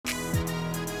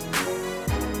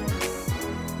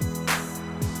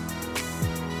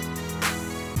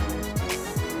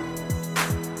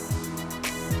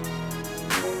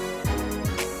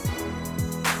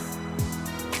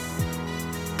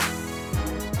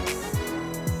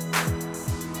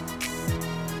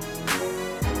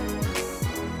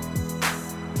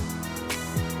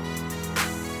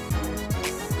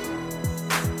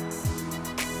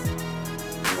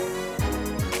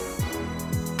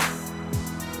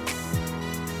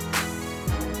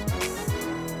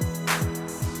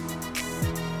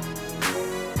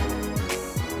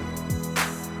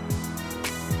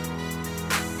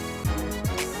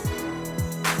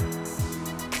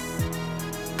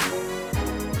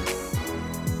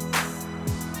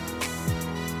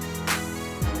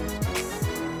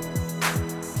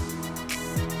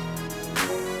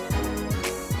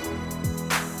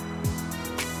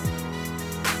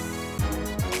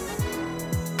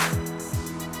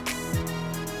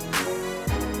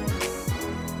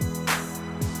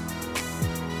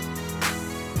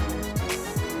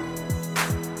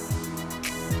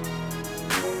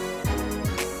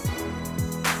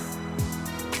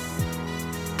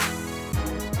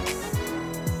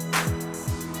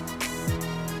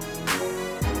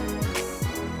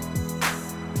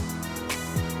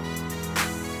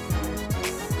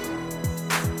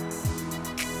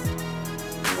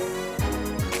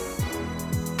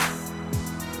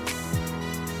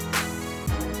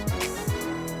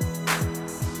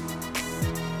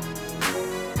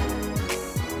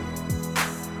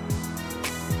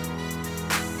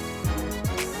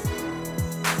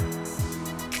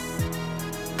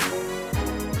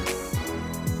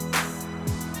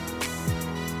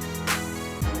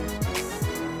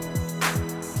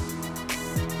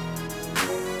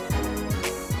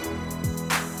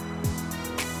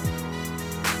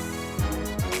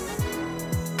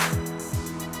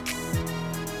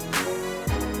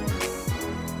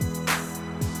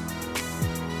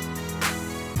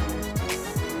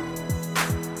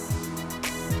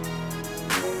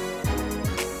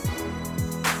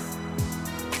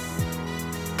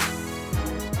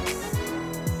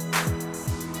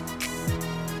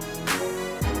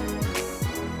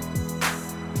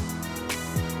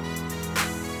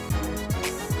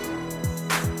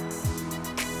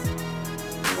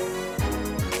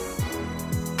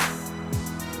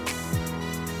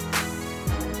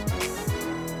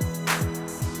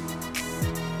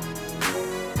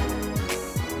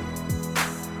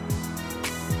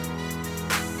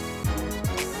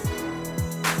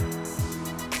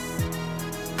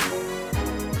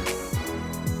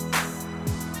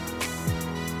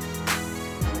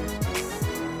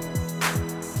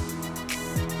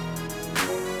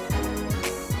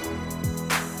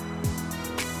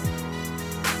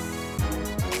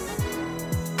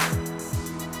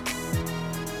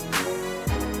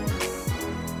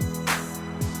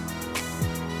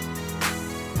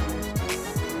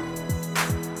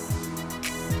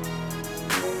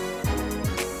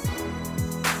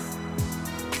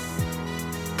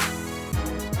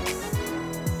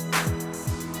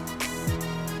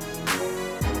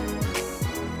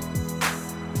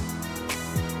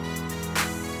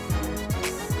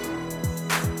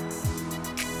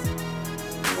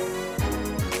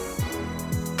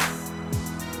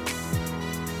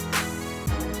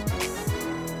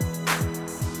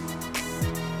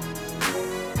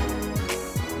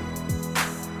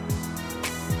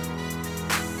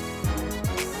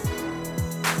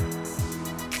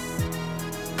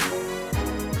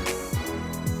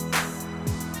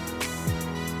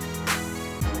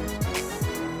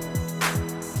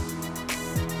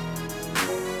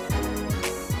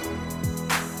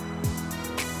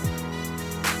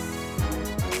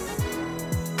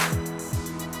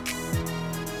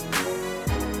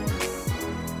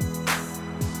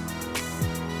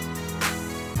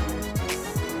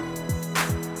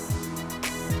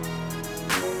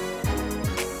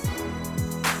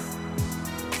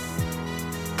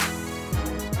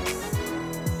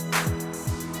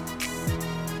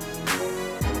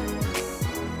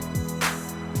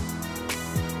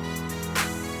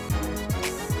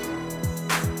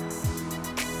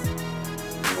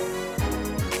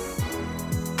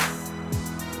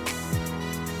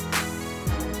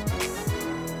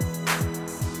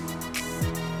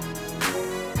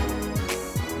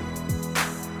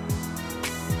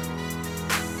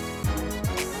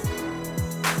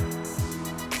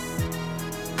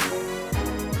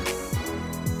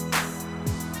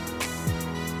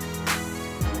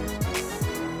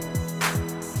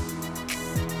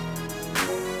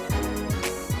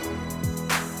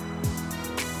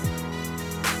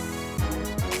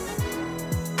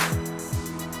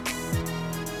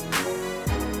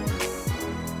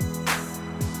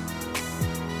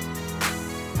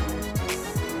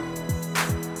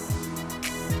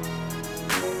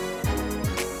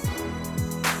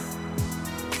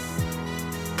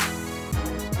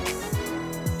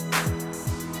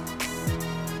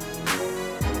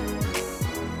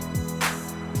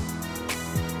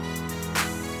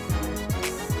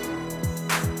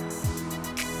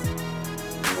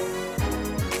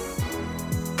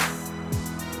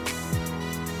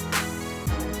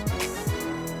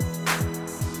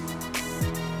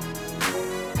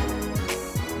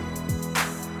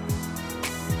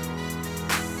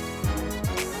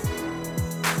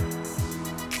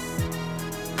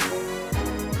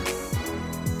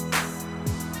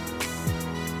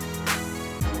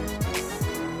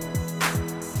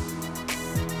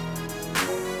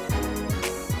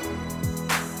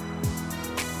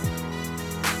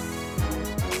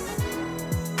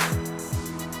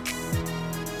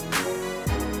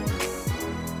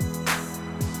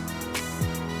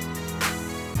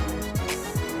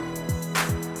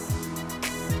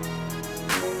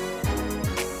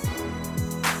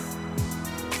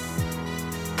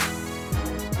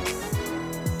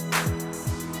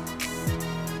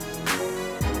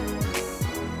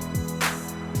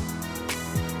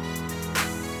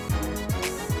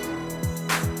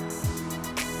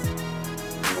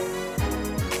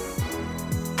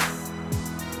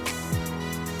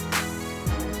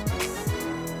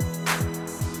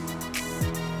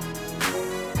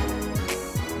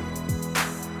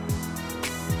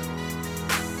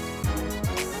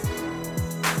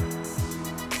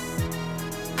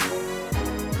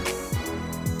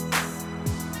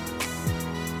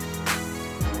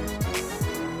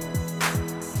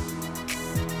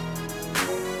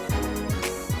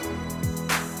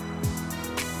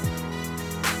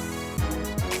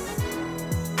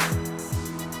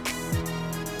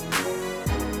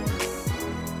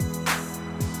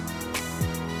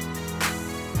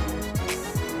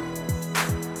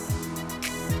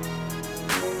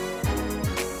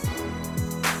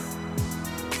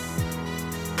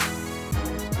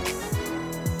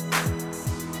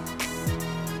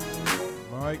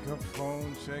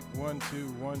Microphone check 1 2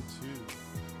 1 2.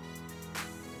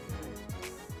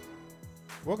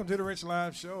 Welcome to the Rich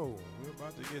Live Show. We're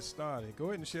about to get started. Go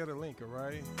ahead and share the link, all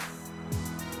right?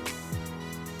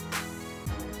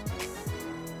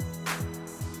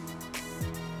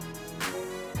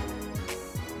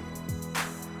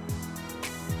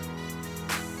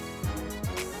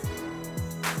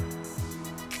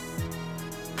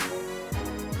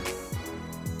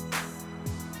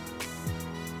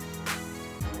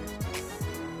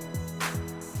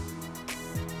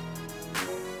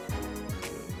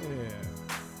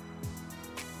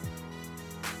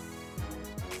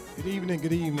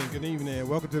 Good evening.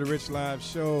 Welcome to the Rich Live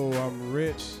Show. I'm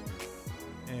Rich,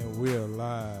 and we're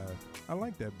live. I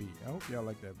like that beat. I hope y'all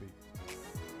like that beat.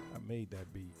 I made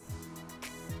that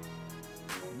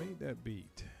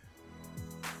beat.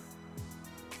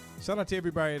 Shout out to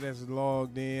everybody that's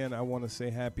logged in. I want to say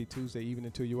happy Tuesday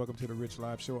evening to you. Welcome to the Rich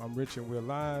Live Show. I'm Rich, and we're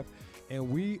live, and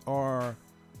we are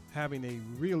having a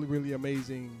really, really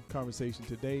amazing conversation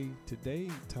today.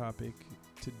 Today's topic.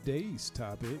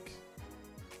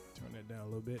 Turn that down a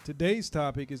little bit. Today's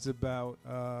topic is about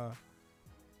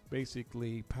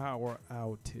basically power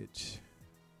outage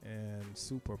and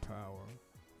superpower.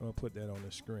 I'll put that on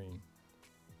the screen.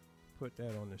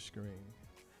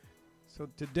 So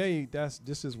today,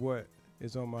 this is what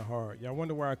is on my heart. Y'all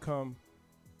wonder where I come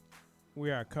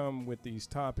with these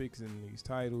topics and these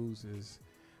titles. Is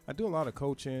I do a lot of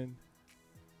coaching.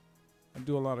 I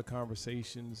do a lot of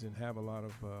conversations and have a lot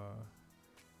of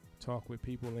talk with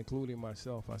people, including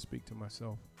myself. I speak to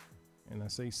myself and I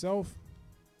say, self,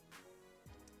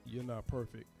 you're not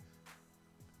perfect.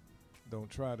 Don't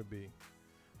try to be,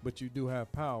 but you do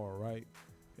have power, right?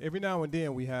 Every now and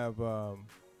then we have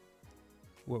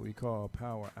what we call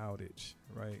power outage,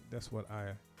 right? That's what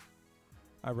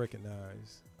I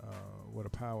recognize what a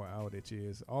power outage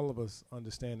is. All of us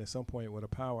understand at some point what a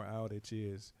power outage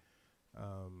is.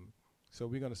 So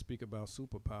we're going to speak about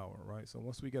superpower, right? So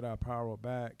once we get our power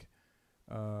back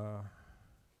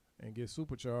and get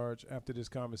supercharged after this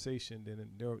conversation, then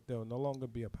there'll no longer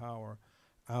be a power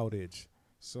outage.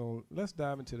 So let's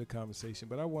dive into the conversation.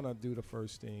 But I want to do the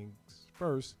first things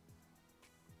first,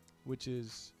 which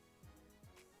is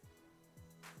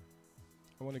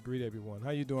I want to greet everyone.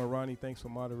 How you doing, Ronnie? Thanks for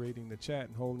moderating the chat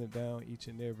and holding it down each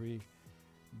and every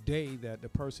day that the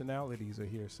personalities are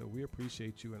here. So we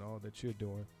appreciate you and all that you're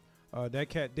doing. That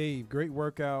Cat Dave, great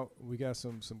workout. We got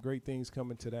some great things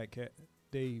coming to that Cat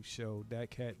Dave show. That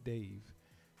Cat Dave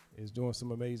is doing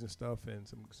some amazing stuff and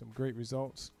some great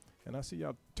results. And I see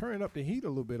y'all turning up the heat a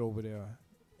little bit over there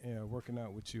and working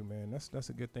out with you, man. That's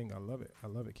a good thing. I love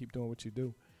it. Keep doing what you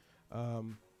do.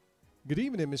 Good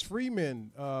evening, Miss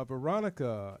Freeman,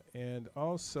 Veronica, and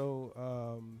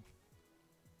also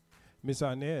Miss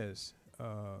Inez,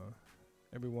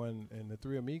 everyone, and the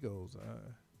three amigos.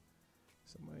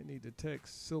 Somebody need to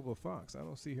text Silver Fox. I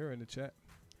don't see her in the chat.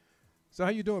 So how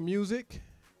you doing, music?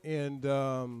 And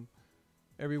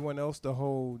everyone else, the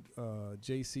whole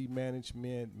JC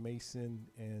Management, Mason,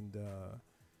 and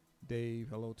Dave.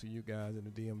 Hello to you guys in the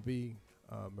DMV.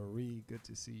 Marie, good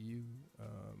to see you.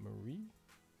 Marie,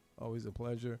 always a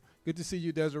pleasure. Good to see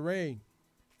you, Desiree.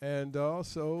 And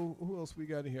also, who else we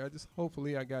got in here?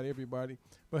 Hopefully I got everybody.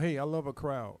 But hey, I love a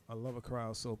crowd.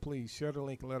 So please share the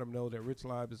link and let them know that Rich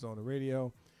Live is on the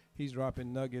radio. He's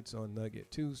dropping nuggets on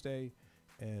Nugget Tuesday.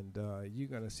 And you're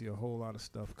going to see a whole lot of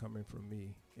stuff coming from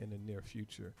me in the near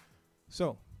future.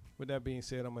 So with that being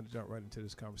said, I'm going to jump right into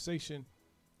this conversation.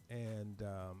 And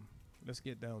let's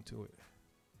get down to it.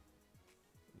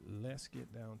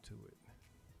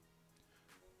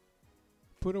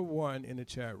 Put a 1 in the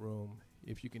chat room.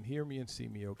 If you can hear me and see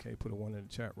me, okay, put a 1 in the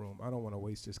chat room. I don't want to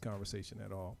waste this conversation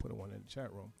at all. Put a 1 in the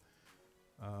chat room.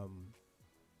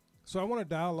 So I want to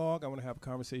dialogue. I want to have a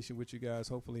conversation with you guys.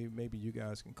 Hopefully, maybe you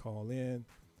guys can call in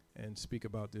and speak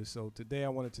about this. So today I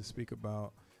wanted to speak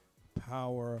about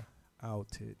power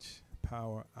outage.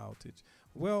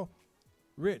 Well,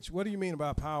 Rich, what do you mean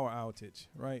about power outage,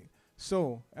 right?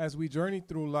 So as we journey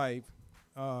through life,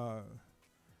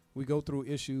 we go through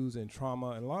issues and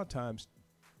trauma, and a lot of times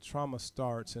trauma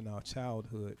starts in our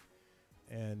childhood,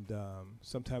 and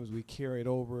sometimes we carry it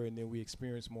over, and then we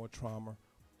experience more trauma,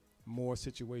 more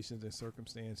situations and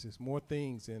circumstances, more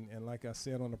things. And like I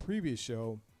said on the previous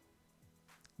show,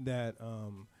 that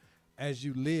as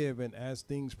you live and as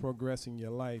things progress in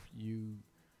your life, you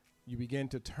begin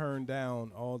to turn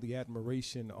down all the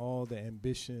admiration, all the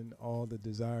ambition, all the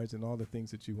desires, and all the things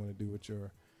that you want to do with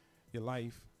your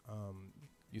life.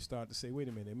 You start to say, wait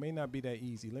a minute, it may not be that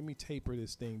easy. Let me taper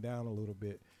this thing down a little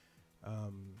bit.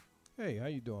 Hey, how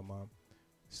you doing, Mom?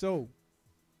 So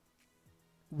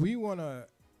we want to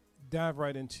dive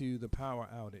right into the power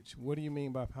outage. What do you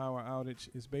mean by power outage?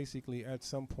 It's basically at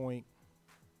some point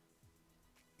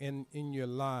in your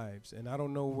lives, and I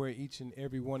don't know where each and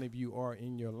every one of you are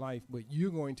in your life, but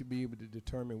you're going to be able to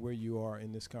determine where you are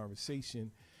in this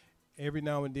conversation. Every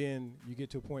now and then you get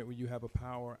to a point where you have a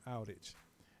power outage,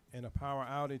 and a power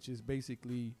outage is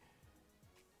basically,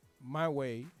 my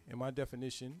way and my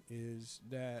definition is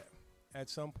that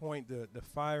at some point the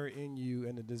fire in you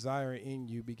and the desire in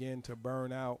you begin to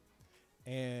burn out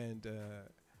and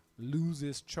lose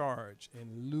its charge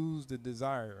and lose the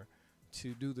desire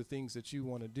to do the things that you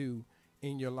want to do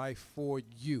in your life for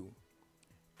you.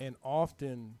 And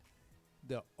often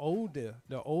the older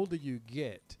you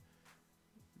get,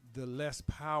 the less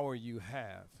power you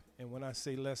have. And when I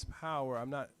say less power, I'm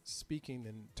not speaking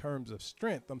in terms of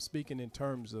strength. I'm speaking in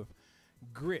terms of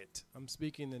grit. I'm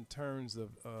speaking in terms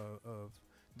of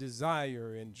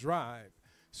desire and drive.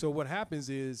 So what happens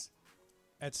is,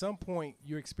 at some point,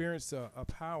 you experience a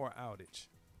power outage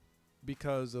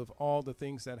because of all the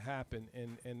things that happen.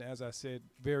 And as I said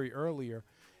very earlier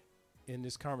in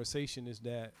this conversation, is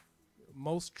that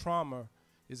most trauma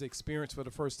is experienced for the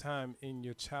first time in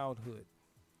your childhood.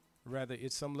 Rather,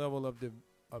 it's some level of the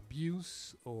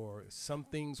abuse, or some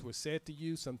things were said to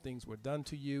you, some things were done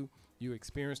to you, you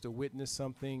experienced or witnessed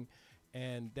something,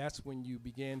 and that's when you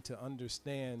begin to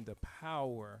understand the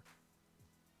power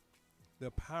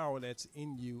that's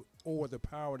in you, or the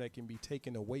power that can be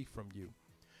taken away from you.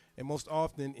 And most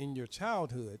often in your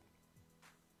childhood,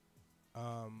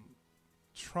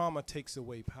 trauma takes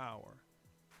away power.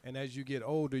 And as you get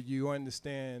older, you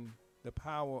understand the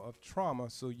power of trauma,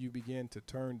 so you begin to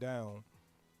turn down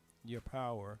your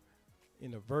power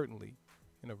inadvertently.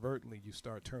 Inadvertently, you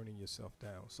start turning yourself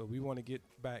down. So we want to get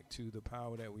back to the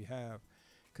power that we have,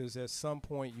 because at some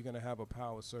point you're going to have a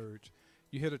power surge.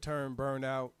 You hear the term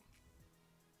burnout.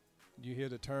 You hear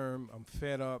the term, I'm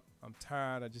fed up, I'm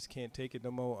tired, I just can't take it no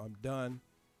more, I'm done.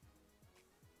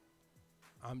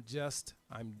 I'm just.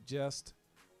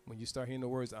 When you start hearing the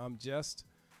words, I'm just,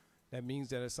 that means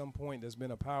that at some point there's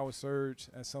been a power surge,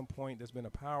 at some point there's been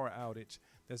a power outage,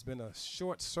 there's been a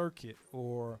short circuit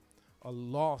or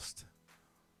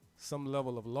some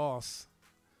level of loss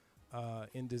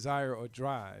in desire or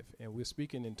drive. And we're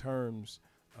speaking in terms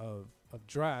of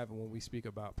drive. And when we speak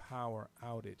about power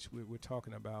outage, we're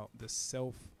talking about the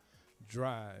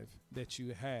self-drive that you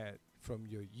had from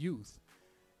your youth.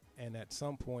 And at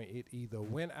some point it either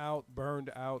went out,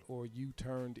 burned out, or you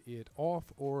turned it off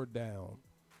or down.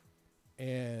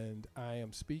 And I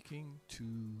am speaking to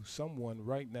someone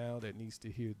right now that needs to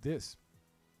hear this.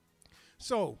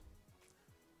 So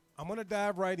I'm going to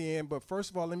dive right in. But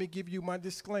first of all, let me give you my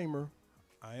disclaimer.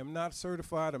 I am not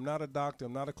certified. I'm not a doctor.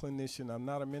 I'm not a clinician. I'm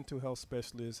not a mental health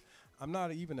specialist. I'm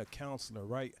not even a counselor,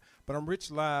 right? But I'm Rich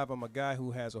Live. I'm a guy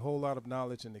who has a whole lot of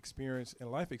knowledge and experience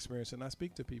and life experience, and I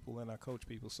speak to people and I coach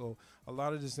people. So a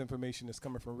lot of this information is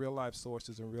coming from real life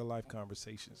sources and real life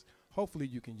conversations. Hopefully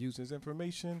you can use this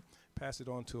information, pass it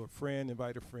on to a friend,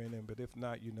 invite a friend in, but if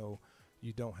not, you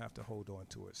don't have to hold on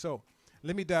to it. So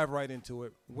let me dive right into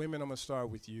it. Women, I'm going to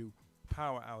start with you.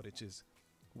 Power outages.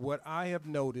 What I have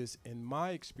noticed in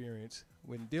my experience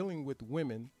when dealing with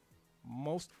women,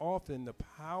 most often the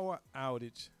power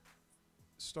outage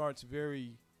starts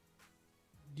very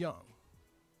young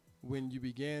when you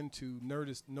begin to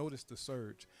notice the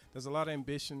surge. There's a lot of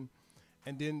ambition,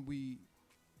 and then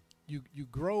you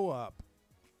grow up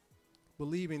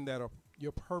believing that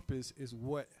your purpose is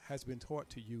what has been taught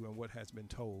to you and what has been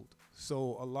told.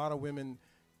 So a lot of women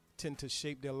tend to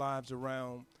shape their lives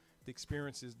around the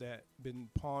experiences that been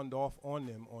pawned off on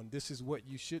them, on this is what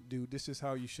you should do, this is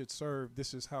how you should serve,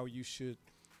 this is how you should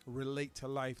relate to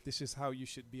life, this is how you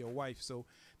should be a wife. So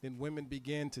then women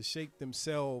begin to shape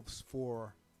themselves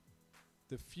for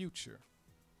the future,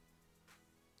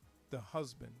 the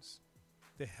husbands,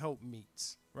 the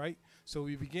helpmeets, right? So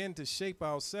we begin to shape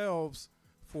ourselves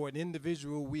for an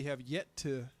individual we have yet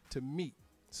to meet.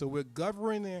 So we're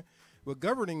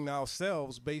governing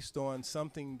ourselves based on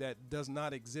something that does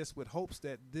not exist, with hopes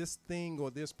that this thing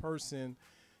or this person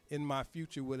in my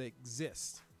future will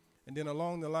exist. And then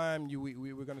along the line, we're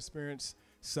going to experience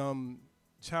some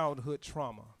childhood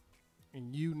trauma.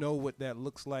 And you know what that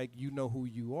looks like. You know who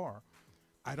you are.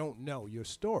 I don't know your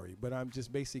story, but I'm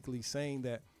just basically saying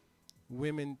that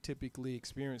women typically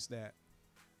experience that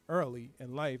early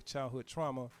in life, childhood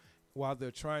trauma, while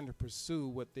they're trying to pursue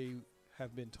what they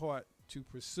have been taught to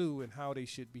pursue and how they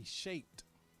should be shaped.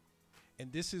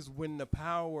 And this is when the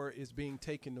power is being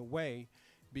taken away,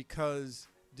 because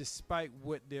despite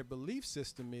what their belief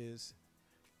system is,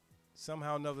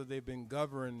 somehow or another they've been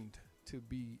governed to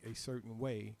be a certain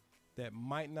way that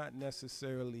might not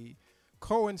necessarily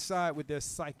coincide with their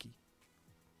psyche.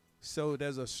 So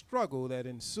there's a struggle that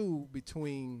ensues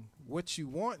between what you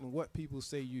want and what people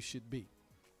say you should be.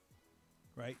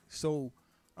 Right? So,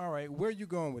 all right, where are you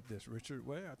going with this, Richard?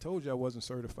 Well, I told you I wasn't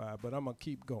certified, but I'm going to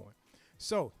keep going.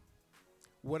 So,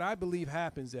 what I believe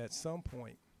happens at some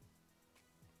point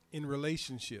in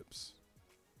relationships,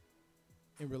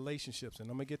 and I'm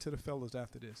going to get to the fellas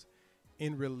after this.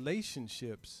 In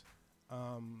relationships,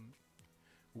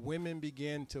 women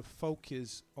begin to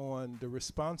focus on the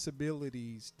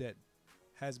responsibilities that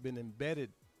has been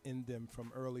embedded in them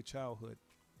from early childhood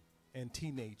and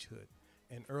teenagehood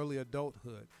and early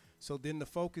adulthood. So then the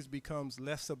focus becomes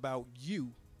less about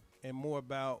you and more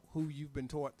about who you've been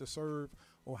taught to serve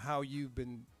or how you've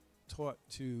been taught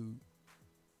to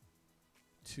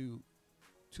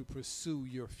pursue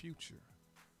your future,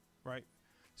 right?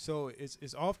 So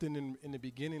it's often in the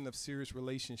beginning of serious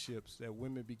relationships that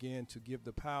women begin to give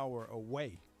the power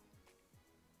away.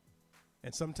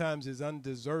 And sometimes it's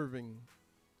undeserving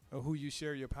of who you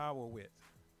share your power with.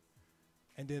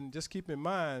 And then just keep in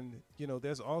mind,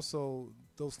 there's also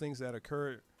those things that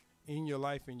occurred in your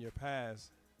life in your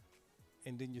past,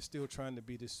 and then you're still trying to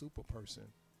be this super person.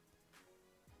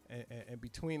 And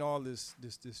between all this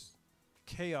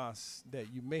chaos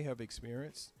that you may have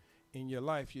experienced in your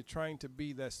life, you're trying to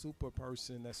be that super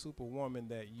person, that super woman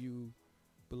that you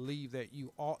believe that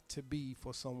you ought to be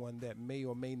for someone that may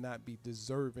or may not be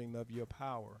deserving of your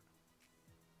power.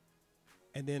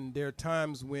 And then there are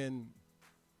times when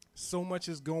so much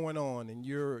is going on and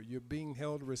you're being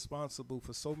held responsible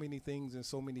for so many things and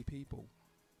so many people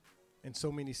and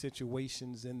so many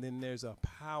situations, and then there's a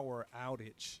power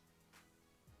outage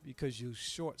because you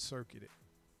short-circuited.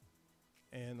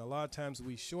 And a lot of times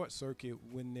we short circuit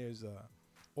when there's a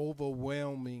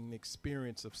overwhelming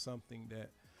experience of something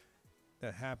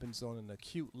that happens on an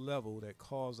acute level that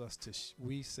causes us to,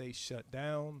 we say shut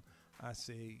down. I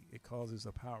say it causes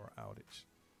a power outage.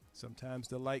 Sometimes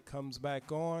the light comes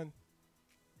back on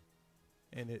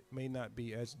and it may not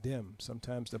be as dim.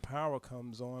 Sometimes the power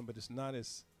comes on, but it's not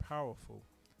as powerful.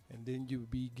 And then you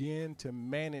begin to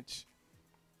manage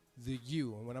the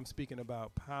you. And when I'm speaking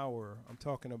about power, I'm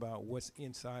talking about what's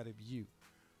inside of you,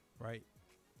 right?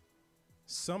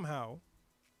 Somehow,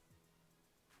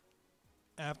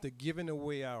 after giving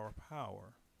away our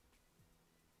power,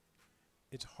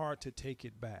 it's hard to take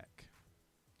it back.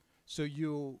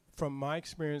 So from my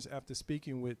experience after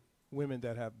speaking with women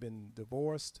that have been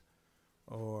divorced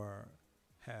or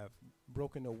have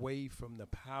broken away from the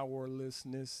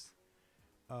powerlessness,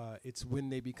 it's when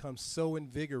they become so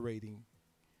invigorated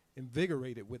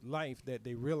with life that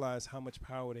they realize how much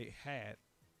power they had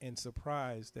and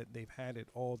surprised that they've had it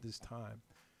all this time.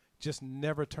 Just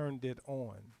never turned it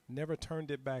on, never turned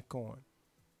it back on.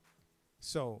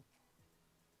 So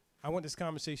I want this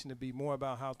conversation to be more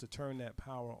about how to turn that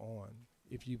power on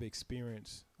if you've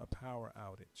experienced a power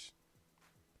outage.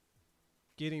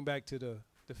 Getting back to the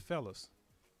fellas.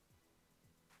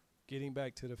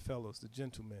 The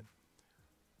gentlemen.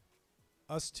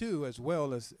 Us too, as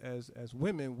well as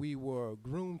women, we were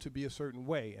groomed to be a certain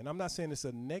way. And I'm not saying it's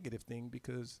a negative thing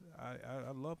because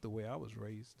I love the way I was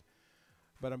raised.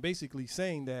 But I'm basically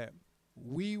saying that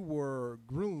we were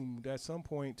groomed at some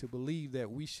point to believe that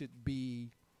we should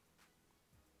be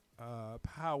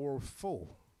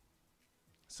powerful.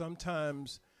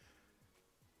 Sometimes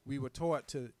we were taught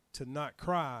to not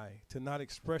cry, to not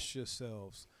express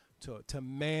yourselves, to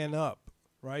man up,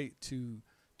 right? To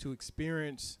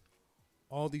experience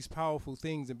all these powerful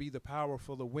things and be the power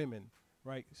for the women,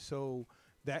 right? So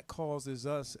that causes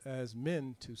us as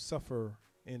men to suffer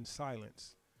in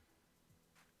silence.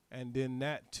 And then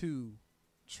that too,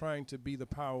 trying to be the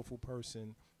powerful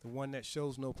person, the one that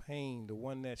shows no pain, the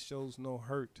one that shows no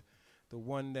hurt, the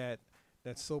one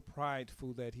that's so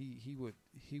prideful that he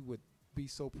would be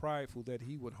so prideful that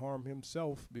he would harm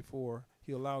himself before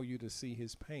he allow you to see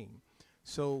his pain.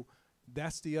 So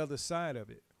that's the other side of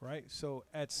it, right? So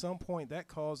at some point that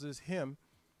causes him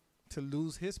to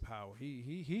lose his power.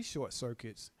 He short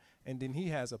circuits and then he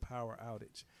has a power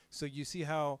outage. So you see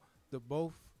how the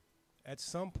both at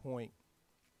some point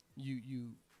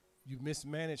you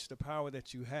mismanage the power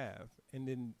that you have, and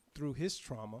then through his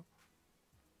trauma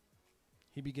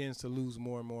he begins to lose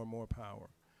more and more and more power.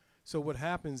 So what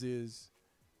happens is,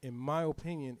 in my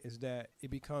opinion, is that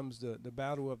it becomes the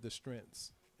battle of the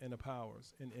strengths and the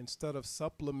powers. And instead of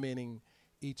supplementing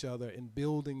each other and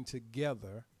building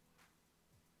together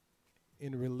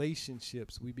in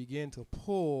relationships, we begin to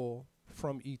pull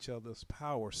from each other's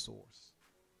power source.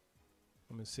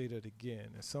 I'm going to say that again.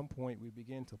 At some point, we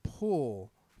begin to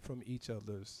pull from each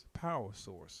other's power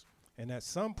source. And at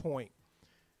some point,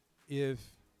 if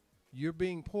you're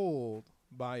being pulled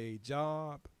by a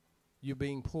job, you're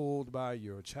being pulled by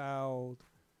your child,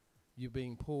 you're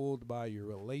being pulled by your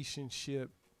relationship,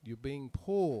 you're being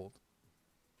pulled,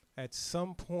 at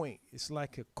some point, it's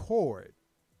like a cord.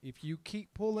 If you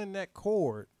keep pulling that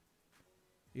cord,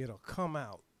 it'll come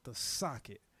out the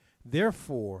socket.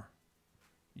 Therefore,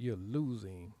 you're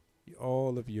losing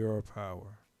all of your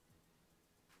power.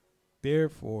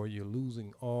 Therefore, you're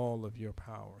losing all of your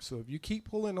power. So if you keep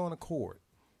pulling on a cord,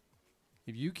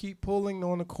 if you keep pulling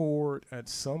on a cord, at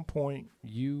some point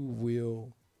you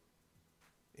will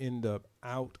end up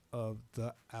out of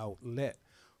the outlet,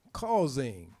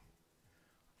 causing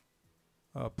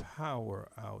a power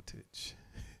outage.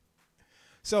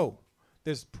 So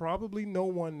there's probably no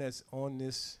one that's on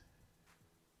this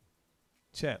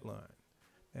chat line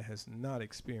that has not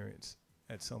experienced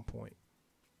at some point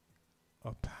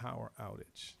a power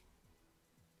outage.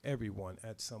 Everyone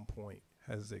at some point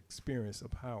has experienced a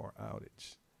power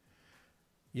outage.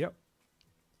 Yep.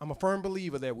 I'm a firm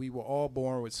believer that we were all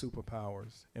born with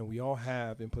superpowers, and we all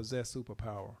have and possess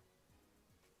superpower.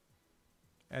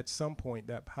 At some point,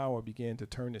 that power began to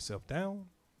turn itself down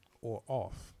or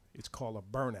off. It's called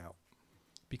a burnout,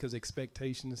 because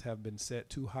expectations have been set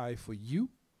too high for you,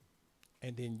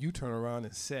 and then you turn around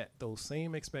and set those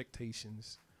same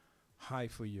expectations high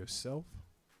for yourself.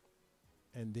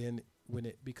 And then when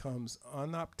it becomes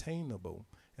unobtainable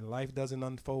and life doesn't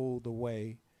unfold the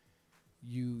way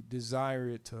you desire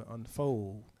it to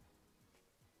unfold,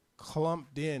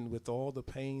 clumped in with all the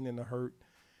pain and the hurt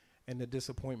and the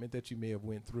disappointment that you may have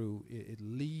went through, it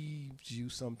leaves you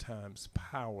sometimes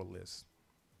powerless.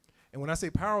 And when I say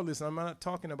powerless, I'm not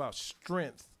talking about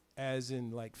strength as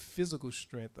in like physical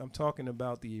strength. I'm talking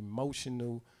about the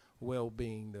emotional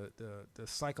well-being, the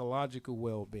psychological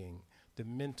well-being, the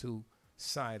mental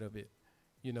side of it,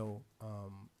 you know.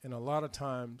 And a lot of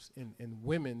times in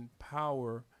women,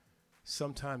 power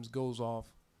sometimes goes off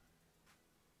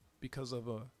because of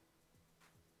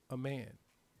a man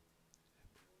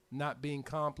not being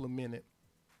complimented,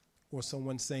 or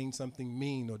someone saying something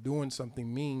mean or doing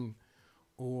something mean,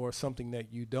 or something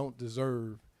that you don't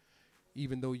deserve,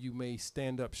 even though you may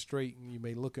stand up straight and you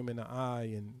may look them in the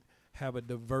eye and have a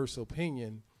diverse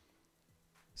opinion.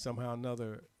 Somehow or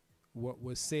another, what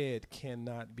was said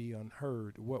cannot be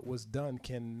unheard. What was done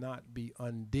cannot be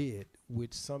undid,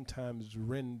 which sometimes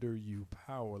render you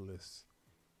powerless,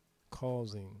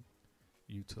 causing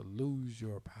you to lose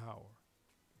your power.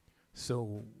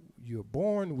 So you're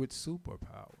born with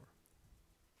superpower,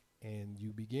 and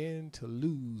you begin to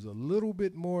lose a little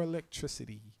bit more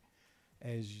electricity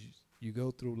as you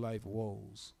go through life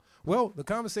woes. Well, the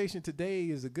conversation today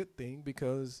is a good thing,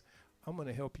 because I'm going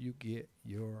to help you get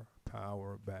your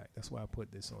power back. That's why I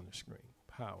put this on the screen.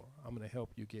 Power. I'm going to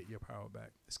help you get your power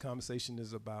back. This conversation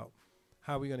is about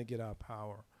how we're going to get our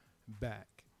power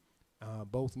back.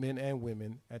 Both men and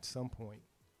women, at some point,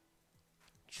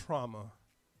 trauma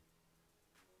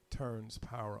turns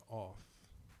power off.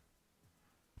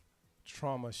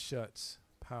 Trauma shuts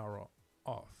power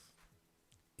off.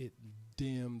 It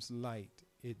dims light.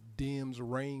 It dims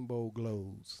rainbow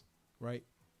glows, right?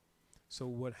 So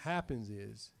what happens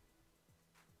is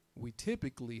we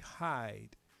typically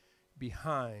hide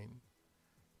behind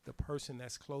the person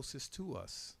that's closest to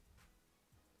us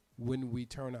when we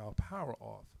turn our power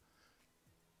off.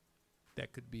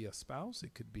 That could be a spouse,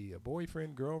 it could be a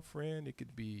boyfriend, girlfriend, it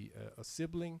could be a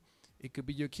sibling, it could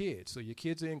be your kids. So your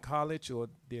kids are in college, or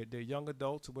they're young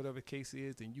adults, or whatever the case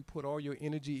is, and you put all your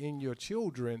energy in your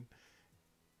children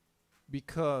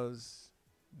because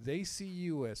they see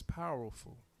you as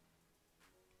powerful.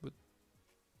 But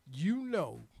you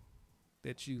know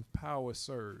that you've power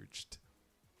surged.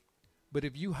 But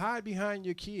if you hide behind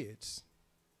your kids,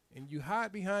 and you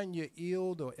hide behind your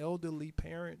ill or elderly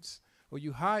parents, or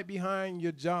you hide behind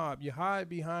your job, you hide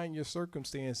behind your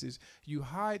circumstances, you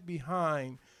hide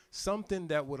behind something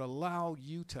that would allow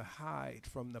you to hide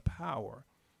from the power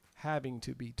having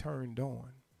to be turned on.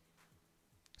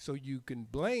 So you can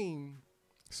blame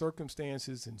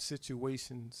circumstances and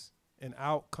situations and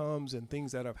outcomes and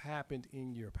things that have happened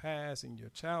in your past, in your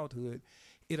childhood.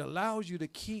 It allows you to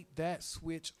keep that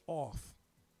switch off.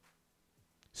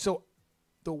 So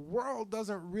the world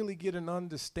doesn't really get an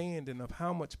understanding of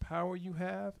how much power you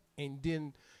have, and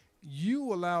then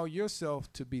you allow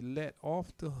yourself to be let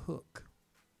off the hook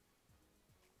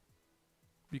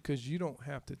because you don't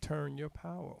have to turn your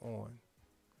power on.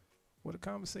 Well, the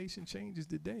conversation changes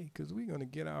today, because we're going to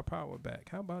get our power back.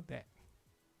 How about that?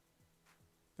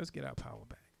 Let's get our power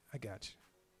back. I got you.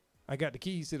 I got the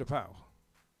keys to the power.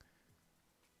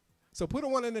 So put a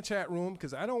one in the chat room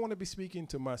because I don't want to be speaking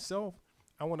to myself.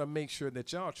 I want to make sure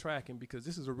that y'all tracking because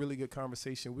this is a really good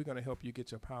conversation. We're going to help you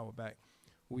get your power back.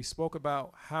 We spoke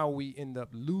about how we end up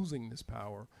losing this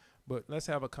power, but let's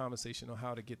have a conversation on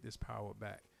how to get this power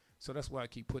back. So that's why I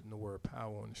keep putting the word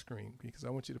power on the screen because I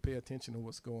want you to pay attention to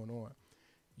what's going on.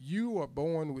 You are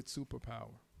born with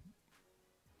superpower.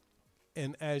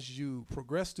 And as you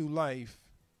progress through life,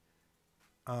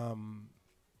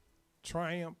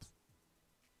 triumph,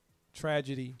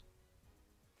 tragedy,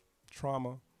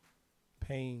 trauma,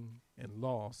 pain, and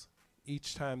loss,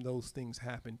 each time those things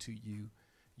happen to you,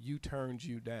 you turned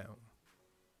you down.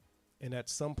 And at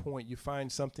some point, you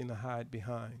find something to hide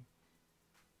behind,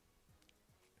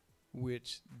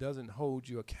 which doesn't hold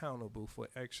you accountable for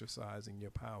exercising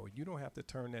your power. You don't have to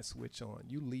turn that switch on.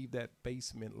 You leave that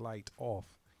basement light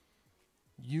off.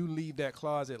 You leave that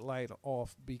closet light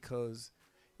off because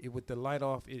with the light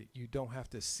off, you don't have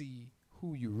to see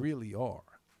who you really are.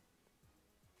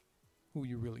 Who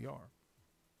you really are.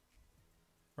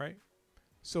 Right?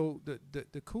 So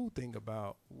the cool thing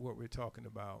about what we're talking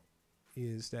about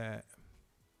is that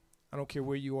I don't care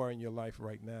where you are in your life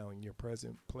right now, in your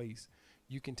present place,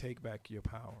 you can take back your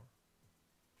power.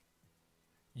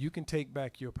 You can take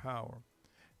back your power.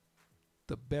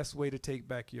 The best way to take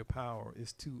back your power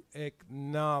is to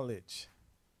acknowledge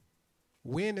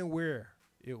when and where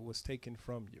it was taken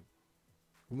from you.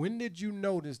 When did you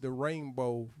notice the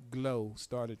rainbow glow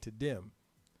started to dim?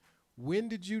 When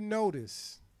did you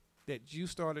notice that you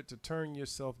started to turn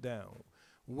yourself down?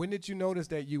 When did you notice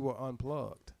that you were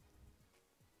unplugged?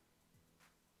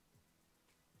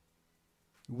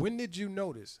 When did you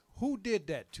notice? Who did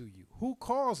that to you? Who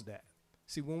caused that?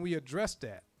 See, when we address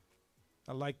that,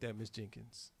 I like that, Ms.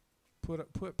 Jenkins.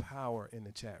 Put power in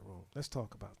the chat room. Let's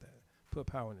talk about that. Put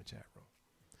power in the chat room.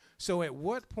 So at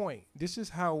what point, this is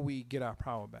how we get our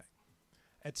power back.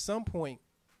 At some point,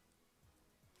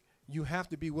 you have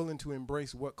to be willing to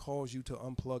embrace what caused you to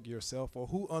unplug yourself, or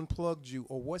who unplugged you,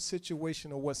 or what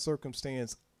situation or what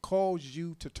circumstance caused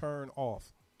you to turn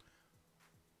off.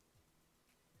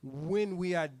 When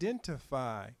we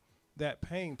identify that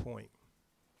pain point,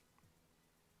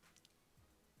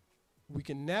 we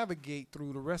can navigate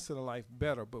through the rest of the life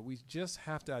better, but we just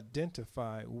have to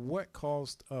identify what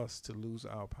caused us to lose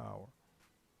our power,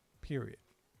 period.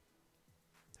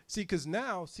 See, because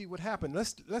now, see what happened.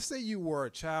 Let's say you were a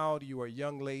child, you were a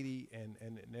young lady, and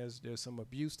there's some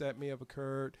abuse that may have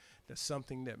occurred. There's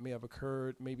something that may have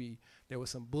occurred. Maybe there was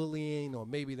some bullying, or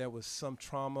maybe there was some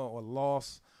trauma or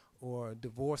loss or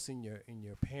divorce in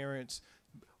your parents.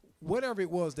 Whatever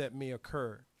it was that may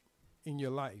occur in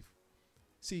your life.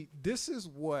 See, this is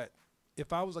what,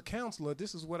 if I was a counselor,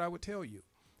 this is what I would tell you,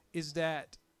 is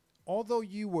that although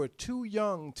you were too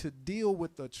young to deal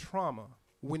with the trauma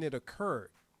when it occurred,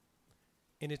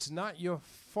 and it's not your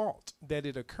fault that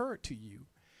it occurred to you,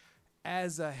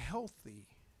 as a healthy,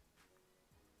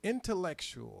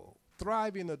 intellectual,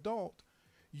 thriving adult,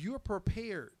 you're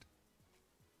prepared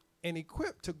and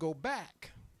equipped to go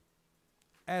back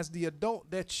as the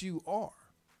adult that you are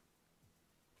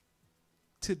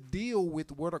to deal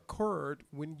with what occurred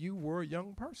when you were a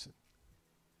young person.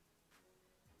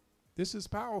 This is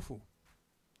powerful.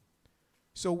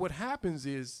 So what happens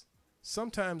is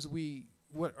sometimes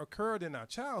what occurred in our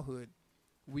childhood,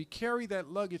 we carry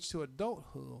that luggage to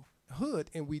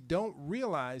adulthood and we don't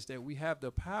realize that we have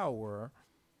the power,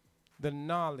 the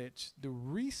knowledge, the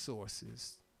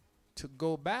resources to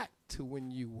go back to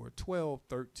when you were 12,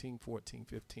 13, 14,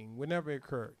 15, whenever it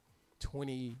occurred,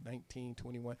 20, 19,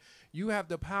 21. You have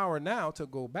the power now to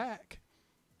go back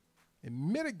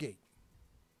and mitigate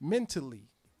mentally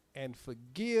and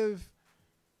forgive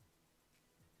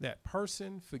that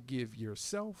person, forgive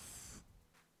yourself,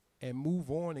 and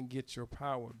move on and get your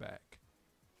power back.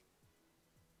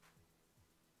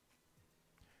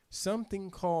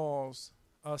 Something caused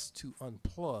us to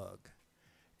unplug,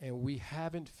 and we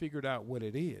haven't figured out what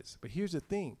it is. But here's the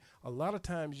thing. A lot of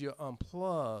times you're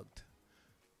unplugged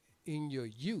in your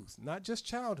youth, not just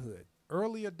childhood,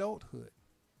 early adulthood.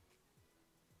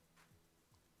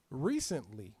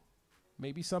 Recently,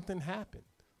 maybe something happened.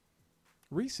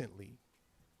 Recently,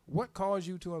 what caused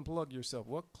you to unplug yourself?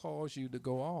 What caused you to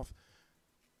go off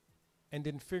and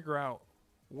then figure out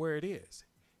where it is?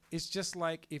 It's just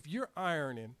like if you're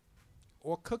ironing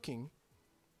or cooking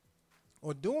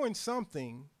or doing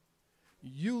something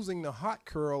using the hot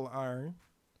curl iron,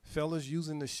 fellas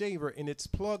using the shaver, and it's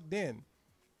plugged in.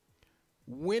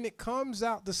 When it comes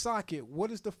out the socket,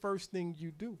 what is the first thing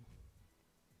you do?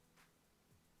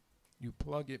 You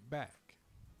plug it back.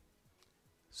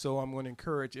 So I'm going to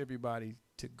encourage everybody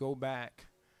to go back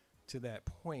to that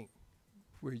point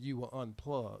where you were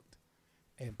unplugged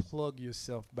and plug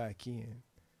yourself back in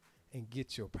and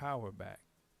get your power back.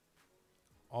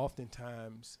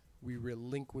 Oftentimes, we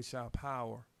relinquish our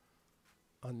power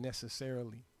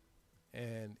unnecessarily.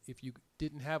 And if you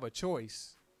didn't have a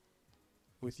choice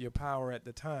with your power at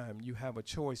the time, you have a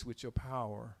choice with your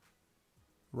power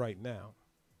right now.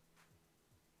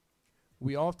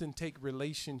 We often take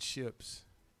relationships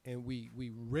and we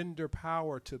render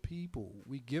power to people.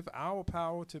 We give our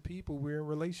power to people we're in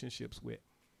relationships with.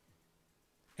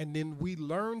 And then we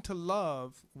learn to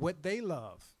love what they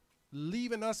love,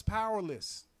 leaving us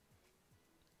powerless.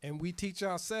 And we teach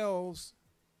ourselves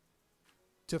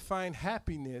to find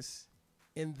happiness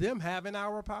in them having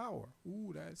our power.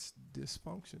 Ooh, that's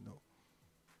dysfunctional.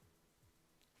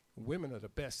 Women are the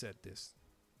best at this.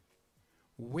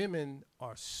 Women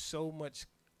are so much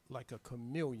like a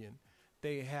chameleon.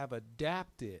 They have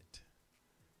adapted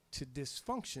to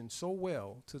dysfunction so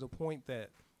well to the point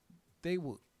that they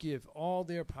will give all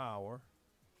their power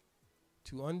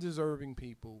to undeserving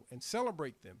people and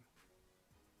celebrate them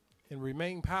and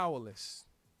remain powerless.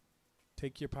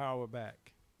 Take your power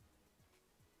back.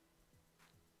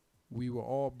 We were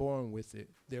all born with it.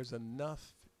 There's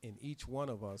enough in each one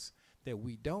of us that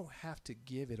we don't have to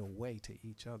give it away to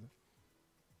each other.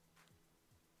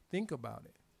 Think about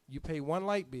it. You pay one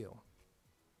light bill,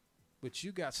 but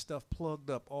you got stuff plugged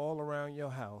up all around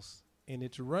your house and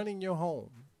it's running your home.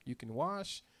 You can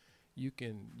wash, you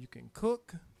can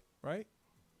cook, right?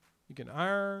 You can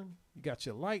iron, you got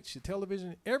your lights, your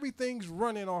television, everything's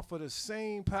running off of the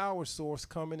same power source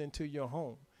coming into your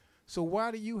home. So why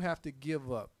do you have to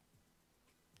give up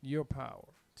your power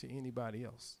to anybody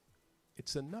else?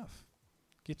 It's enough.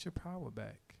 Get your power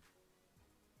back.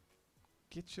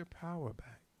 Get your power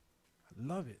back. I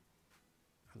love it.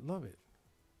 I love it.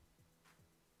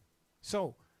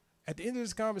 So at the end of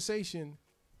this conversation,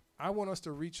 I want us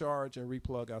to recharge and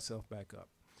replug ourselves back up.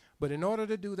 But in order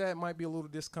to do that, it might be a little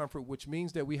discomfort, which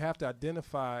means that we have to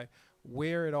identify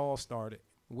where it all started,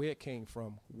 where it came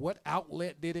from, what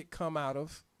outlet did it come out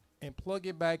of, and plug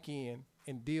it back in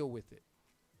and deal with it.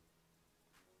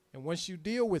 And once you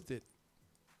deal with it,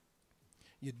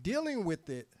 you're dealing with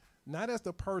it not as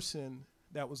the person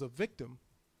that was a victim.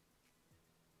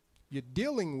 You're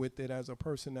dealing with it as a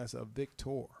person that's a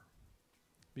victor.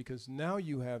 Because now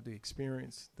you have the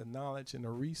experience, the knowledge, and the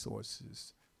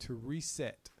resources to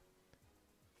reset,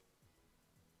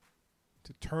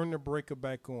 to turn the breaker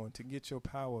back on, to get your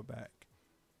power back.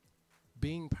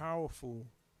 Being powerful,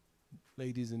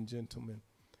 ladies and gentlemen,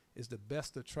 is the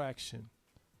best attraction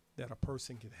that a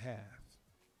person can have.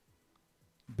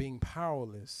 Being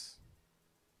powerless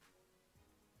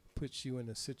puts you in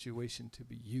a situation to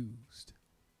be used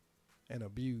and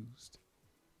abused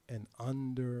and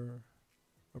underappreciated.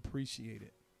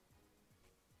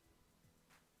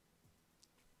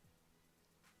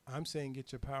 I'm saying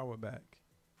get your power back.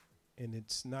 And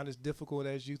it's not as difficult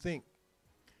as you think,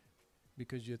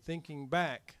 because you're thinking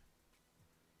back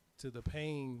to the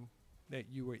pain that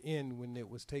you were in when it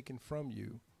was taken from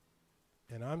you.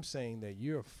 And I'm saying that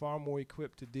you're far more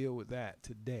equipped to deal with that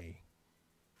today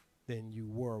than you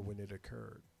were when it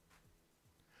occurred.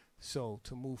 So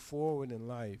to move forward in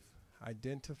life,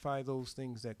 identify those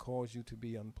things that cause you to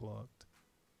be unplugged.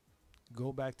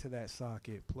 Go back to that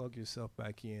socket, plug yourself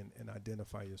back in, and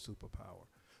identify your superpower.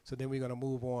 So then we're going to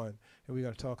move on, and we're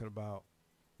going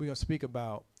to speak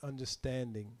about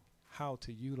understanding how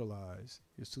to utilize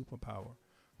your superpower.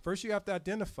 First, you have to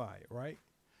identify it, right?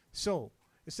 So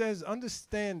it says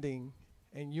understanding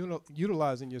and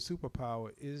utilizing your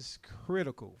superpower is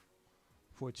critical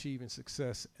for achieving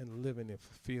success and living a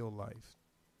fulfilled life.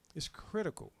 It's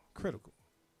critical,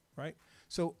 right?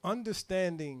 So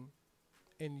understanding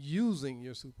and using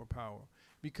your superpower,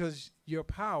 because your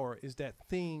power is that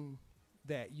thing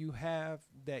that you have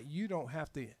that you don't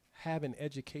have to have an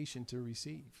education to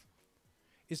receive.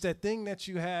 It's that thing that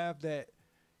you have that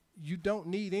you don't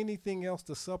need anything else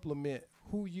to supplement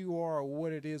who you are or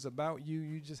what it is about you.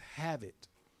 You just have it.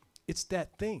 It's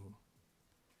that thing.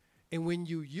 And when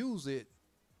you use it,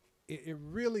 it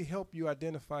really helps you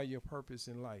identify your purpose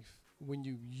in life. When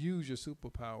you use your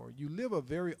superpower, you live a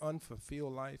very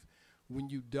unfulfilled life when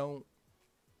you don't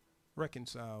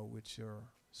reconcile with your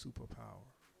superpower,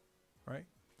 right?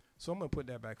 So I'm going to put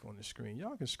that back on the screen.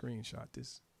 Y'all can screenshot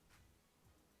this.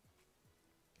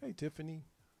 Hey, Tiffany.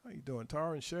 How you doing?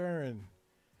 Tara and Sharon.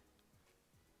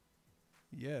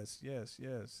 Yes.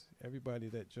 Everybody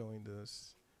that joined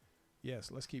us.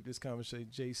 Yes, let's keep this conversation.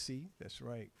 JC, that's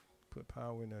right. Put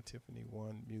power in there. Tiffany,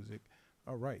 one, music.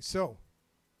 All right. So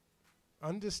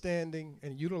understanding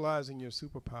and utilizing your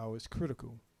superpower is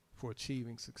critical for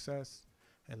achieving success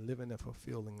and living a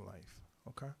fulfilling life.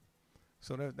 Okay?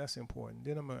 So that's important.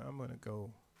 Then I'm gonna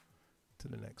go to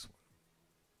the next one.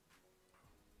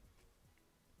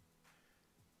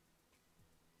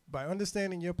 By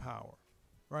understanding your power,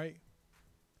 right?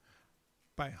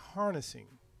 By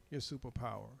harnessing your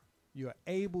superpower, you're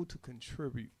able to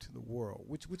contribute to the world,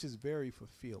 which is very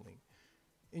fulfilling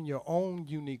in your own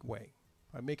unique way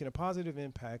by making a positive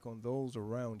impact on those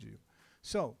around you.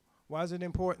 So, why is it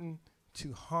important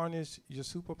to harness your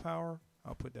superpower?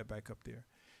 I'll put that back up there.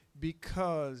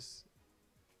 Because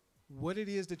what it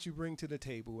is that you bring to the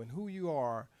table and who you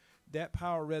are, that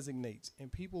power resonates, and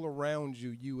people around you,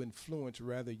 you influence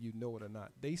whether you know it or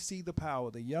not. They see the power.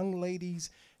 The young ladies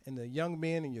and the young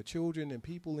men and your children and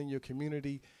people in your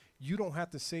community, you don't have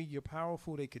to say you're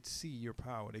powerful. They could see your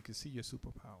power. They could see your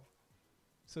superpower.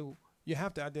 So you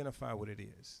have to identify what it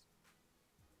is.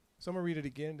 So I'm going to read it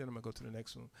again, then I'm going to go to the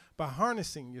next one. By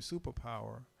harnessing your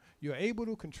superpower, you're able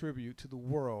to contribute to the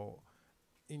world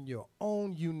in your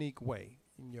own unique way,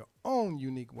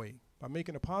 by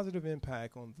making a positive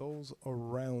impact on those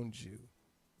around you.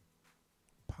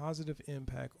 Positive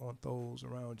impact on those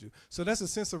around you. So that's a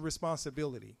sense of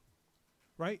responsibility,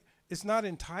 right? It's not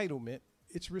entitlement,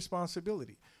 it's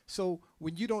responsibility. So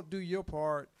when you don't do your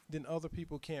part, then other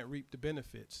people can't reap the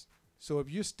benefits. So if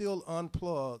you're still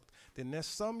unplugged, then there's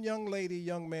some young lady,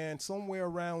 young man somewhere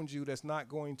around you that's not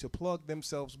going to plug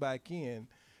themselves back in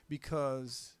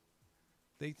because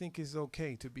they think it's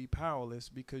okay to be powerless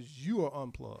because you are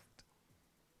unplugged.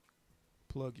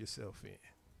 Plug yourself in.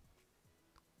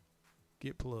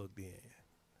 Get plugged in.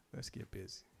 Let's get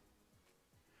busy.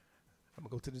 I'm going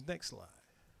to go to the next slide.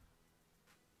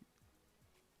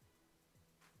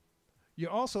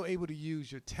 You're also able to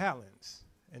use your talents.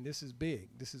 And this is big.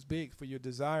 This is big for your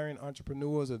desiring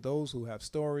entrepreneurs or those who have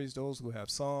stories, those who have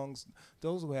songs,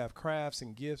 those who have crafts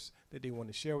and gifts that they want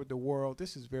to share with the world.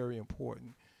 This is very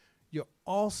important. You're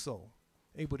also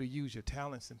able to use your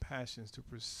talents and passions to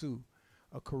pursue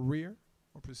a career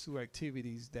or pursue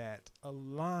activities that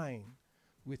align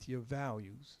with your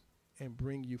values and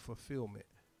bring you fulfillment.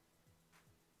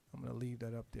 I'm going to leave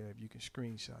that up there if you can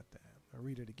screenshot that. I'll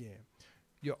read it again.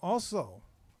 You're also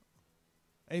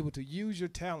able to use your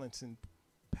talents and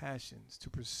passions to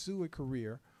pursue a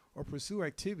career or pursue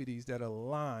activities that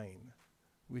align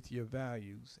with your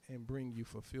values and bring you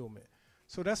fulfillment.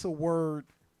 So that's a word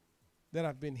that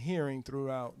I've been hearing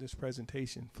throughout this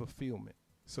presentation, fulfillment.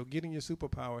 So getting your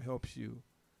superpower helps you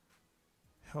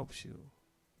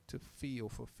to feel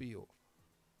fulfilled.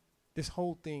 This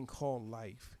whole thing called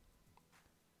life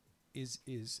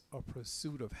is a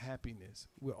pursuit of happiness.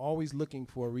 We're always looking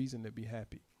for a reason to be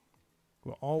happy.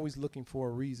 We're always looking for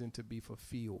a reason to be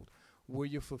fulfilled. Where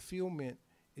your fulfillment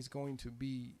is going to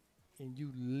be in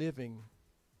you living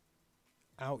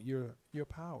out your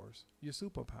powers, your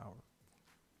superpower.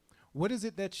 What is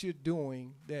it that you're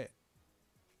doing that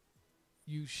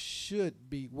you should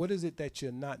be? What is it that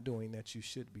you're not doing that you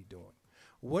should be doing?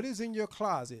 What is in your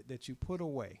closet that you put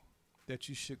away that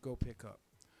you should go pick up?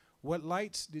 What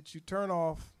lights did you turn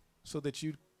off so that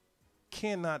you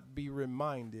cannot be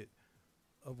reminded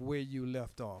of where you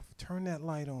left off? Turn that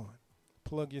light on.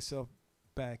 Plug yourself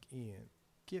back in.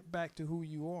 Get back to who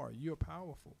you are. You're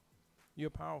powerful.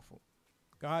 You're powerful.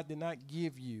 God did not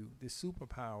give you this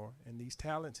superpower and these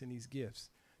talents and these gifts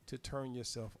to turn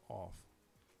yourself off.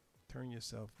 Turn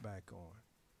yourself back on.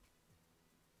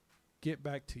 Get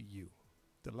back to you.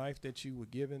 The life that you were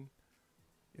given,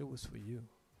 it was for you.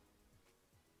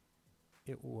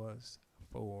 It was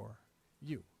for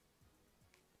you.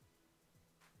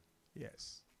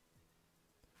 Yes.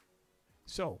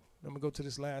 So, I'm going to go to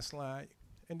this last slide,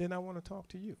 and then I want to talk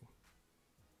to you.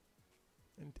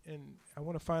 And I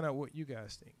want to find out what you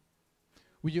guys think.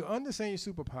 When you understand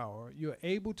your superpower, you're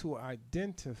able to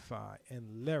identify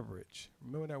and leverage,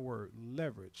 remember that word,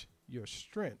 leverage, your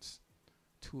strengths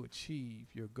to achieve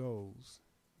your goals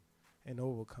and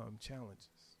overcome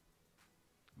challenges.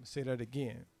 I'm going to say that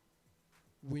again.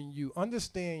 When you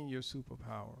understand your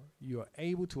superpower, you are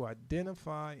able to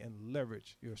identify and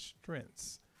leverage your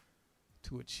strengths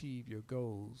to achieve your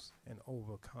goals and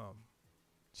overcome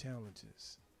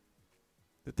challenges.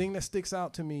 The thing that sticks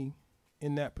out to me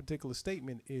in that particular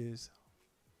statement is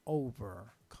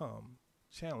overcome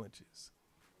challenges.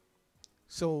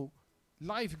 So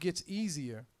life gets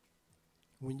easier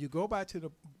when you go back to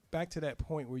that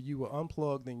point where you were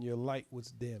unplugged and your light was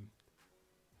dim.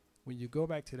 When you go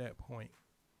back to that point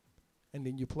and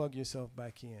then you plug yourself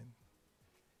back in,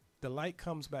 the light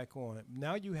comes back on.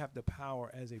 Now you have the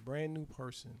power as a brand new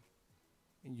person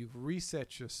and you've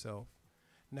reset yourself.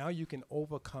 Now you can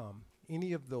overcome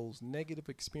any of those negative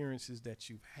experiences that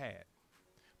you've had.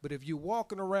 But if you're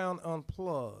walking around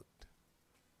unplugged,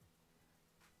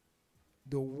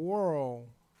 the world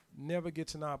never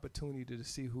gets an opportunity to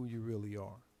see who you really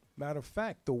are. Matter of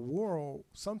fact, the world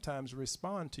sometimes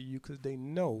respond to you because they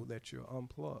know that you're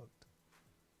unplugged.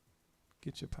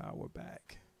 Get your power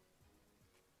back.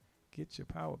 Get your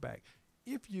power back.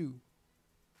 If you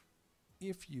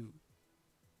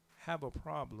have a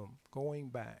problem going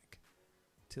back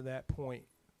to that point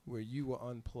where you were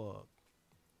unplugged,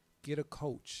 get a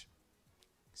coach.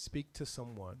 Speak to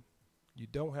someone. You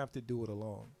don't have to do it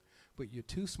alone. But you're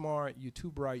too smart, you're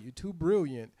too bright, you're too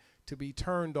brilliant to be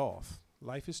turned off.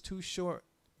 Life is too short.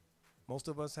 Most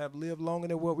of us have lived longer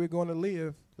than what we're going to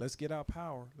live. Let's get our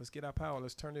power. Let's get our power.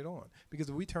 Let's turn it on. Because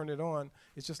if we turn it on,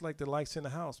 it's just like the lights in the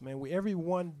house, man.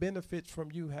 Everyone benefits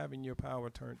from you having your power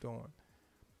turned on.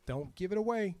 Don't give it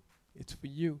away. It's for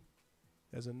you.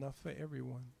 There's enough for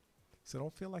everyone. So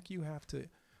don't feel like you have to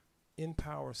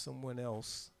empower someone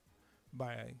else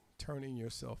by turning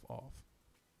yourself off.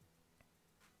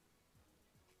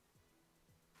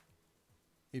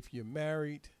 If you're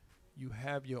married, you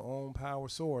have your own power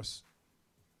source.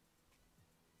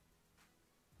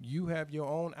 You have your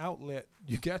own outlet.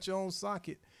 You got your own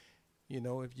socket. You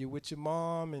know, if you're with your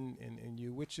mom and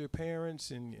you're with your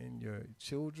parents and your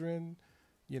children,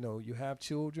 you know, you have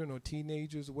children or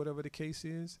teenagers or whatever the case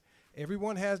is,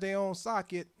 everyone has their own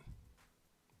socket.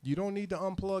 You don't need to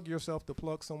unplug yourself to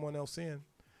plug someone else in.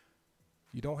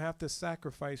 You don't have to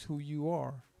sacrifice who you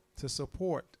are to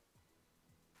support.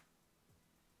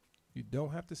 You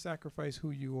don't have to sacrifice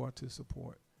who you are to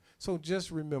support. So just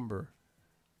remember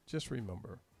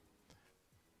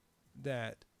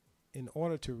that in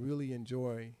order to really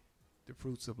enjoy the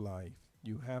fruits of life,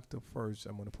 you have to first,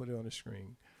 I'm going to put it on the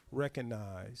screen,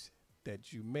 recognize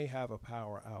that you may have a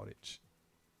power outage.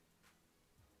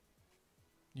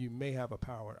 You may have a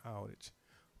power outage.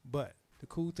 But the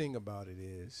cool thing about it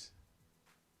is,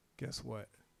 guess what?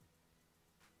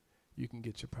 You can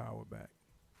get your power back.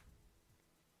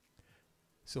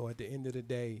 So at the end of the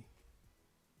day,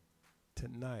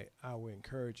 tonight, I will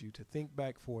encourage you to think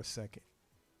back for a second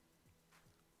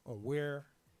on where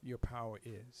your power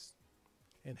is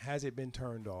and has it been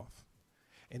turned off.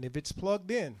 And if it's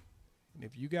plugged in, and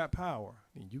if you got power,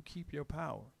 then you keep your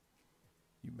power.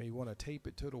 You may want to tape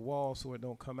it to the wall so it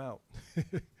don't come out.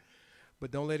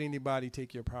 But don't let anybody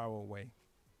take your power away.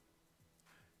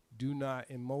 Do not,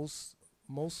 and most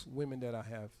women that I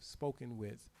have spoken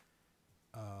with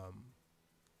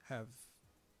have,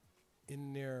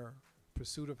 in their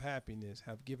pursuit of happiness,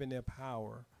 have given their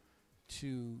power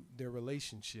to their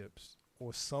relationships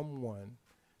or someone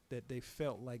that they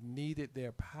felt like needed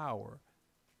their power,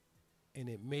 and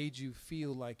it made you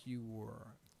feel like you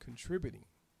were contributing.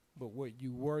 But what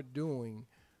you were doing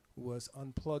was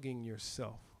unplugging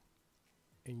yourself,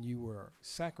 and you were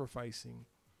sacrificing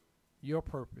your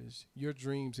purpose, your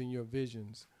dreams, and your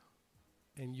visions,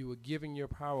 and you were giving your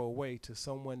power away to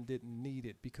someone didn't need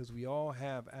it, because we all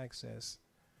have access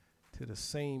to the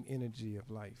same energy of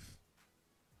life.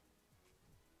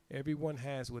 Everyone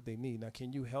has what they need. Now,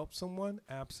 can you help someone?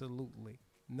 Absolutely.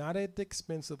 Not at the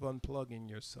expense of unplugging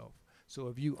yourself. So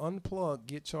if you unplug,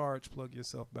 get charged, plug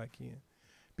yourself back in.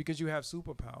 Because you have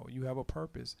superpower, you have a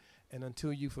purpose. And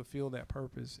until you fulfill that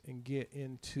purpose and get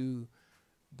into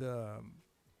the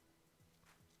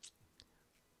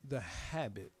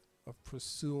habit of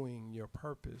pursuing your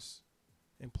purpose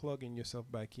and plugging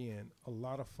yourself back in, a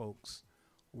lot of folks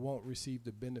won't receive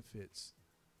the benefits.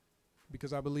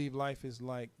 Because I believe life is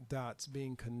like dots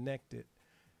being connected,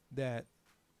 that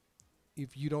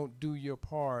if you don't do your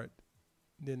part,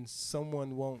 then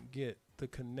someone won't get the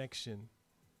connection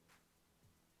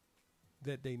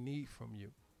that they need from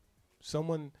you.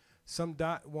 Some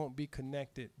dot won't be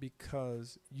connected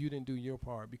because you didn't do your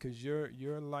part, because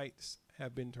your lights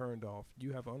have been turned off.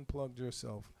 You have unplugged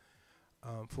yourself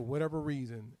for whatever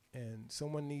reason, and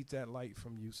someone needs that light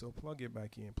from you. So plug it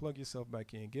back in, plug yourself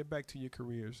back in, get back to your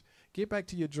careers, get back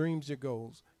to your dreams, your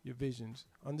goals, your visions.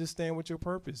 Understand what your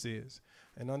purpose is,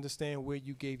 and understand where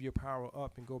you gave your power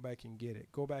up, and go back and get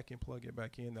it. Go back and plug it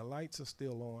back in. The lights are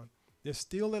still on. There's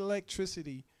still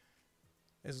electricity.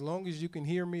 As long as you can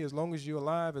hear me, as long as you're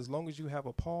alive, as long as you have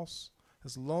a pulse,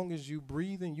 as long as you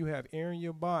breathe and you have air in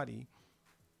your body,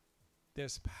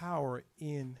 there's power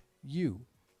in you.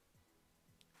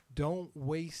 Don't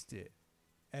waste it.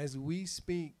 As we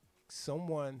speak,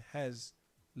 someone has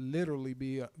literally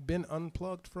been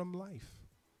unplugged from life.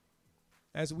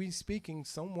 As we speaking,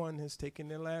 someone has taken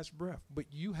their last breath. But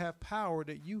you have power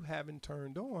that you haven't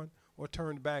turned on or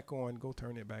turned back on. Go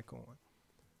turn it back on.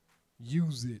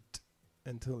 Use it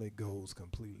until it goes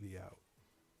completely out.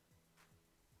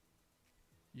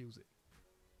 Use it.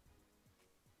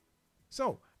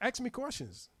 So, ask me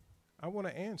questions. I want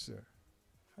to answer.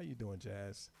 How you doing,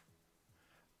 Jazz?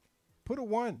 Put a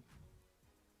one.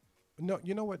 No,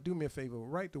 you know what? Do me a favor.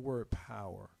 Write the word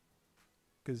power,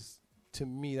 because to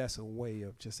me that's a way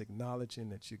of just acknowledging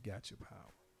that you got your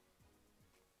power.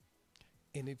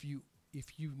 And if you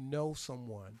know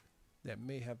someone that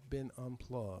may have been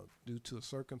unplugged due to a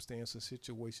circumstance or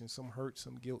situation, some hurt,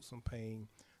 some guilt, some pain,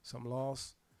 some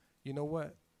loss, you know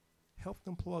what? Help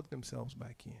them plug themselves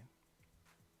back in.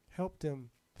 Help them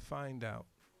find out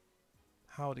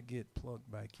how to get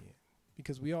plugged back in.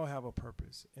 Because we all have a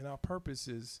purpose. And our purpose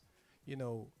is,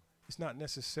 it's not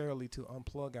necessarily to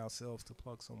unplug ourselves to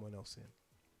plug someone else in.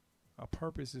 Our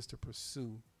purpose is to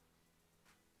pursue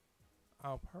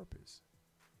our purpose,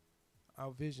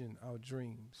 our vision, our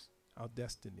dreams, our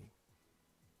destiny.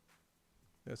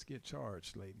 Let's get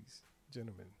charged, ladies,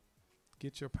 gentlemen.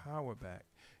 Get your power back.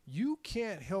 You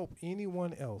can't help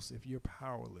anyone else if you're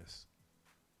powerless.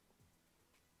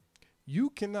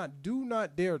 You do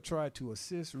not dare try to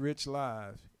assist Rich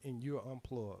Live and you're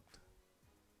unplugged.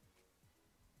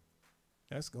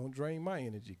 That's going to drain my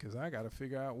energy because I got to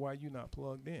figure out why you're not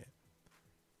plugged in.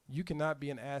 You cannot be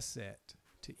an asset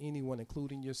to anyone,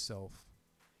 including yourself,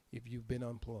 if you've been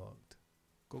unplugged.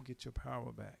 Go get your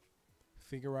power back.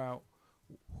 Figure out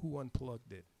who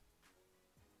unplugged it.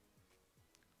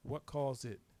 What caused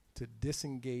it to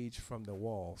disengage from the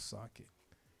wall socket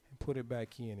and put it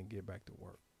back in and get back to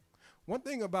work. One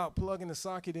thing about plugging the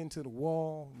socket into the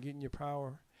wall and getting your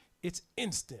power, it's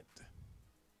instant.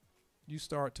 You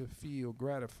start to feel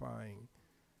gratifying,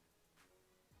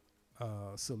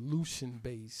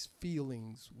 solution-based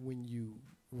feelings when you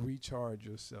recharge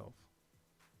yourself.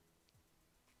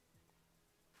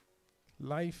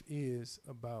 Life is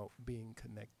about being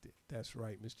connected. That's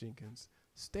right, Miss Jenkins.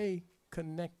 Stay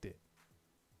connected.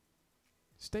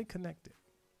 Stay connected.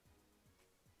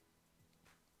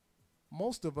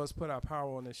 Most of us put our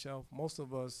power on the shelf. Most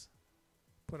of us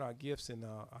put our gifts and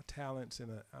our talents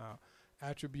and our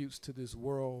attributes to this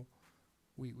world.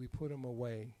 We put them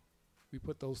away. We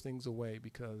put those things away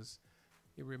because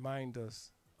it reminds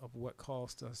us of what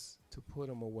cost us to put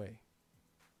them away.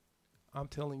 I'm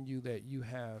telling you that you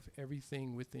have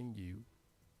everything within you.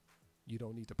 You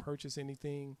don't need to purchase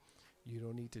anything. You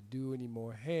don't need to do any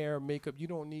more hair, makeup. You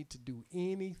don't need to do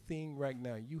anything right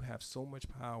now. You have so much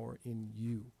power in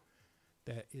you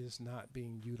that is not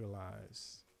being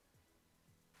utilized.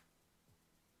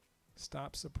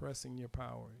 Stop suppressing your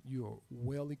power. You are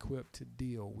well equipped to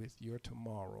deal with your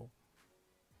tomorrow.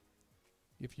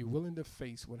 If you're willing to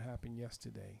face what happened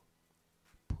yesterday,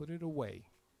 put it away.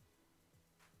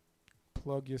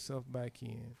 Plug yourself back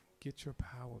in. Get your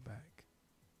power back.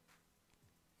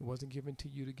 It wasn't given to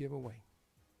you to give away.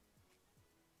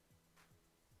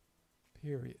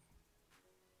 Period.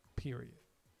 Period.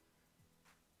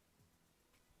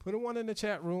 Put a one in the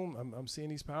chat room. I'm seeing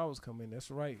these powers come in.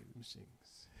 That's right,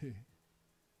 machines.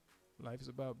 Life is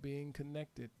about being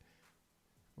connected.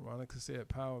 Veronica said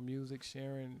power, music,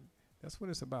 sharing. That's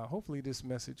what it's about. Hopefully this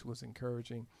message was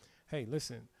encouraging. Hey,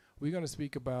 listen, we're going to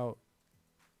speak about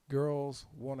girls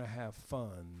want to have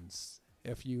funds.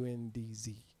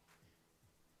 F-U-N-D-Z.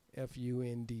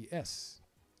 F-U-N-D-S.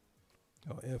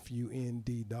 Or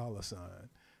F-U-N-D $.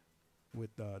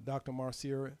 With Dr.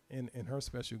 Marcia and her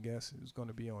special guest who's going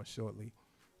to be on shortly.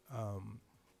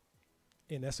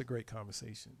 And that's a great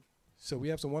conversation. So we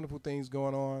have some wonderful things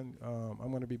going on.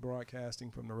 I'm going to be broadcasting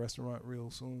from the restaurant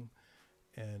real soon.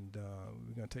 And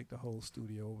we're going to take the whole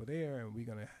studio over there, and we're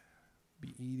going to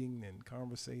be eating and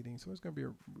conversating. So it's going to be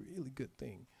a really good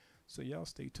thing. So y'all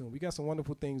stay tuned. We got some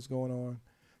wonderful things going on.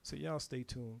 So y'all stay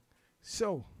tuned.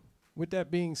 So with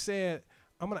that being said,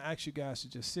 I'm going to ask you guys to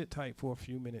just sit tight for a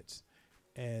few minutes.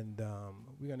 And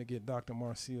we're going to get Dr.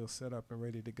 Marcille set up and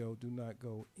ready to go. Do not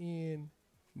go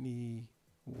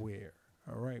anywhere.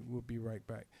 All right, we'll be right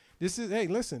back. This is a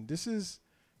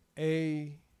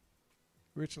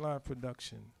Rich Live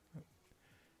production.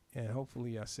 And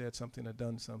hopefully I said something or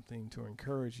done something to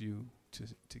encourage you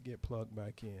to get plugged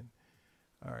back in.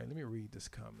 All right, let me read this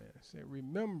comment. It said,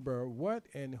 remember what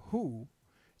and who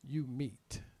you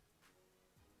meet.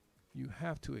 You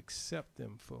have to accept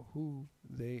them for who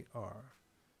they are.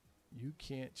 You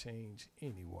can't change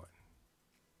anyone.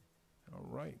 All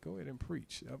right, go ahead and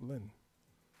preach, Evelyn.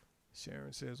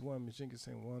 Sharon says 1. Ms. Jenkins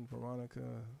saying 1.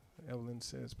 Veronica. Evelyn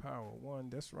says power 1.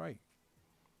 That's right.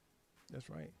 That's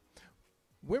right.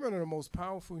 Women are the most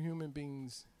powerful human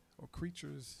beings or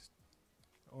creatures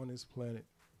on this planet.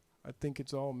 I think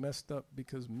it's all messed up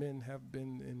because men have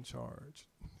been in charge.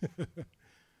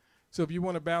 So if you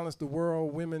want to balance the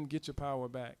world, women, get your power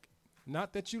back.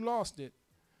 Not that you lost it,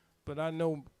 but I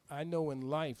know in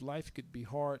life could be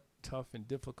hard tough and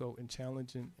difficult and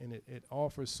challenging, and it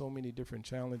offers so many different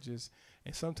challenges,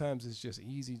 and sometimes it's just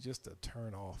easy just to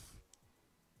turn off.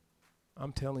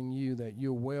 I'm telling you that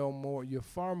you're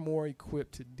far more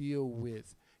equipped to deal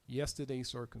with yesterday's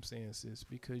circumstances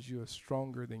because you're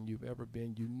stronger than you've ever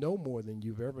been. You know more than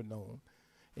you've ever known,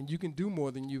 and you can do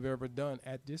more than you've ever done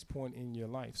at this point in your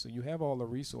life. So you have all the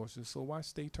resources, so why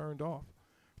stay turned off?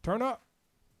 Turn up.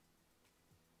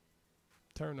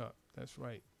 Turn up. That's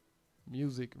right.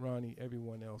 Music, Ronnie,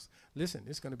 everyone else. Listen,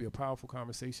 it's going to be a powerful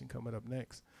conversation coming up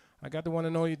next. I got the one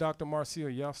and only Dr.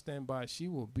 Marcia. Y'all stand by. She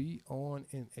will be on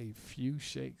in a few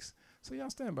shakes. So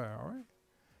y'all stand by, all right?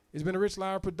 It's been a Rich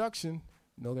Live production.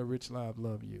 Know that Rich Live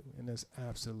love you, and there's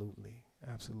absolutely,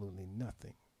 absolutely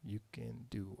nothing you can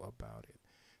do about it.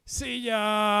 See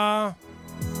ya!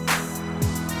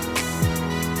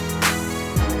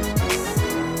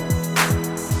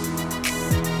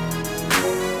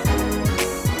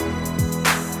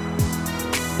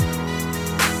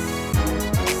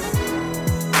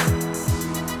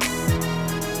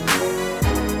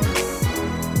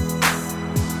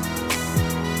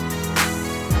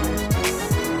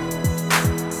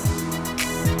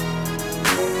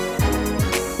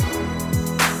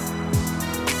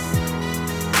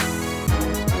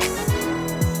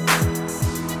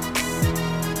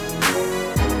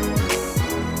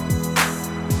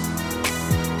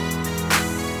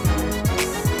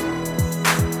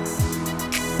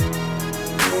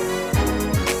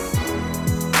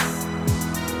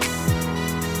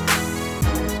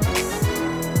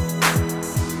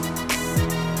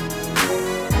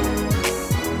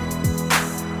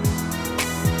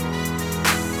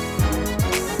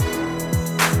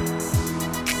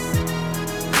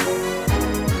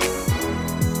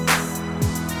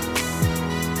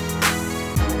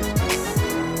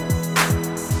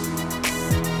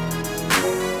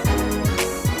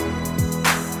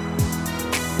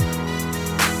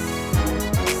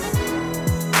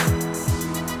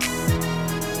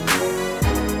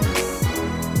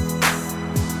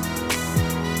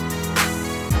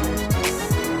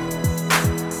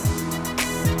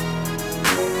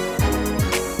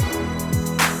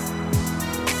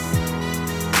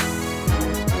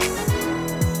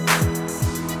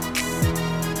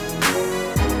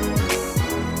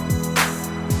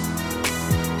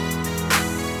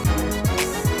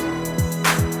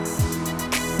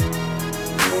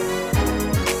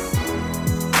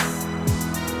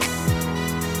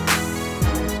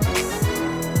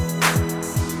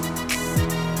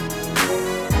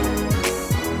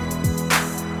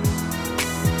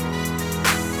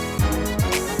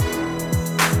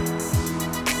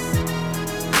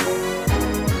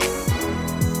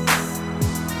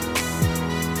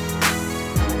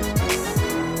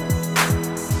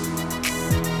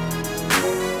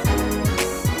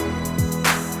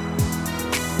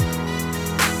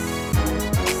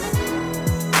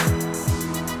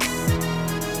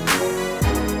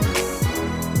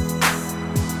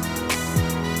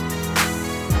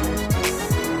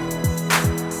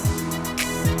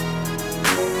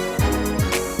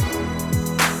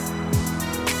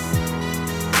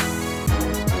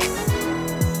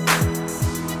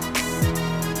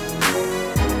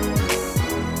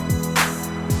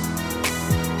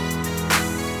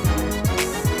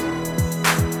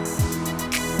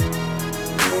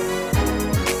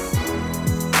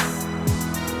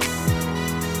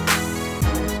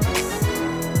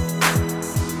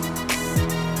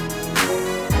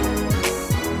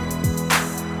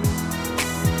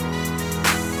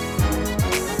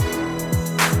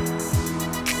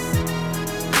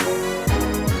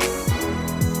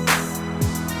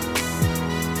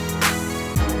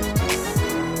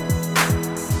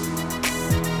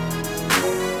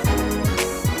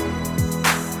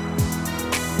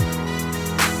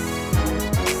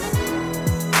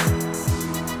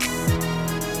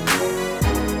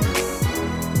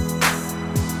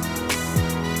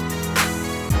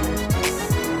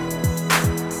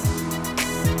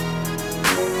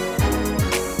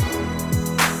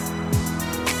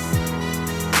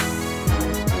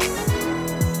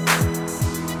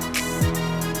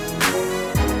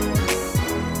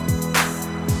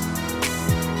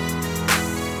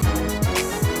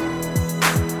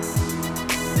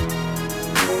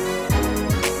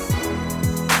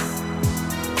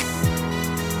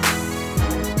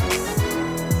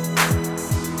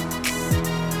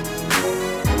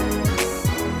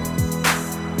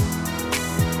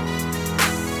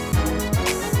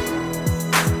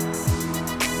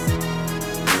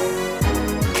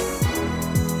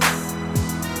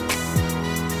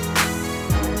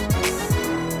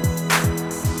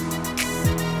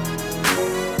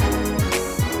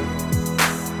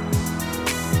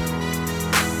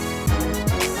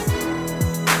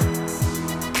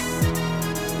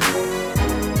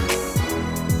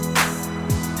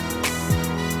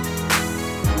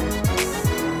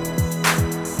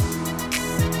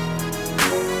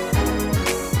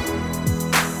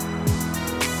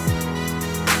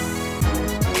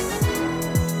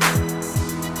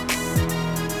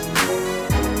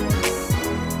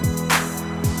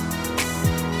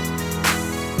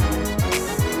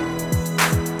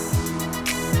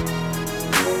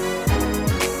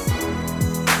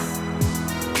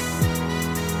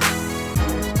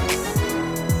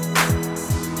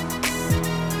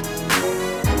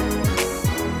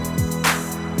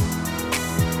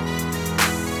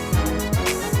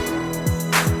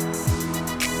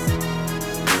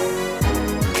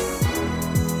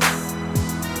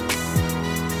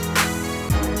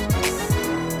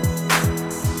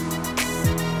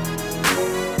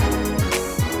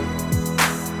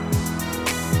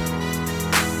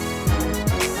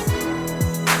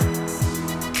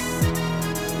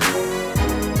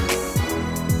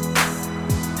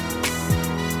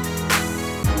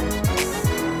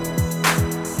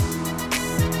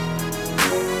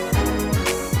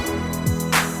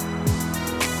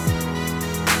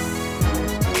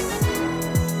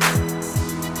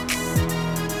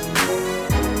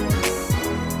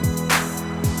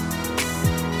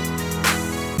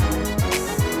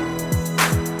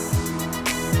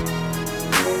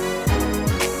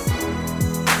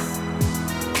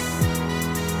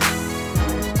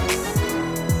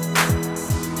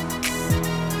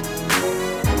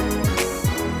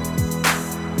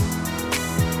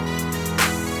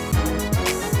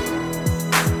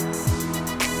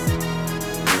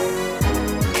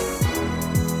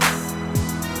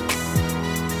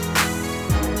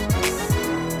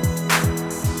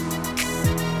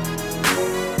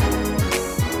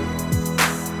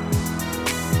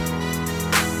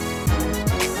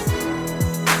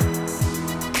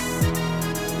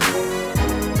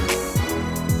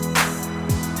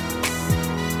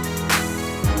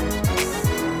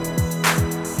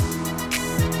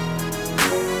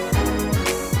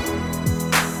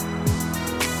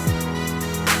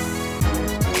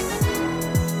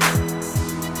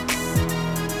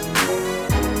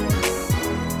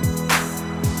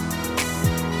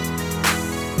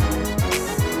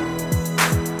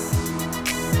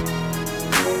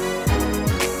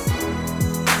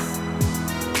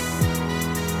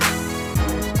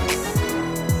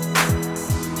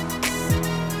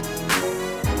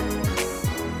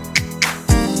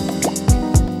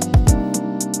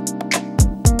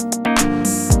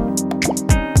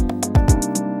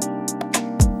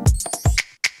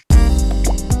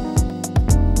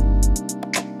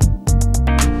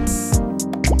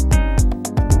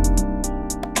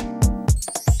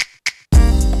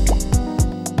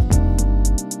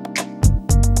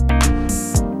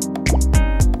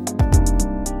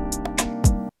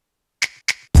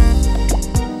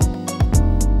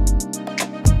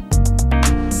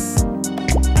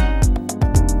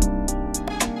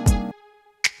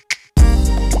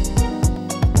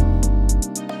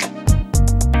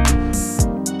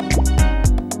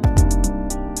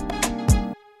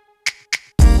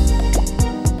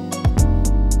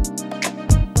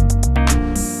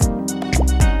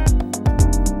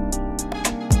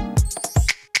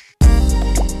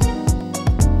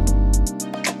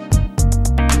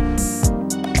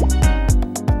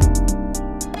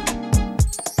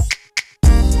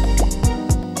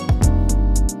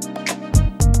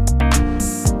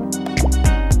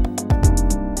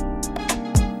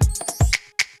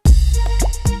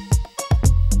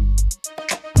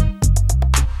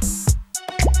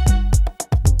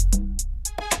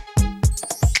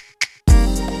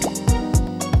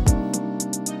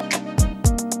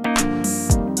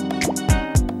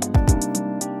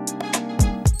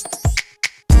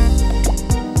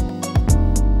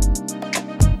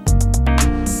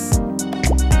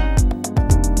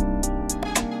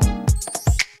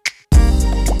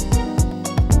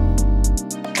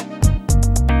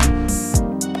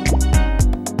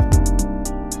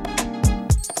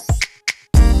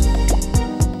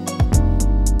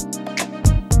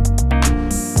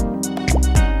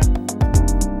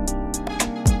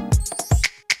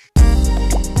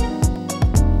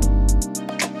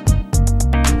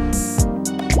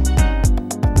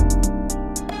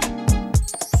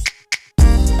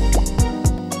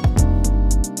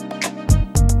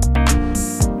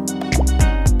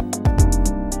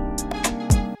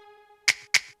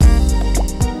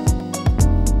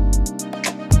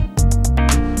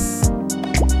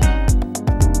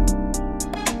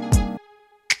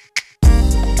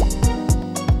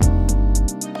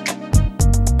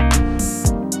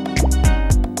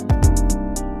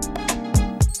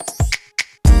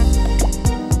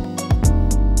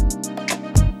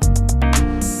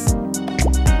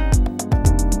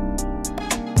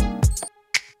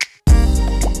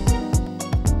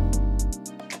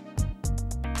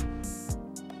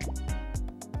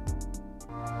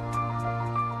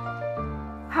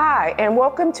 Hi, and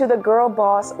welcome to the Girl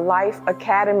Boss Life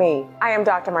Academy. I am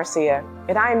Dr. Marcia,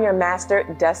 and I am your Master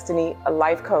Destiny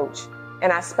Life Coach.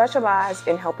 And I specialize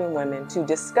in helping women to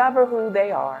discover who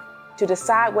they are, to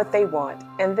decide what they want,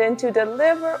 and then to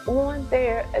deliver on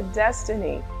their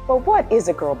destiny. But what is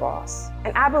a girl boss?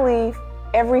 And I believe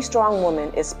every strong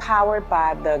woman is powered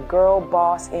by the girl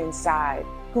boss inside,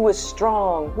 who is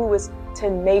strong, who is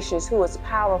tenacious, who is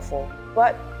powerful,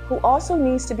 but who also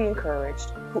needs to be encouraged,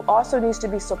 who also needs to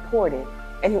be supported,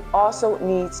 and who also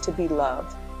needs to be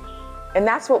loved. And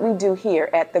that's what we do here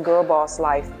at the Girl Boss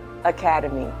Life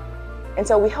Academy. And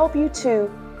so we help you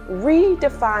to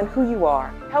redefine who you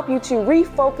are, help you to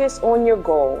refocus on your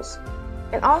goals,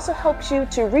 and also helps you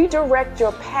to redirect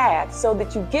your path so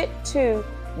that you get to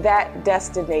that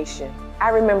destination. I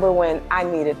remember when I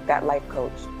needed that life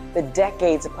coach, the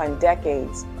decades upon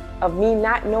decades of me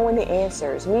not knowing the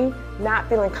answers, me not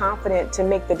feeling confident to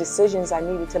make the decisions I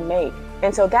needed to make.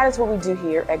 And so that is what we do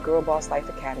here at Girl Boss Life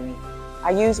Academy. I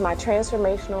use my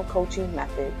transformational coaching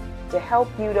method to help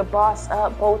you to boss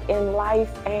up both in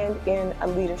life and in a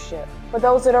leadership. For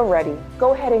those that are ready,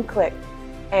 go ahead and click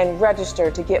and register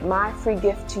to get my free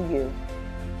gift to you.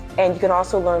 And you can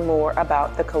also learn more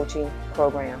about the coaching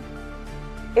program.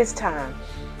 It's time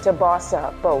to boss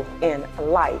up both in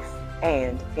life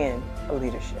and in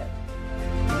leadership.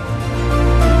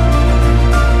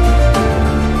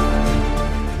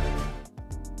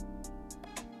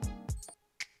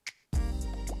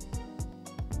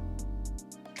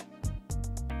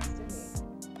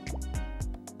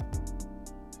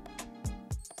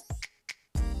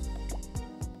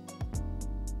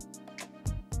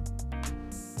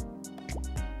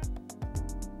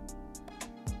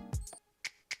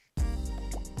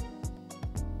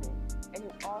 And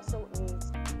he also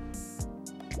needs.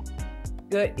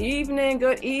 Good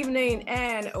evening,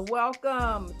 and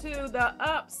welcome to the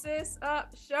Up Sis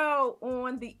Up show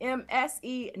on the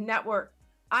MSE Network.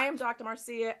 I am Dr.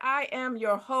 Marcia. I am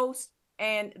your host,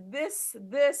 and this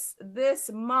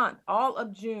month, all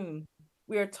of June,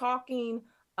 we are talking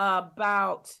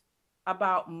about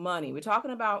money. We're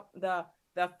talking about the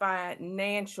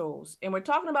financials, and we're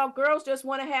talking about girls just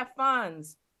want to have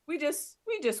funds. We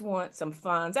just want some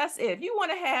funds. That's it. If you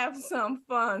want to have some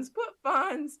funds, put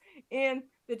funds in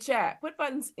the chat. Put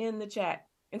funds in the chat.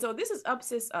 And so this is Up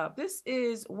Sis Up. This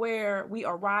is where we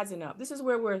are rising up. This is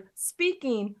where we're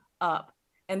speaking up.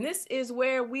 And this is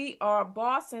where we are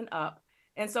bossing up.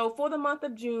 And so for the month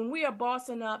of June, we are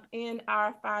bossing up in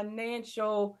our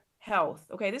financial health.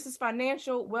 Okay, this is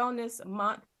Financial Wellness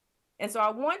Month. And so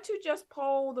I want to just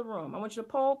poll the room. I want you to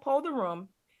poll the room.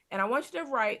 And I want you to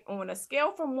write on a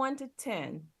scale from 1 to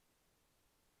 10,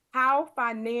 how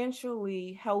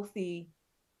financially healthy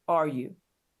are you?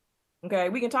 Okay,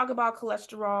 we can talk about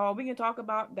cholesterol. We can talk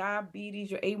about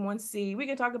diabetes, your A1C. We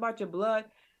can talk about your blood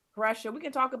pressure. We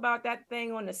can talk about that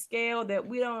thing on the scale that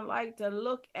we don't like to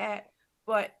look at.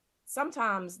 But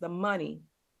sometimes the money,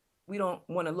 we don't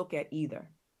want to look at either.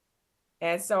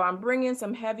 And so I'm bringing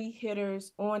some heavy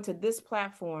hitters onto this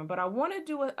platform, but I want to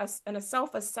do a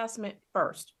self-assessment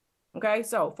first. Okay,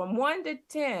 so from 1 to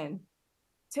 10,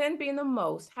 10 being the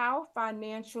most, how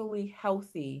financially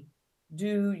healthy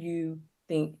do you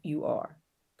think you are?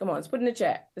 Come on, let's put in the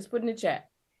chat. Let's put in the chat.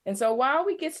 And so while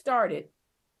we get started,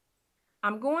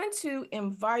 I'm going to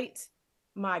invite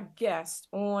my guest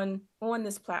on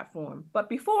this platform. But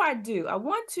before I do, I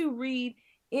want to read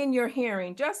in your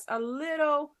hearing just a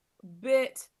little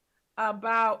bit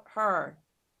about her.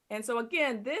 And so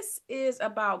again, this is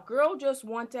about girl just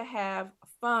want to have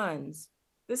funds.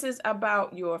 This is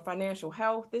about your financial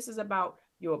health. This is about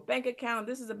your bank account.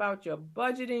 This is about your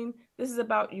budgeting. This is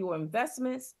about your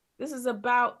investments. This is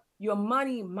about your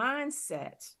money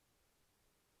mindset.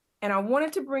 And I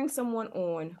wanted to bring someone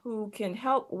on who can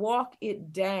help walk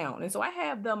it down. And so I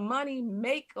have the money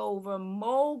makeover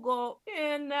mogul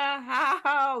in the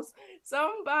house.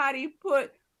 Somebody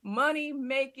put money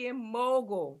making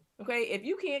mogul. Okay, if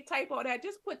you can't type all that,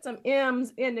 just put some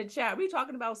M's in the chat. We're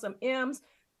talking about some M's.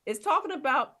 It's talking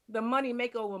about the money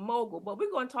makeover mogul, but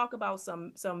we're going to talk about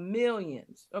some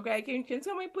millions. Okay, can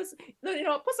somebody put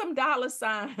some dollar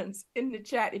signs in the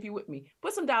chat if you're with me?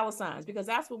 Put some dollar signs, because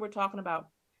that's what we're talking about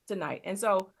tonight. And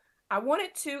so I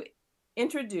wanted to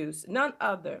introduce none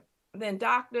other than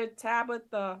Dr.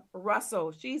 Tabitha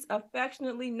Russell. She's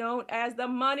affectionately known as the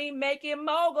money making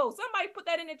mogul. Somebody put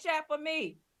that in the chat for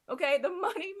me. Okay, the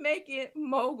money making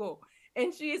mogul.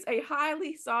 And she is a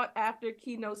highly sought after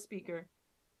keynote speaker.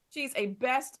 She's a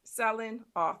best-selling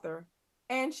author,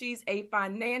 and she's a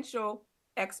financial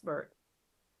expert.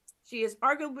 She is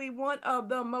arguably one of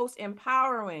the most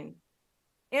empowering,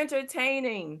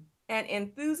 entertaining, and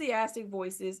enthusiastic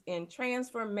voices in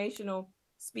transformational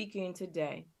speaking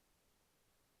today.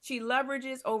 She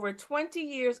leverages over 20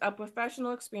 years of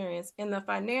professional experience in the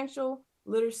financial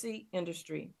literacy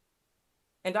industry.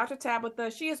 And Dr. Tabitha,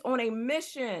 she is on a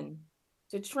mission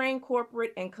to train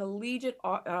corporate and collegiate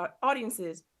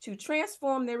audiences to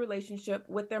transform their relationship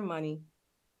with their money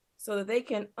so that they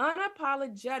can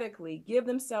unapologetically give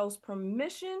themselves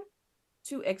permission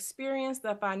to experience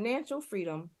the financial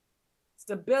freedom,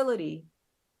 stability,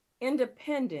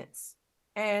 independence,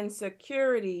 and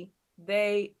security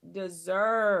they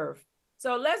deserve.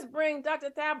 So let's bring Dr.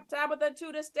 Tabitha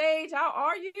to the stage. How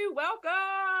are you?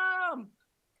 Welcome.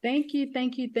 Thank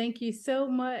you so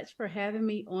much for having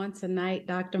me on tonight,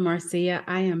 Dr. Marcia.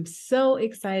 I am so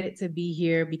excited to be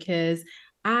here because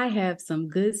I have some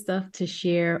good stuff to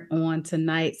share on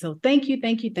tonight. So thank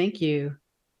you.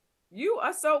 You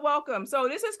are so welcome. So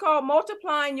this is called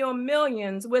Multiplying Your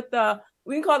Millions with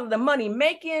we can call it the money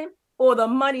making or the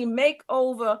money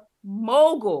makeover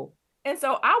mogul. And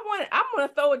so I'm going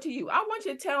to throw it to you. I want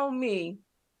you to tell me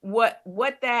what's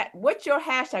your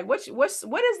hashtag? What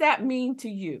does that mean to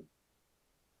you?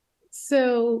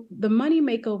 So the money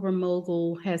makeover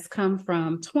mogul has come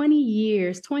from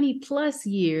 20 plus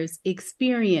years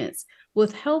experience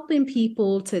with helping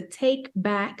people to take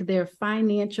back their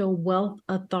financial wealth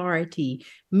authority,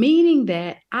 meaning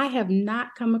that I have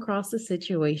not come across a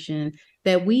situation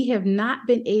that we have not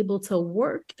been able to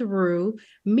work through,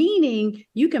 meaning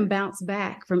you can bounce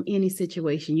back from any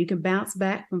situation. You can bounce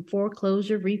back from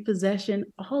foreclosure, repossession,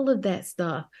 all of that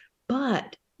stuff,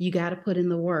 but you got to put in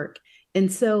the work. And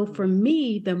so for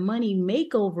me, the money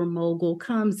makeover mogul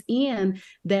comes in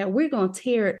that we're going to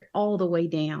tear it all the way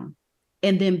down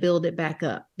and then build it back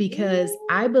up, because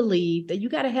I believe that you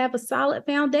got to have a solid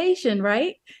foundation,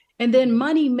 right? And then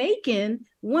money making,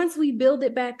 once we build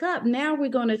it back up, now we're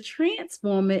going to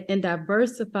transform it and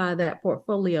diversify that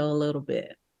portfolio a little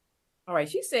bit. All right.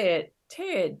 She said,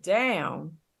 tear it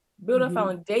down, build a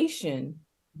foundation,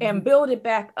 and build it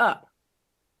back up.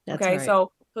 That's okay. Right.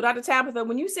 So Dr. Tabitha,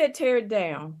 when you said tear it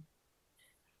down,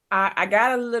 I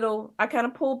kind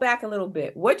of pulled back a little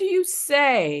bit. What do you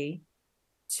say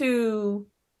to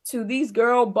these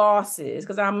girl bosses?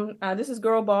 Because this is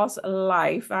Girl Boss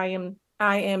Life. I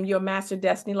am your Master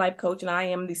Destiny Life Coach, and I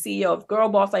am the CEO of Girl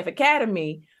Boss Life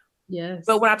Academy. Yes.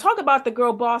 But when I talk about the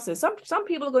girl bosses, some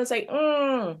people are going to say,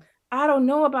 I don't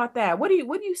know about that. What do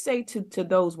you say to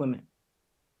those women?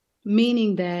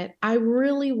 Meaning that I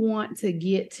really want to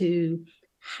get to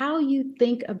how you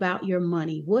think about your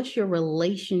money. What's your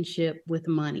relationship with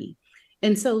money?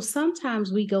 And so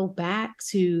sometimes we go back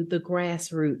to the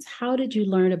grassroots. How did you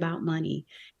learn about money?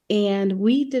 And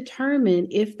we determine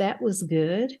if that was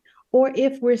good or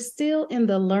if we're still in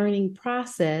the learning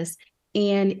process,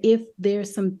 and if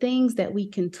there's some things that we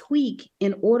can tweak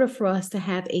in order for us to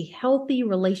have a healthy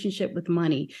relationship with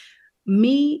money.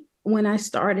 Me, when I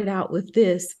started out with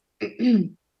this,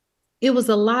 it was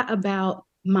a lot about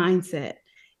mindset.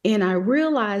 And I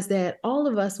realized that all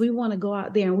of us, we want to go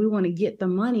out there and we want to get the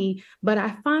money. But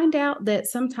I find out that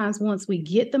sometimes once we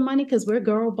get the money, because we're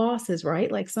girl bosses,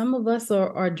 right? Like some of us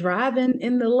are driving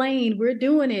in the lane, we're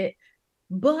doing it,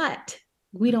 but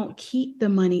we don't keep the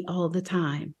money all the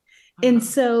time. And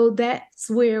so that's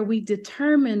where we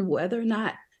determine whether or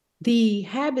not the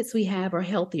habits we have are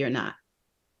healthy or not.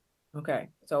 Okay.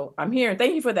 So I'm hearing,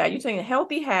 thank you for that. You're saying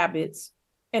healthy habits.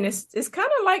 And it's kind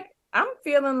of like, I'm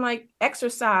feeling like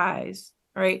exercise,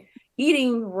 right?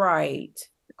 Eating right,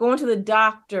 going to the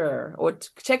doctor or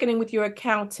checking in with your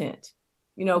accountant,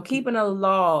 keeping a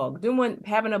log,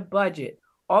 having a budget.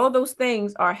 All of those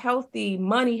things are healthy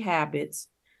money habits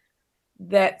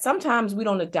that sometimes we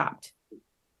don't adopt.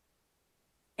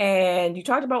 And you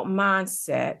talked about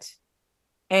mindset,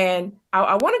 and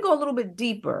I want to go a little bit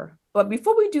deeper. But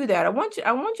before we do that, I want you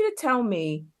to tell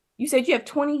me, you said you have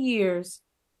 20 years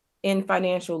in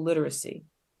financial literacy.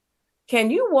 Can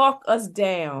you walk us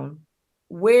down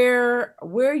where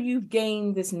you've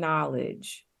gained this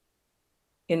knowledge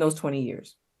in those 20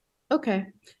 years? Okay.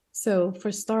 So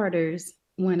for starters,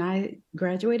 when I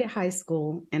graduated high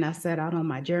school and I set out on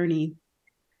my journey,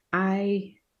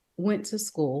 I went to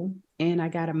school and I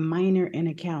got a minor in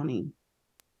accounting.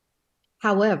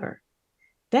 However,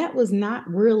 that was not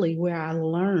really where I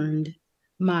learned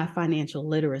my financial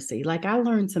literacy. Like I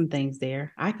learned some things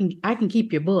there. I can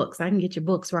keep your books. I can get your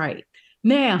books right.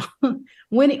 Now,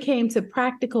 when it came to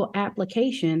practical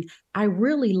application, I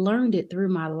really learned it through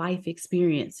my life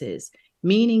experiences,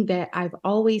 meaning that I've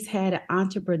always had an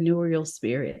entrepreneurial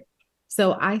spirit.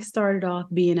 So I started off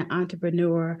being an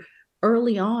entrepreneur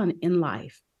early on in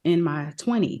life, in my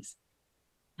 20s.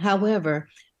 However,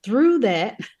 through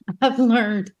that, I've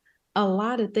learned a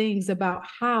lot of things about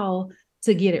how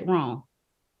to get it wrong.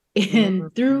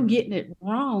 And through getting it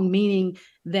wrong, meaning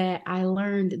that I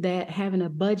learned that having a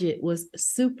budget was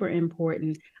super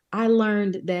important. I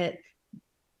learned that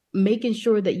making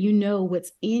sure that you know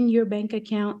what's in your bank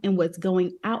account and what's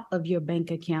going out of your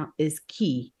bank account is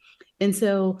key. And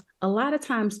so a lot of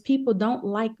times people don't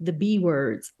like the B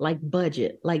words like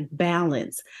budget, like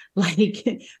balance, like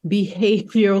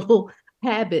behavioral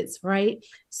habits, right?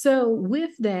 So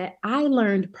with that, I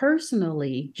learned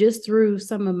personally, just through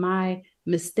some of my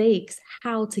mistakes,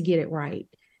 how to get it right.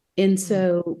 And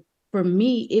so for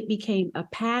me, it became a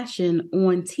passion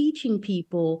on teaching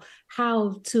people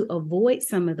how to avoid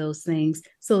some of those things.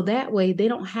 So that way they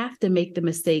don't have to make the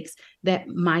mistakes that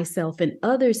myself and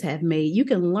others have made. You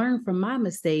can learn from my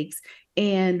mistakes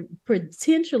and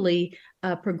potentially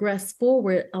progress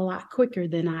forward a lot quicker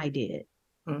than I did.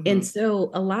 And so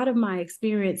a lot of my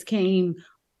experience came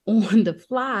on the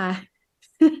fly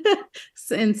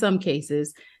in some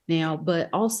cases now, but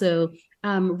also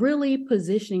really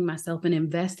positioning myself and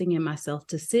investing in myself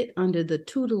to sit under the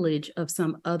tutelage of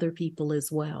some other people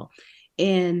as well.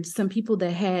 And some people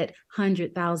that had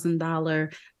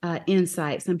 $100,000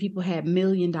 insight, some people had $1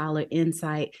 million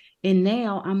insight. And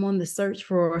now I'm on the search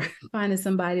for finding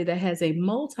somebody that has a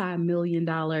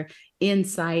multi-million-dollar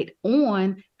insight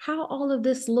on how all of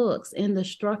this looks and the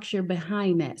structure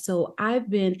behind that. So I've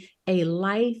been a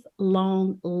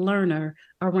lifelong learner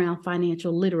around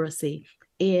financial literacy,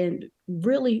 and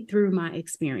really through my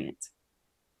experience.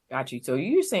 Got you. So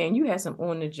you're saying you had some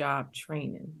on-the-job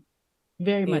training.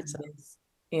 Very much so.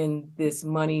 In this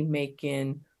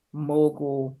money-making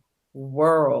mogul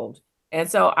world. And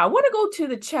so I want to go to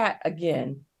the chat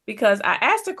again, because I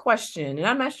asked a question and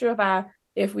I'm not sure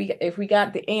if we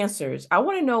got the answers. I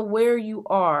want to know where you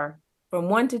are from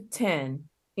 1 to 10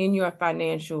 in your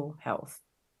financial health.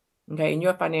 Okay, in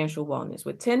your financial wellness,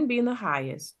 with 10 being the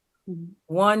highest,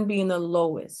 1 being the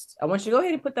lowest. I want you to go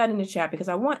ahead and put that in the chat, because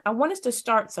I want us to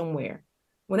start somewhere.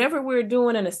 Whenever we're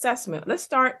doing an assessment,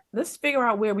 let's figure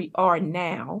out where we are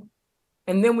now,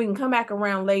 and then we can come back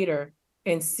around later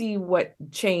and see what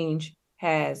change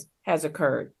has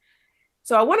occurred.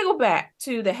 So I want to go back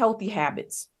to the healthy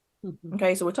habits.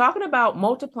 Okay, so we're talking about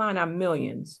multiplying our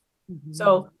millions.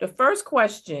 So the first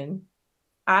question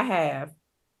I have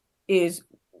is,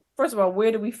 first of all,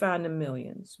 where do we find the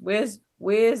millions? Where's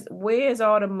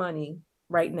all the money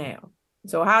right now?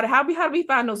 So how do we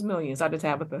find those millions, Dr.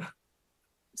 Tabitha?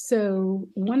 So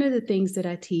one of the things that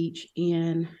I teach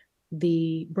in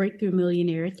the Breakthrough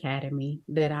Millionaire Academy,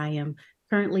 that I am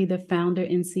currently the founder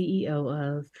and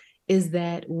CEO of, is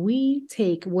that we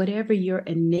take whatever you're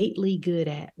innately good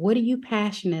at, what are you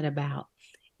passionate about,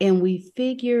 and we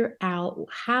figure out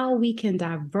how we can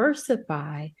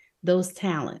diversify those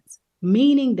talents,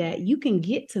 meaning that you can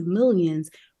get to millions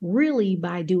really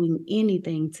by doing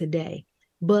anything today.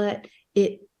 But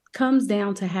it comes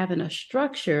down to having a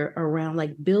structure around,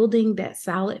 like, building that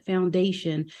solid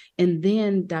foundation and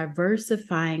then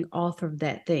diversifying off of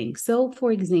that thing. So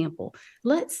for example,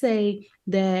 let's say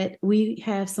that we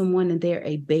have someone and they're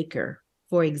a baker,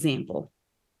 for example.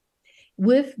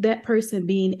 With that person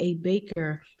being a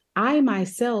baker, I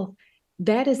myself,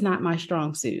 that is not my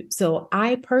strong suit. So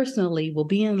I personally will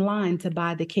be in line to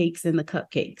buy the cakes and the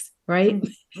cupcakes, right?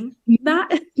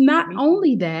 Not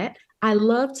only that, I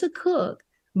love to cook,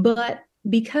 but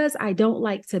because I don't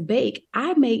like to bake,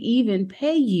 I may even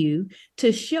pay you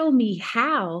to show me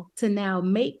how to now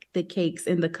make the cakes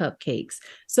and the cupcakes.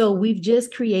 So we've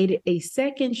just created a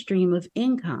second stream of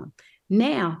income.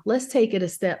 Now, let's take it a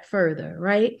step further,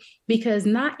 right? Because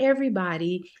not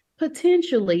everybody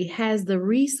potentially has the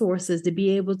resources to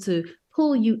be able to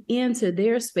pull you into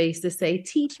their space to say,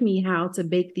 teach me how to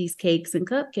bake these cakes and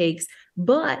cupcakes,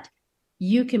 but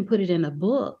you can put it in a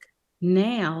book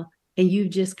now, and you've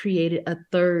just created a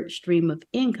third stream of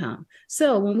income.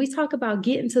 So when we talk about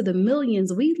getting to the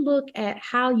millions, we look at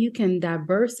how you can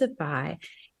diversify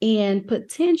and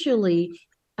potentially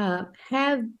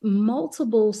have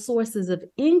multiple sources of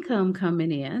income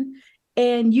coming in,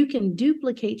 and you can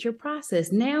duplicate your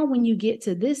process. Now, when you get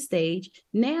to this stage,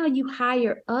 now you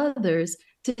hire others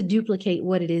to duplicate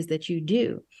what it is that you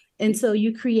do. And so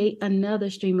you create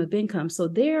another stream of income. So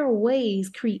there are ways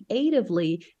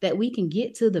creatively that we can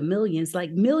get to the millions. Like,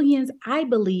 millions, I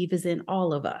believe, is in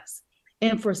all of us.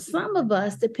 And for some of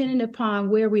us, depending upon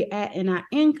where we're at in our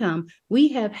income, we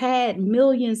have had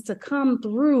millions to come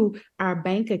through our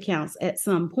bank accounts at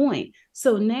some point.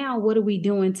 So now what are we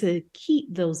doing to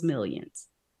keep those millions?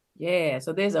 Yeah,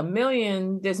 so there's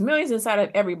millions inside of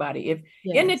everybody. If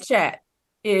in the chat,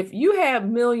 if you have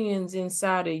millions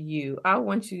inside of you, I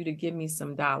want you to give me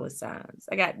some dollar signs.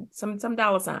 I got some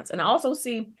dollar signs. And I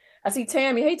see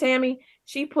Tammy. Hey, Tammy,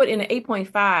 she put in an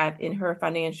 8.5 in her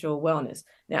financial wellness.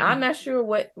 Now, I'm not sure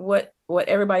what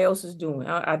everybody else is doing.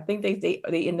 I think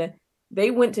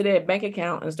they went to their bank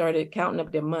account and started counting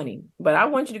up their money. But I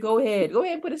want you to go ahead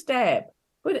and put a stab.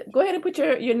 Go ahead and put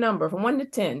your number from 1 to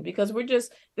 10, because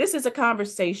this is a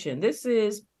conversation.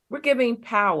 We're giving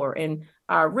power. And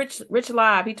Rich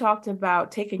Live, he talked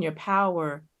about taking your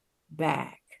power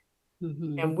back.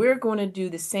 Mm-hmm. And we're going to do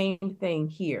the same thing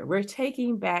here. We're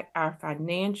taking back our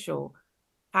financial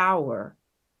power.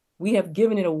 We have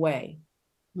given it away.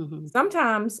 Mm-hmm.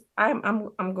 Sometimes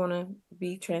I'm going to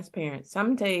be transparent.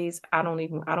 Some days I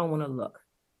don't want to look.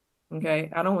 Okay.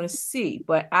 I don't want to see,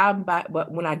 but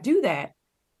when I do that,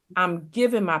 I'm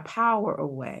giving my power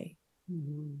away.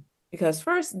 Mm-hmm. Because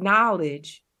first,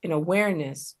 knowledge and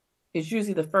awareness is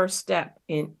usually the first step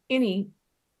in any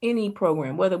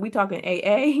program. Whether we're talking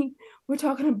AA, we're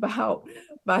talking about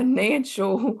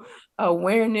financial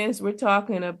awareness, we're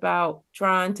talking about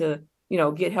trying to,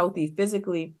 get healthy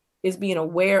physically, is being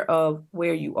aware of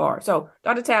where you are. So,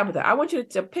 Dr. Tabitha, I want you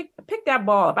to pick that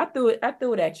ball up. I threw it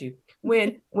at you.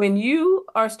 When you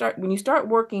start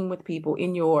working with people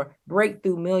in your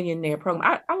Breakthrough Millionaire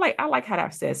program, I like how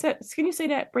that says. Can you say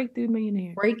that? Breakthrough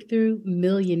Millionaire. Breakthrough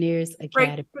Millionaires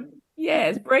Academy.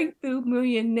 Yes, Breakthrough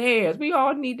Millionaires. We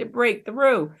all need to break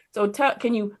through. So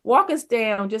can you walk us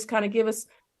down? Just kind of give us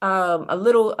a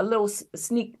little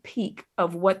sneak peek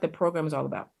of what the program is all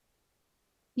about.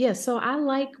 Yeah, so I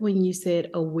like when you said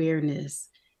awareness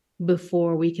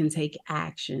before we can take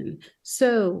action.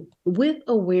 So with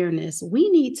awareness, we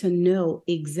need to know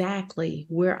exactly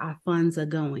where our funds are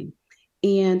going.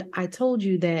 And I told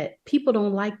you that people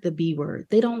don't like the B word.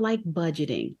 They don't like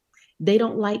budgeting. They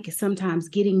don't like sometimes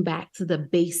getting back to the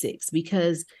basics,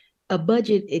 because a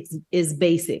budget is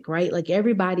basic, right? Like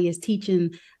everybody is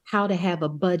teaching how to have a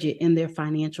budget in their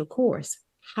financial course.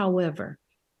 However,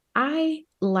 I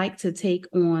like to take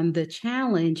on the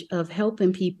challenge of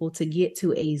helping people to get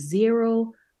to a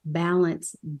zero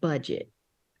balance budget,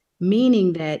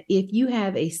 meaning that if you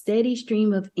have a steady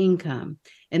stream of income,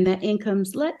 and that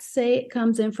income's, let's say it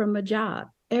comes in from a job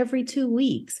every 2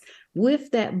 weeks,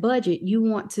 with that budget, you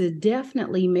want to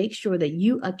definitely make sure that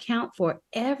you account for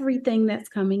everything that's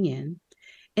coming in,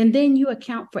 and then you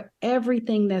account for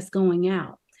everything that's going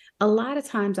out. A lot of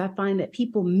times I find that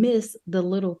people miss the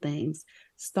little things.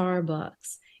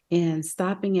 Starbucks and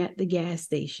stopping at the gas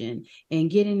station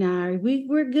and getting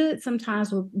we're good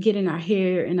sometimes with getting our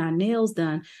hair and our nails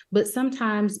done, but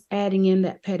sometimes adding in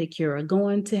that pedicure, or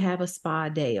going to have a spa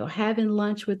day, or having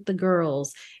lunch with the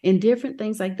girls and different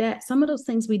things like that. Some of those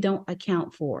things we don't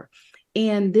account for.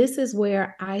 And this is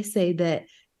where I say that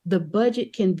the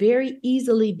budget can very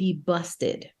easily be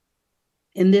busted.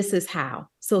 And this is how.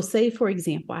 So say, for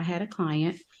example, I had a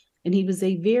client, and he was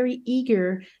a very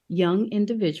eager young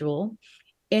individual.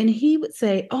 And he would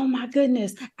say, oh my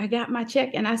goodness, I got my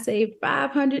check and I saved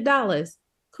 $500.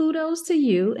 Kudos to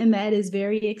you. And that is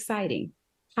very exciting.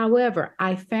 However,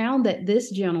 I found that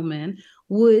this gentleman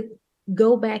would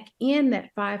go back in that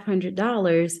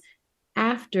 $500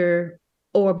 after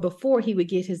or before he would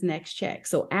get his next check.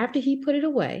 So after he put it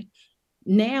away,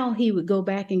 now he would go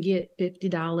back and get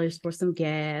 $50 for some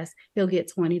gas. He'll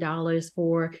get $20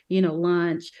 for,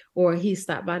 lunch, or he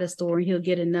stopped by the store and he'll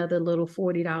get another little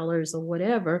 $40 or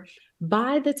whatever.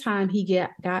 By the time he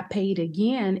got paid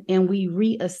again and we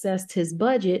reassessed his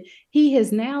budget, he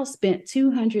has now spent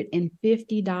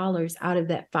 $250 out of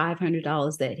that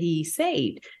 $500 that he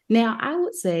saved. Now, I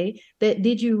would say that,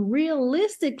 did you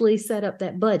realistically set up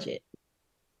that budget?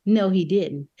 No, he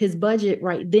didn't. His budget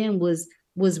right then was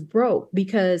broke,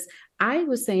 because I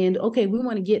was saying, okay, we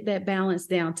want to get that balance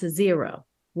down to zero.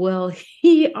 Well,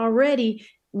 he already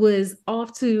was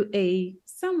off to a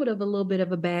somewhat of a little bit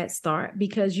of a bad start,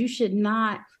 because you should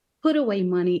not put away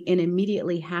money and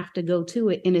immediately have to go to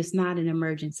it, and it's not an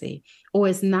emergency, or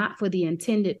it's not for the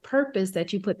intended purpose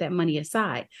that you put that money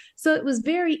aside. So it was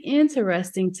very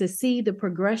interesting to see the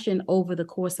progression over the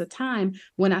course of time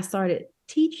when I started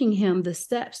teaching him the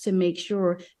steps to make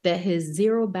sure that his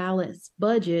zero balance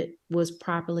budget was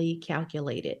properly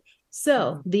calculated.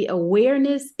 So the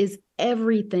awareness is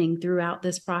everything throughout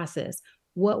this process.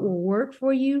 What will work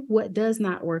for you, what does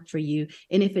not work for you.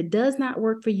 And if it does not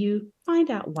work for you,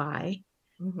 find out why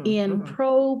and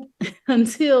probe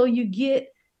until you get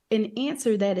an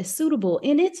answer that is suitable.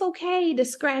 And it's okay to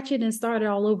scratch it and start it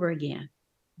all over again.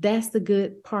 That's the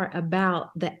good part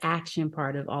about the action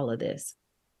part of all of this.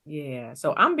 Yeah.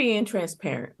 So I'm being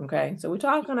transparent. Okay. So we're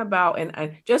talking about,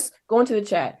 and just going to the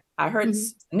chat. I heard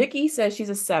Nikki says she's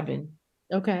a 7.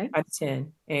 Okay. Out of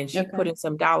 10. And she put in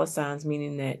some dollar signs,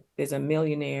 meaning that there's a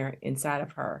millionaire inside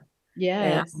of her.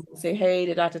 Yes. And I say hey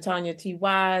to Dr. Tanya T.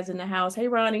 Wise in the house. Hey,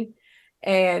 Ronnie.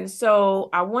 And so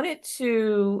I wanted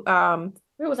to,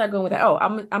 where was I going with that? Oh,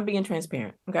 I'm being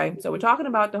transparent. Okay. So we're talking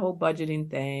about the whole budgeting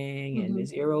thing and the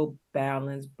zero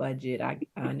balance budget. I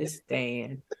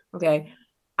understand. Okay.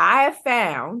 I have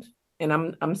found, and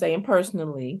I'm saying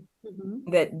personally,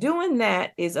 that doing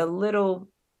that is a little,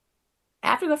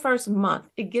 after the first month,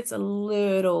 it gets a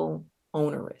little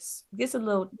onerous. It gets a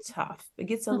little tough. It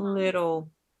gets a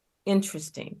little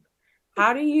interesting.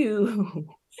 How do you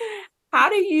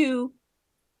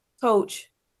coach?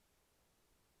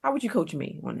 How would you coach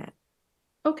me on that?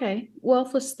 Okay. Well,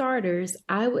 for starters,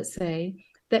 I would say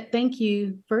that thank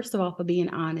you, first of all, for being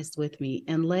honest with me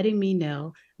and letting me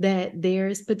know that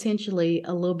there's potentially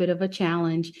a little bit of a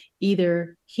challenge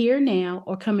either here now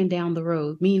or coming down the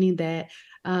road, meaning that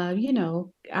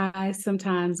I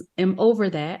sometimes am over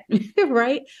that,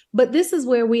 right? But this is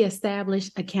where we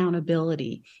establish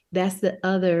accountability. That's the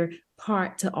other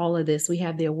part to all of this. We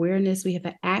have the awareness, we have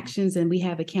the actions, and we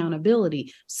have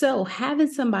accountability. So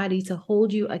having somebody to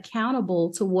hold you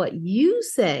accountable to what you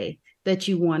say that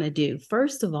you want to do,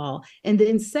 first of all, and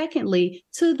then secondly,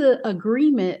 to the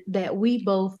agreement that we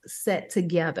both set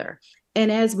together.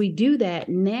 And as we do that,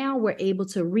 now we're able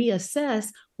to reassess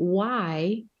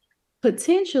why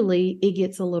potentially it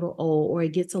gets a little old or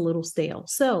it gets a little stale.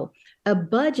 So a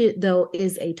budget, though,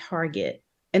 is a target,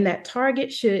 and that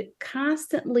target should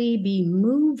constantly be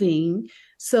moving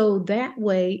so that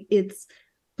way it's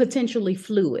potentially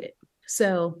fluid.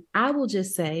 So I will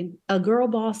just say a girl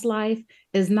boss life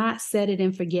is not set it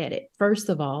and forget it, first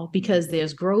of all, because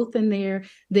there's growth in there.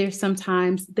 There's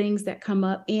sometimes things that come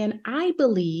up. And I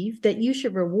believe that you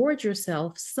should reward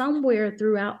yourself somewhere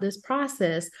throughout this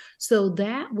process. So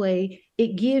that way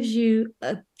it gives you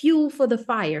a fuel for the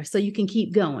fire so you can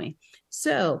keep going.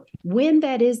 So when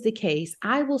that is the case,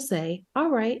 I will say, all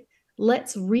right,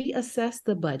 let's reassess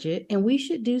the budget, and we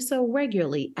should do so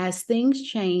regularly as things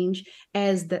change,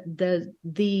 as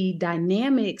the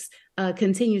dynamics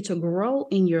continue to grow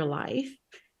in your life.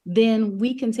 Then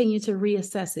we continue to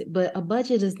reassess it. But a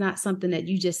budget is not something that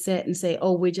you just set and say,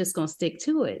 oh, we're just going to stick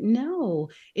to it. No,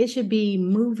 it should be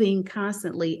moving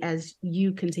constantly as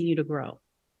you continue to grow.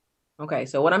 Okay,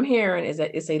 so what I'm hearing is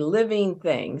that it's a living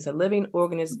thing. It's a living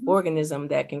organism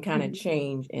that can kind of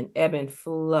change and ebb and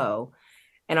flow.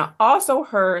 And I also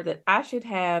heard that I should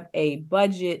have a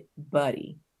budget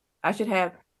buddy. I should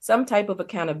have some type of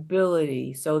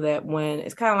accountability so that when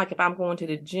it's kind of like if I'm going to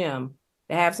the gym,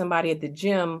 to have somebody at the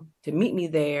gym to meet me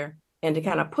there and to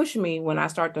kind of push me when I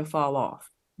start to fall off.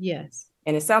 Yes.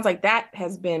 And it sounds like that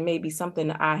has been maybe something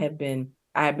that I have been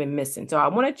missing. So I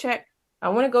want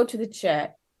to go to the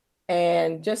chat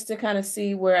and just to kind of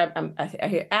see where I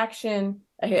hear action.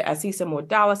 I see some more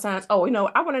dollar signs. Oh,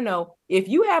 I want to know if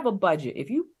you have a budget.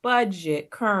 If you budget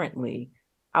currently,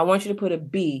 I want you to put a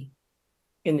B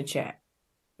in the chat.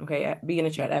 Okay, B in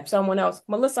the chat. I have someone else.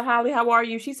 Melissa Holly, how are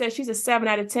you? She says she's a 7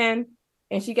 out of 10,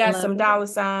 and she got some dollar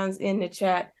signs in the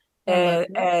chat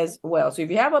as well. So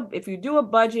if you do a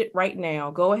budget right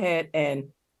now, go ahead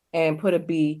and put a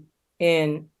B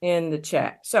in the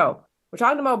chat. So we're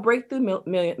talking about breakthrough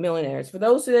millionaires. For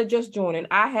those that are just joining,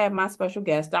 I have my special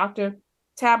guest, Dr.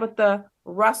 Tabitha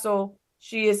Russell.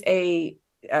 She is a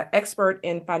expert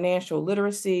in financial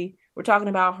literacy. We're talking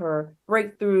about her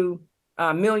Breakthrough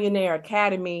Millionaire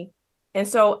Academy. And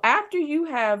so after you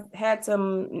have had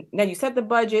now you set the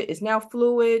budget, it's now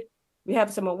fluid. We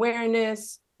have some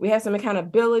awareness. We have some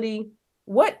accountability.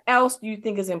 What else do you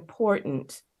think is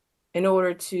important in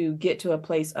order to get to a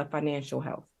place of financial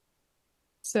health?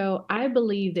 So I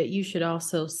believe that you should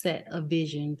also set a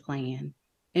vision plan.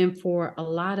 And for a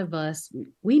lot of us,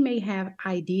 we may have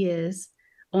ideas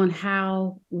on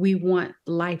how we want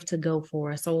life to go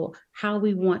for us or how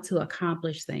we want to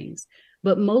accomplish things.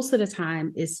 But most of the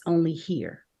time, it's only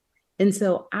here. And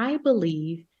so I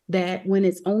believe that when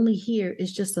it's only here,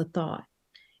 it's just a thought.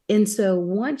 And so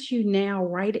once you now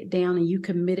write it down and you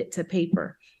commit it to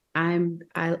paper,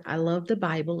 I love the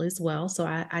Bible as well. So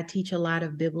I teach a lot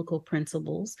of biblical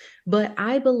principles, but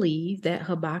I believe that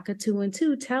Habakkuk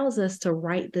 2:2 tells us to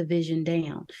write the vision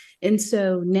down. And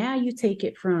so now you take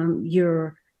it from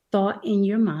your thought in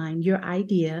your mind, your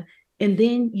idea, and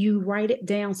then you write it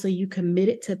down. So you commit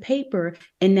it to paper,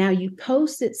 and now you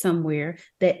post it somewhere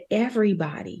that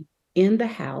everybody in the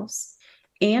house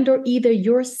and or either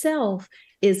yourself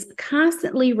is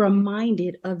constantly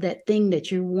reminded of that thing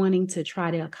that you're wanting to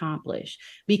try to accomplish.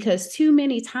 Because too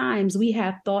many times we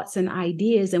have thoughts and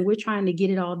ideas and we're trying to get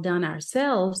it all done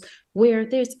ourselves where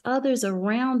there's others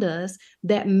around us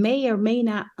that may or may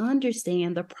not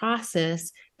understand the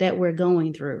process that we're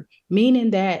going through.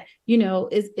 Meaning that,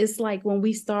 it's like when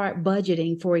we start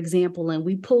budgeting, for example, and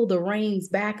we pull the reins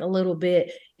back a little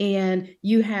bit, and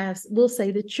you have, we'll say,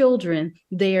 the children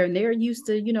there, and they're used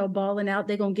to, balling out.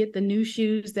 They're going to get the new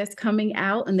shoes that's coming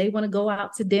out, and they want to go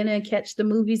out to dinner and catch the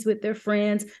movies with their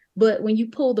friends. But when you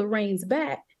pull the reins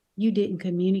back, you didn't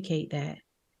communicate that.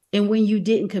 And when you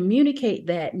didn't communicate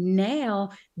that,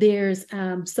 now there's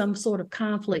some sort of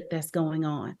conflict that's going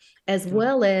on, as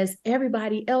well as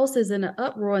everybody else is in an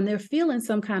uproar and they're feeling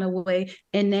some kind of way.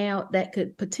 And now that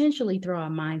could potentially throw our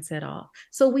mindset off.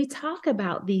 So we talk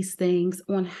about these things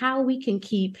on how we can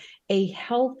keep a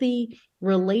healthy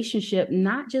relationship,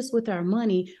 not just with our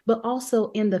money, but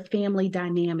also in the family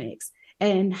dynamics,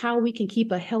 and how we can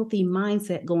keep a healthy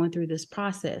mindset going through this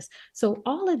process. So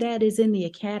all of that is in the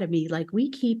academy. Like, we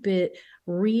keep it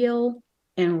real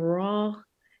and raw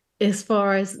as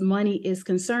far as money is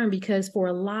concerned, because for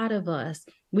a lot of us,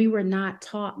 we were not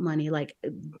taught money. Like,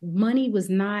 money was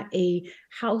not a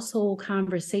household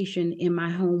conversation in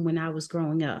my home when I was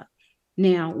growing up.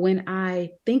 Now, when I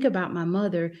think about my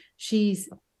mother, she's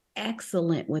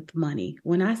excellent with money.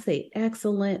 When I say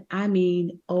excellent, I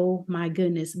mean, oh my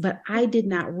goodness. But I did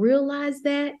not realize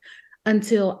that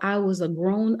until I was a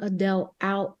grown adult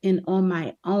out and on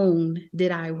my own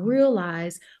did I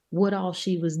realize what all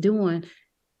she was doing.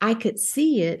 I could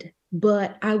see it,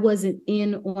 but I wasn't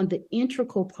in on the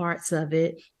integral parts of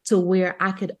it to where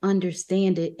I could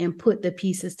understand it and put the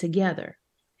pieces together.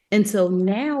 And so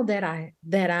now that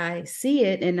I see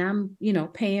it, and I'm,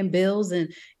 paying bills and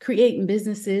creating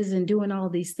businesses and doing all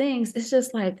these things, it's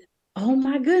just like, oh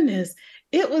my goodness,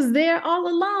 it was there all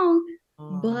along,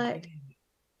 but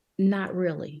not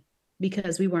really,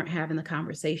 because we weren't having the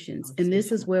conversations. And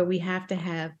this is where we have to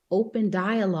have open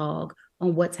dialogue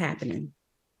on what's happening.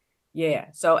 Yeah.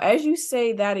 So as you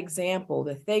say that example,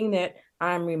 the thing that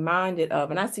I'm reminded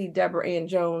of, and I see Deborah Ann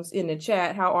Jones in the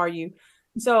chat. How are you?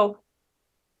 So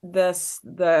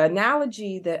the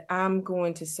analogy that I'm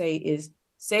going to say is,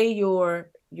 say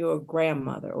your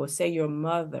grandmother, or say your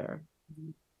mother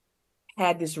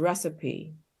had this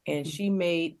recipe and she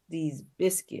made these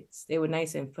biscuits. They were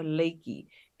nice and flaky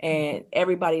and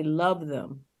everybody loved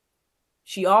them.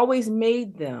 She always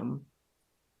made them,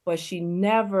 but she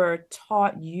never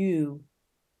taught you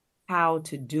how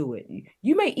to do it.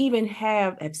 You may even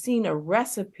have seen a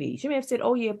recipe. She may have said,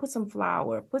 oh yeah, put some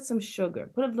flour, put some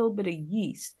sugar, put a little bit of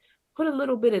yeast, put a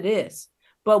little bit of this.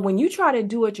 But when you try to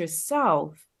do it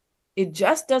yourself, it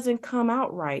just doesn't come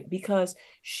out right because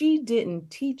she didn't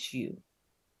teach you.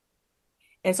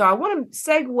 And so I want to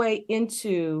segue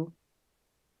into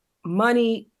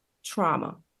money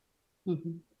trauma.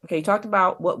 Mm-hmm. Okay, you talked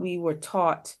about what we were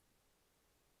taught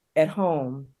at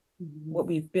home, what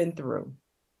we've been through.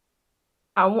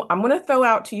 I'm going to throw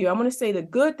out to you, I'm going to say the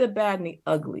good, the bad, and the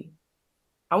ugly.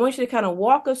 I want you to kind of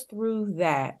walk us through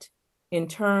that in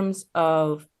terms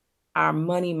of our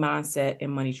money mindset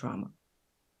and money trauma.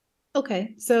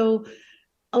 Okay, so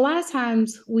a lot of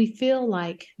times we feel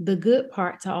like the good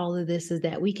part to all of this is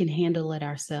that we can handle it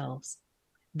ourselves,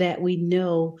 that we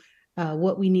know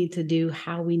what we need to do,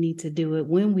 how we need to do it,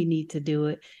 when we need to do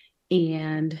it.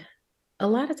 And a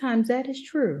lot of times that is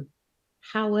true.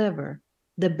 However,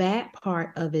 the bad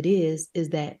part of it is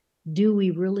that do we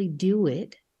really do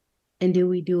it, and do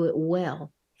we do it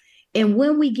well? And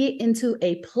when we get into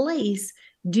a place,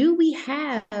 do we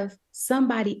have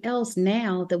somebody else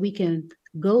now that we can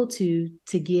go to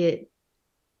get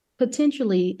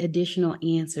potentially additional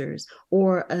answers,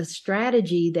 or a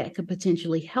strategy that could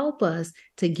potentially help us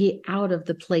to get out of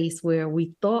the place where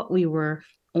we thought we were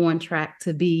on track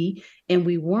to be and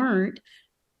we weren't?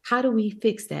 How do we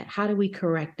fix that? How do we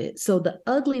correct it? So the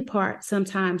ugly part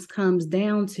sometimes comes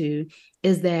down to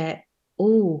is that,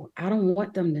 oh, I don't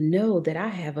want them to know that I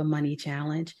have a money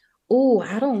challenge. Oh,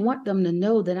 I don't want them to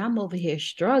know that I'm over here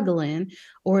struggling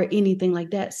or anything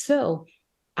like that. So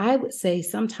I would say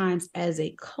sometimes as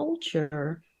a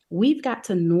culture, we've got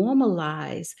to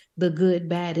normalize the good,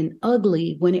 bad, and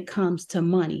ugly when it comes to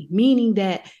money, meaning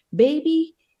that,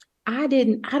 baby, I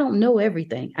don't know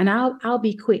everything. And I'll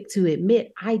be quick to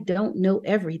admit I don't know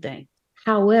everything.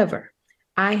 However,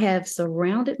 I have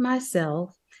surrounded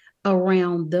myself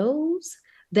around those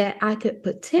that I could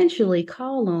potentially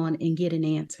call on and get an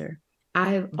answer.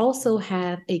 I also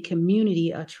have a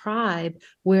community, a tribe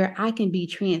where I can be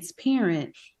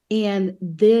transparent and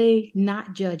they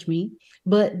not judge me,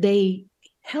 but they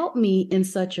help me in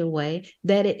such a way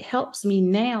that it helps me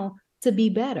now to be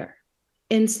better.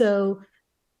 And so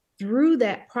through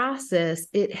that process,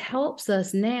 it helps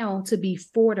us now to be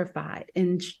fortified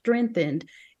and strengthened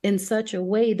in such a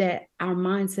way that our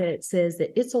mindset says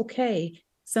that it's okay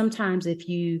sometimes if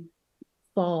you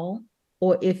fall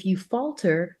or if you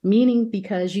falter, meaning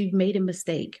because you've made a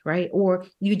mistake, right? Or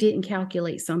you didn't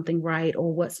calculate something right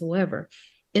or whatsoever.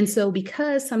 And so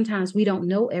because sometimes we don't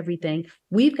know everything,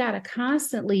 we've got to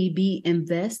constantly be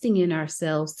investing in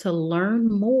ourselves to learn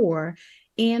more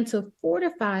and to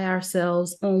fortify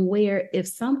ourselves on where if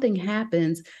something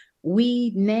happens,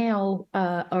 we now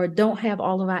or don't have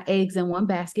all of our eggs in one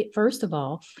basket, first of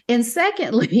all. And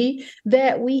secondly,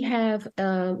 that we have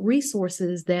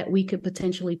resources that we could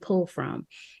potentially pull from.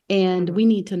 And we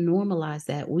need to normalize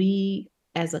that. We,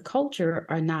 as a culture,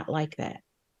 are not like that.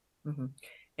 Mm-hmm.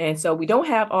 And so we don't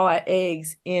have all our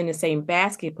eggs in the same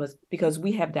basket because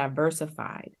we have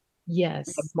diversified. Yes.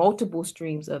 We have multiple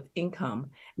streams of income,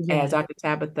 Yes. as Dr.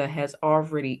 Tabitha has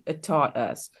already taught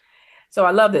us. So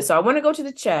I love this. So I want to go to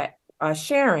the chat.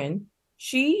 Sharon,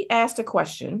 she asked a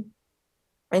question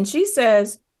and she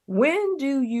says, when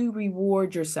do you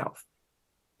reward yourself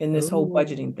in this whole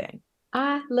budgeting thing?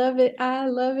 I love it. I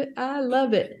love it. I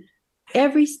love it.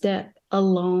 Every step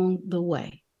along the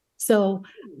way. So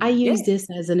I use this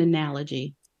as an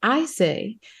analogy. I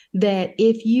say that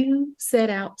if you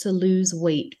set out to lose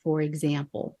weight, for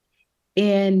example,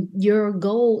 and your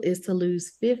goal is to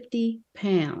lose 50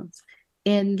 pounds,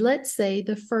 and let's say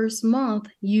the first month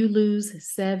you lose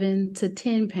 7 to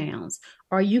 10 pounds,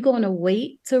 are you going to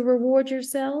wait to reward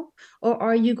yourself? Or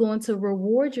are you going to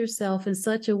reward yourself in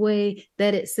such a way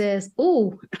that it says,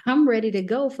 oh, I'm ready to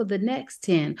go for the next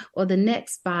 10 or the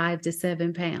next 5 to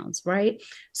 7 pounds, right?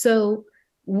 So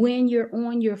when you're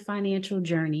on your financial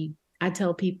journey, I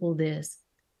tell people this: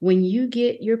 when you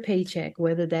get your paycheck,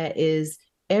 whether that is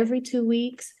every 2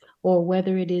 weeks or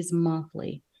whether it is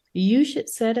monthly, you should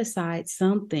set aside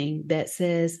something that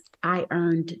says, I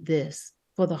earned this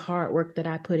for the hard work that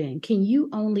I put in. Can you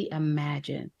only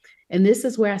imagine? And this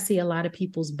is where I see a lot of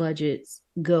people's budgets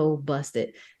go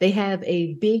busted. They have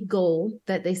a big goal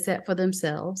that they set for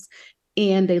themselves,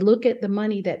 and they look at the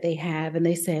money that they have and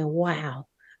they say, wow,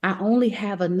 I only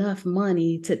have enough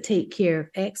money to take care of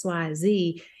X, Y,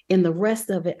 Z. And the rest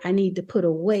of it, I need to put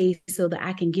away so that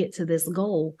I can get to this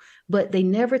goal. But they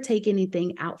never take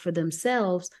anything out for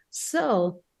themselves.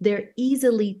 So they're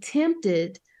easily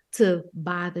tempted to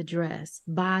buy the dress,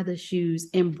 buy the shoes,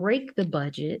 and break the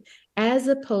budget, as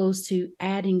opposed to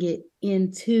adding it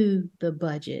into the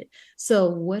budget. So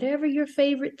whatever your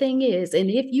favorite thing is, and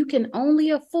if you can only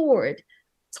afford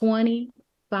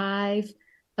 25,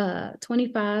 $25,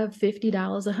 $50,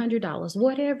 $100,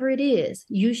 whatever it is,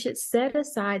 you should set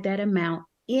aside that amount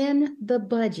in the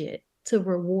budget to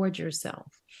reward yourself.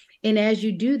 And as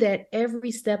you do that,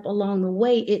 every step along the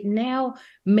way, it now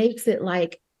makes it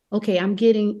like, okay, I'm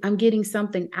getting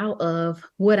something out of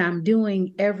what I'm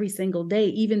doing every single day,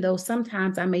 even though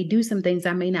sometimes I may do some things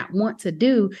I may not want to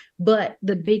do, but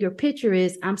the bigger picture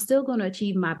is I'm still going to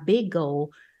achieve my big goal,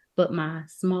 but my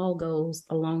small goals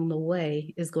along the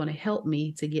way is going to help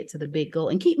me to get to the big goal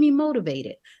and keep me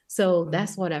motivated. So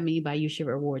that's what I mean by you should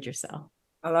reward yourself.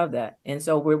 I love that. And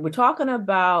so we're talking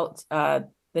about,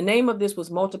 the name of this was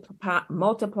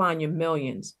multiplying your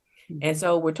millions. Mm-hmm. And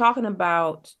so we're talking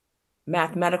about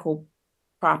mathematical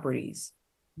properties.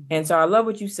 Mm-hmm. And so I love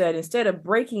what you said. Instead of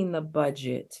breaking the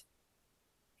budget,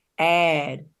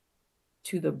 add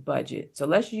to the budget. So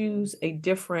let's use a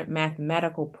different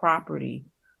mathematical property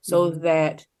so mm-hmm.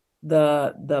 that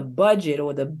the budget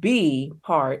or the B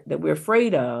part that we're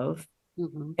afraid of,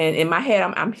 mm-hmm. and in my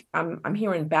head I'm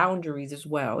hearing boundaries as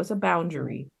well. It's a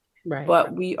boundary, right?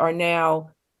 But we are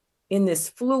now in this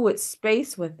fluid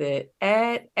space with it.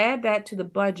 Add that to the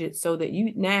budget so that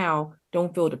you now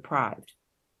don't feel deprived.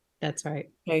 That's right.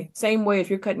 Okay. Same way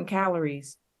if you're cutting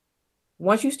calories.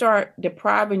 Once you start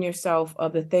depriving yourself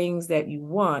of the things that you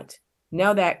want,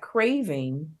 now that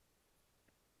craving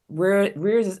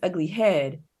rears its ugly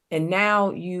head, and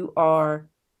now you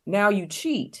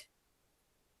cheat.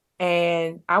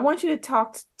 And I want you to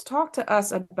talk to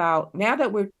us about, now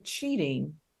that we're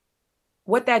cheating,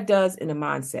 what that does in the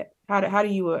mindset. How do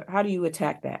you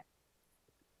attack that?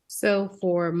 So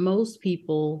for most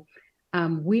people,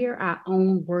 we're our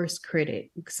own worst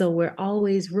critic. So we're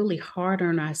always really hard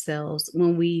on ourselves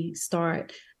when we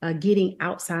start getting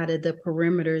outside of the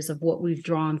perimeters of what we've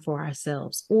drawn for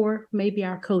ourselves, or maybe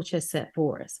our coach has set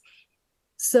for us.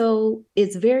 So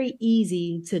it's very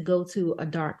easy to go to a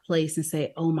dark place and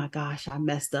say, oh my gosh, I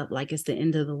messed up, like it's the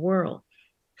end of the world.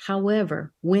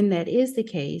 However, when that is the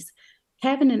case,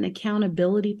 having an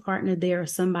accountability partner there, or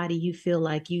somebody you feel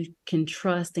like you can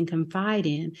trust and confide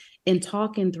in, and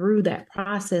talking through that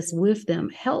process with them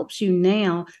helps you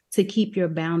now to keep your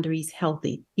boundaries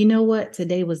healthy. You know what?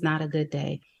 Today was not a good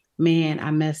day. Man, I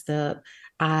messed up.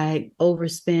 I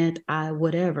overspent. I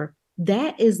whatever.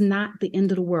 That is not the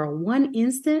end of the world. One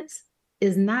instance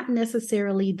is not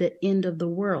necessarily the end of the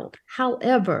world.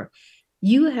 However,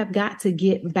 you have got to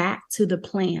get back to the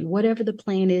plan, whatever the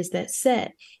plan is that's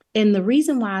set. And the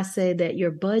reason why I say that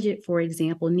your budget, for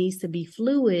example, needs to be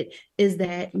fluid is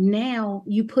that now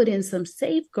you put in some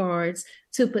safeguards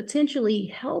to potentially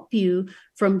help you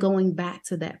from going back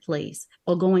to that place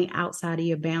or going outside of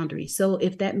your boundaries. So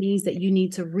if that means that you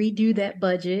need to redo that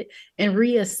budget and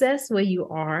reassess where you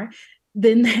are,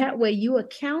 then that way you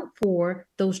account for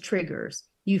those triggers.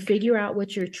 You figure out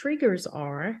what your triggers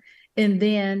are. And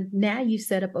then now you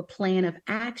set up a plan of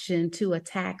action to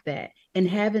attack that. And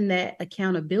having that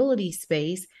accountability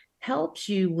space helps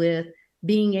you with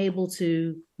being able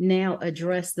to now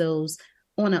address those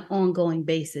on an ongoing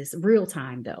basis. Real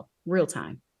time, though. Real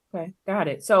time. Okay, got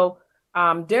it. So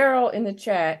Daryl in the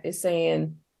chat is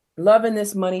saying, loving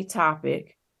this money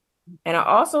topic. And I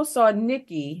also saw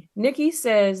Nikki. Nikki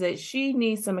says that she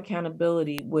needs some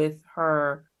accountability with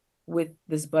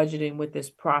this budgeting, with this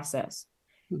process.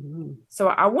 Mm-hmm. So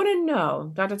I want to know,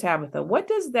 Dr. Tabitha, what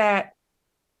does that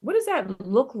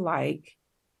look like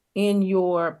in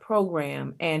your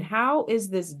program, and how is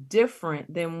this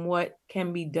different than what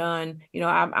can be done? You know,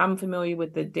 I'm familiar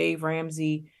with the Dave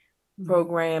Ramsey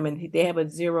program, and they have a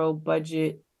zero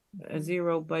budget,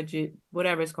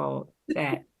 whatever it's called,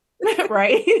 that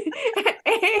right?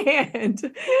 and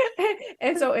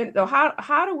so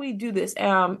how do we do this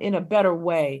in a better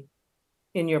way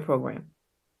in your program?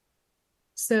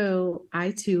 So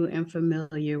I too am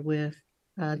familiar with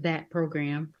that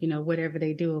program, you know, whatever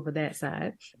they do over that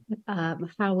side.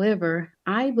 However,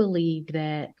 I believe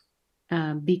that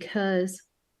because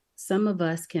some of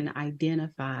us can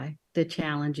identify the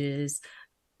challenges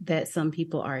that some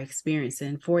people are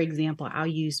experiencing. For example, I'll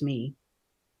use me.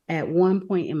 At one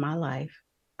point in my life,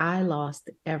 I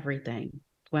lost everything.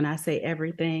 When I say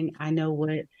everything, I know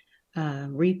what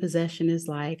repossession is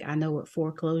like. I know what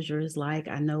foreclosure is like.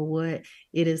 I know what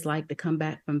it is like to come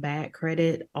back from bad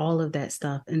credit, all of that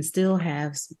stuff, and still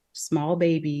have small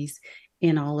babies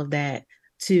and all of that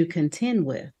to contend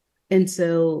with. And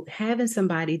so having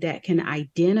somebody that can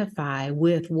identify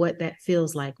with what that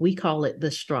feels like, we call it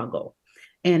the struggle.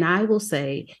 And I will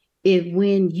say,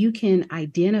 when you can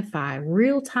identify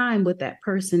real time what that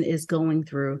person is going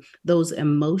through, those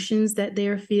emotions that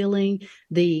they're feeling,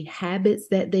 the habits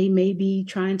that they may be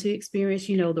trying to experience,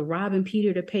 you know, the robbing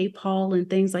Peter to pay Paul and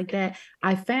things like that.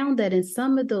 I found that in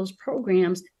some of those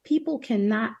programs, people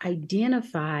cannot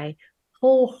identify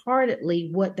wholeheartedly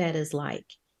what that is like.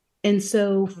 And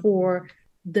so for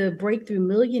the Breakthrough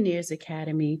Millionaires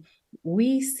Academy,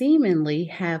 we seemingly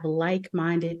have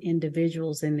like-minded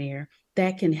individuals in there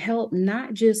that can help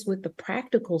not just with the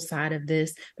practical side of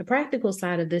this. The practical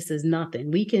side of this is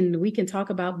nothing. We can talk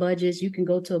about budgets. You can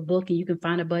go to a book and you can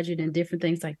find a budget and different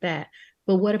things like that.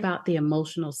 But what about the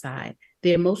emotional side?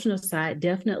 The emotional side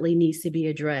definitely needs to be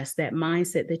addressed. That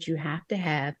mindset that you have to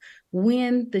have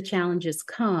when the challenges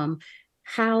come,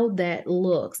 how that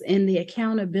looks, and the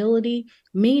accountability,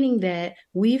 meaning that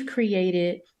we've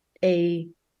created a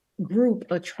group,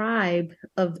 a tribe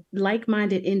of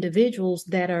like-minded individuals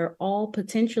that are all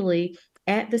potentially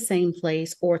at the same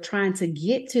place or trying to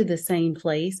get to the same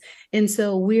place. And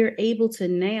so we're able to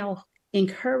now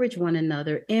encourage one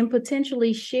another and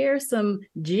potentially share some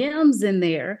gems in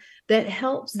there that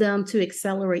helps them to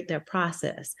accelerate their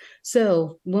process.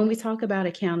 So when we talk about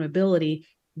accountability,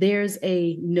 there's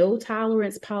a no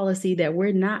tolerance policy that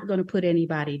we're not going to put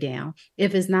anybody down.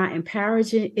 If it's not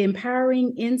empowering,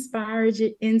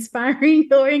 inspiring,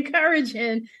 or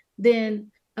encouraging,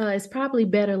 then it's probably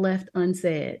better left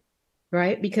unsaid,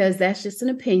 right? Because that's just an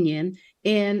opinion.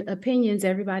 And opinions,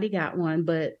 everybody got one,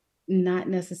 but not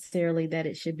necessarily that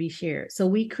it should be shared. So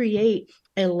we create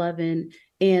a loving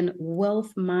and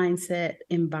wealth mindset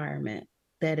environment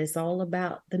that is all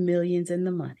about the millions and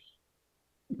the money.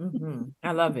 Mm-hmm.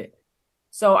 I love it.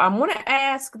 So I'm going to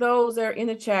ask those that are in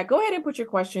the chat, go ahead and put your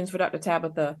questions for Dr.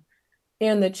 Tabitha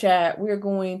in the chat. We're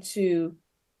going to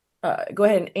go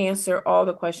ahead and answer all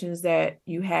the questions that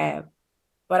you have.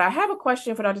 But I have a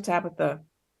question for Dr. Tabitha.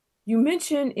 You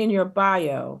mentioned in your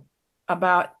bio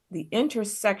about the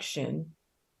intersection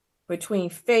between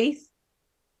faith,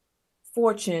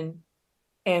 fortune,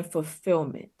 and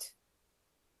fulfillment.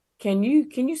 Can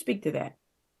you speak to that?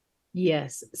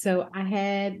 Yes. So I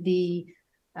had the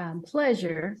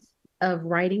pleasure of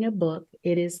writing a book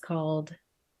it is called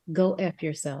Go F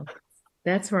Yourself.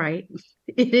 That's right.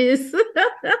 It is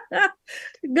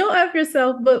Go F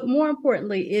Yourself. But more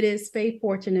importantly, it is Faith,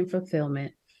 Fortune, and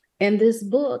Fulfillment. And this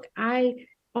book, I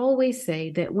always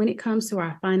say that when it comes to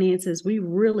our finances, we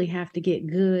really have to get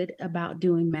good about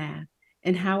doing math.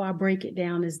 And how I break it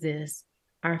down is this: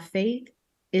 our faith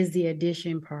is the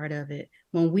addition part of it.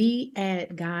 When we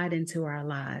add God into our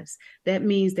lives, that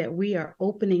means that we are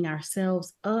opening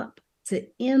ourselves up to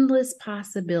endless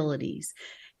possibilities.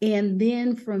 And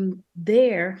then from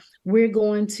there, we're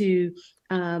going to,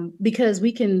 because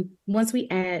we can, once we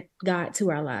add God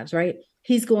to our lives, right?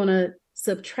 He's going to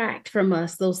subtract from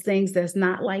us those things that's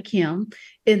not like him.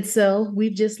 And so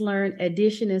we've just learned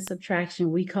addition and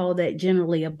subtraction. We call that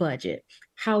generally a budget.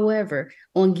 However,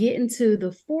 on getting to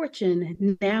the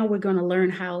fortune, now we're going to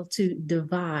learn how to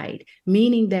divide,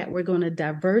 meaning that we're going to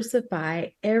diversify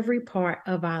every part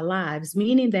of our lives,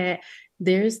 meaning that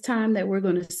there's time that we're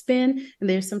going to spend and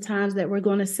there's some times that we're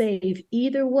going to save.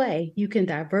 Either way, you can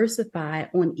diversify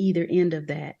on either end of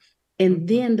that. And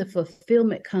then the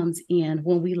fulfillment comes in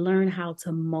when we learn how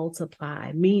to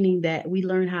multiply, meaning that we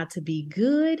learn how to be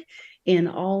good in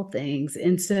all things.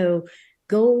 And so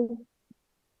Go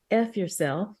F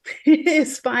Yourself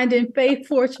is finding faith,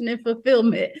 fortune, and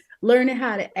fulfillment, learning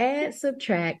how to add,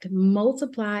 subtract,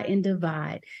 multiply, and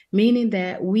divide, meaning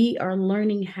that we are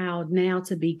learning how now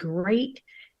to be great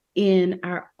in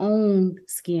our own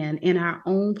skin, in our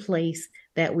own place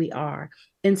that we are.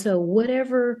 And so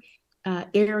whatever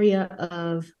area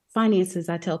of finances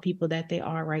I tell people that they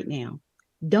are right now,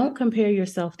 don't compare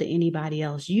yourself to anybody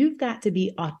else. You've got to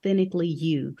be authentically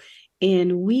you.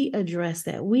 And we address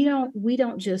that. We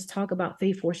don't just talk about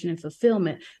faith, fortune, and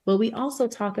fulfillment, but we also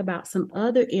talk about some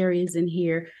other areas in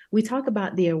here. We talk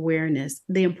about the awareness,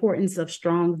 the importance of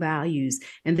strong values.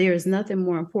 And there is nothing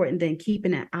more important than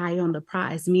keeping an eye on the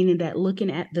prize, meaning that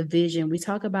looking at the vision. We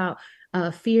talk about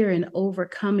fear and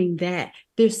overcoming that.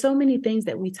 There's so many things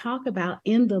that we talk about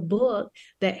in the book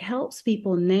that helps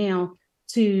people now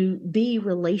to be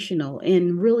relational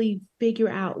and really figure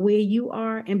out where you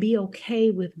are and be okay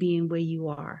with being where you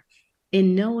are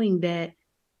and knowing that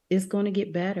it's going to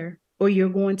get better, or you're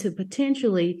going to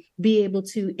potentially be able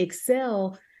to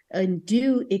excel and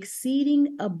do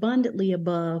exceeding abundantly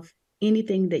above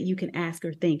anything that you can ask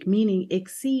or think, meaning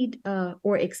exceed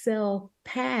or excel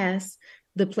past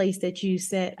the place that you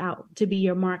set out to be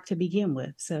your mark to begin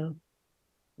with. So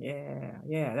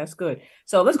yeah, that's good.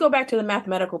 So let's go back to the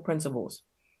mathematical principles.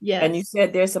 Yes. And you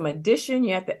said there's some addition,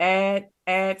 you have to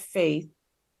add faith.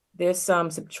 There's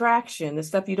some subtraction, the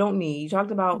stuff you don't need. You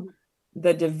talked about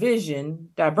the division,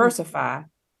 diversify,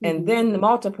 and then the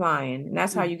multiplying, and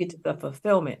that's how you get to the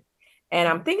fulfillment. And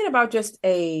I'm thinking about just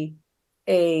a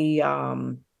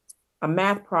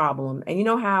math problem. And you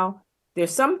know how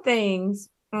there's some things.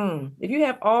 If you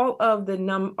have all of the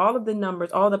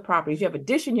numbers, all the properties, you have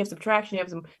addition, you have subtraction, you have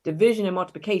some division and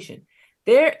multiplication.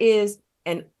 There is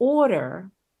an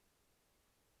order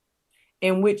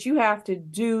in which you have to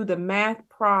do the math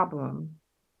problem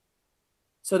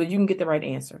so that you can get the right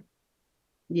answer.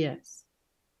 Yes.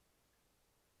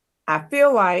 I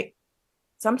feel like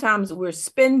sometimes we're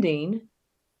spending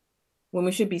when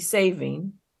we should be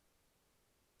saving.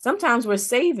 Sometimes we're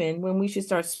saving when we should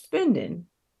start spending.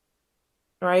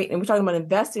 Right? And we're talking about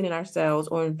investing in ourselves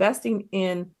or investing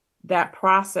in that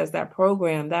process, that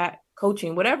program, that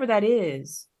coaching, whatever that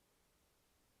is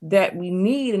that we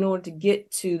need in order to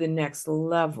get to the next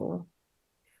level.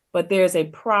 But there's a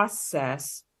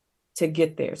process to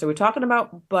get there. So we're talking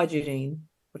about budgeting.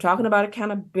 We're talking about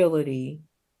accountability.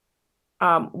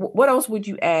 What else would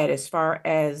you add as far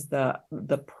as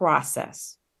the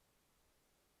process?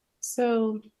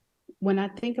 So when I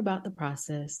think about the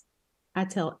process, I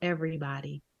tell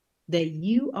everybody that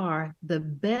you are the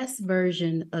best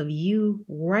version of you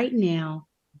right now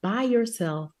by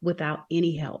yourself without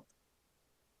any help.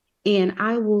 And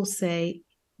I will say,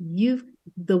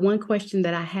 the one question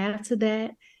that I have to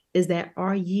that is that,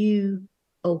 are you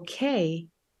okay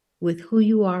with who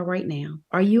you are right now?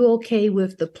 Are you okay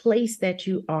with the place that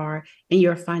you are in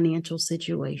your financial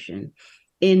situation?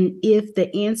 And if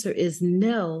the answer is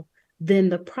no, then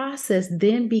the process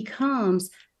then becomes,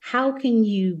 how can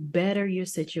you better your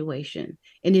situation?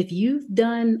 And if you've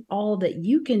done all that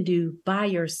you can do by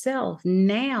yourself,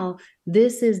 now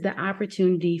this is the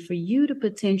opportunity for you to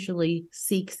potentially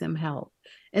seek some help.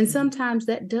 And sometimes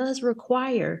that does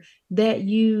require that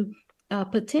you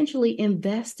potentially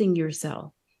invest in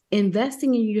yourself.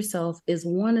 Investing in yourself is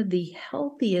one of the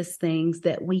healthiest things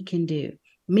that we can do,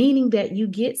 meaning that you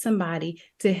get somebody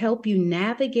to help you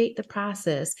navigate the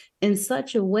process in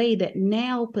such a way that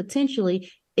now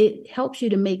potentially it helps you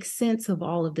to make sense of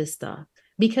all of this stuff.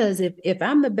 Because if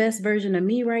I'm the best version of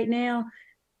me right now,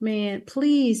 man,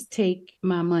 please take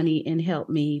my money and help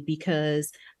me,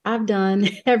 because I've done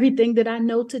everything that I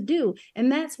know to do.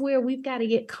 And that's where we've got to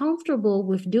get comfortable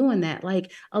with doing that.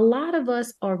 Like, a lot of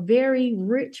us are very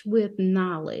rich with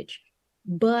knowledge,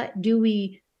 but do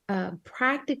we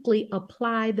practically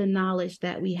apply the knowledge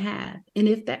that we have? And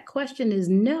if that question is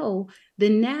no,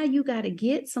 then now you got to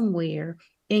get somewhere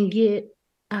and get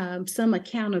some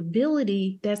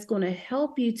accountability that's going to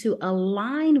help you to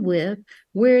align with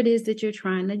where it is that you're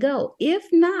trying to go. If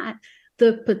not,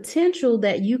 the potential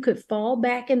that you could fall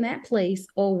back in that place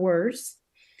or worse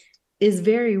is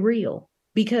very real,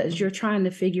 because you're trying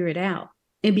to figure it out.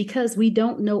 And because we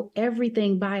don't know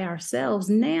everything by ourselves,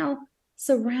 now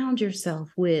surround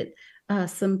yourself with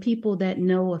some people that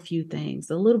know a few things.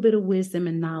 A little bit of wisdom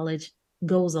and knowledge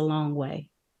goes a long way.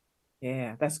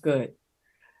 Yeah, that's good.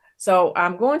 So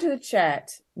I'm going to the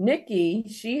chat. Nikki,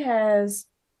 she has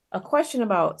a question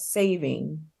about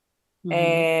saving. Mm-hmm.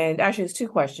 And actually, it's two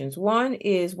questions. One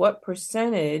is, what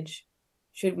percentage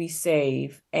should we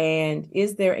save? And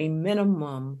is there a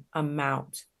minimum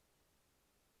amount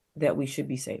that we should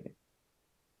be saving?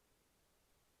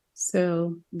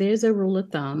 So there's a rule of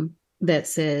thumb that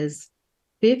says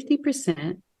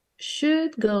 50%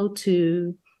 should go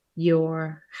to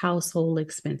your household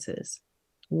expenses,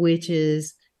 which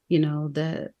is,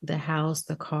 the house,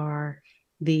 the car,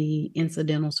 the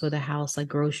incidentals for the house, like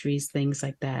groceries, things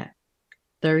like that.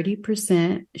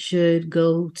 30% should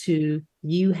go to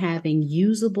you having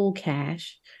usable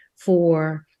cash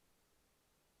for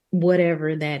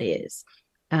whatever that is.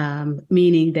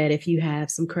 Meaning that if you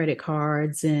have some credit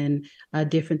cards and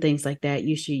different things like that,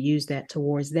 you should use that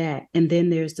towards that. And then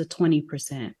there's the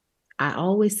 20%. I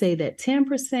always say that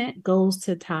 10% goes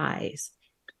to tithes.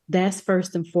 That's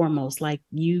first and foremost. Like,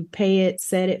 you pay it,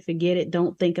 set it, forget it,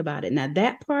 don't think about it. Now,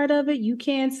 that part of it, you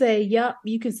can say, yep,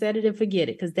 you can set it and forget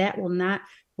it, because that will not,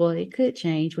 well, it could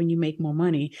change when you make more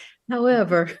money.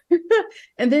 However,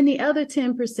 and then the other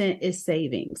 10% is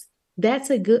savings. That's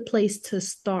a good place to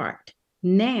start.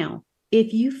 Now,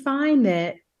 if you find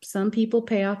that some people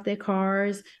pay off their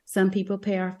cars, some people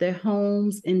pay off their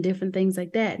homes and different things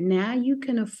like that, now you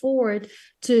can afford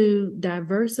to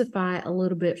diversify a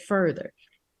little bit further.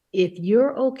 If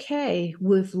you're okay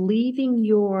with leaving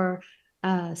your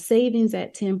savings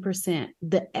at 10%,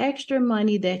 the extra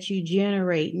money that you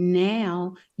generate,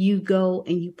 now you go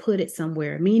and you put it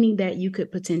somewhere, meaning that you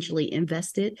could potentially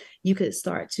invest it. You could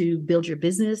start to build your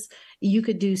business. You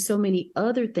could do so many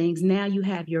other things. Now you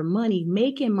have your money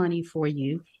making money for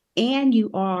you, and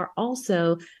you are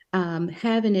also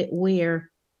having it where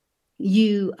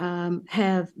you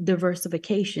have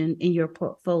diversification in your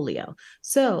portfolio.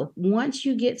 So once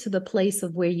you get to the place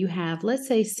of where you have, let's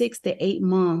say, 6 to 8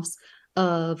 months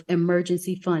of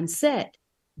emergency fund set,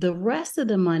 the rest of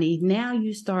the money, now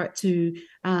you start to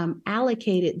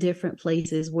allocate it different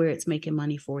places where it's making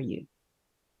money for you.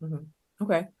 Mm-hmm.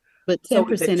 Okay. But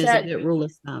 10% is a good rule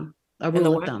of thumb.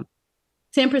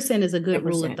 10% is a good 10%,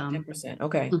 rule of thumb. 10%.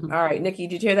 Okay. Mm-hmm. All right, Nikki,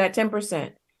 did you hear that?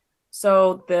 10%.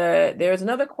 So there's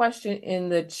another question in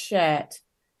the chat,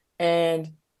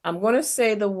 and I'm going to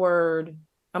say the word.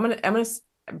 I'm going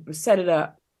to set it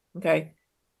up. Okay.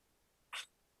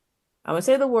 I'm going to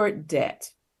say the word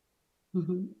debt.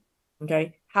 Mm-hmm.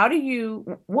 Okay. How do you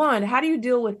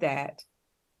deal with that?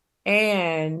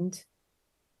 And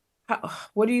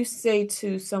what do you say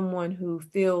to someone who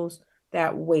feels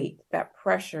that weight, that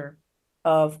pressure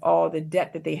of all the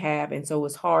debt that they have? And so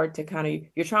it's hard to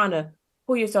you're trying to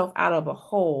pull yourself out of a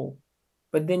hole,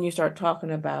 but then you start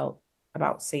talking about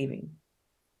saving.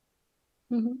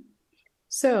 Mm-hmm.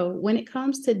 So when it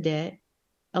comes to debt,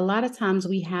 a lot of times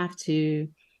we have to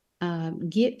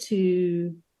get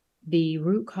to the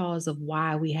root cause of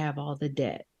why we have all the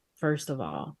debt. First of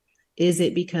all, is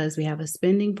it because we have a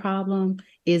spending problem?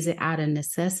 Is it out of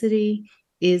necessity?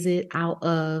 Is it out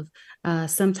of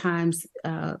sometimes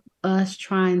us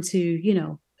trying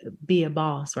to, be a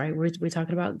boss, right?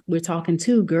 We're talking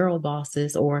to girl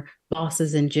bosses or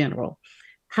bosses in general.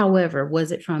 However,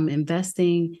 was it from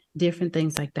investing, different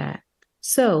things like that?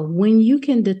 So when you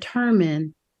can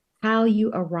determine how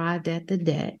you arrived at the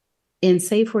debt, and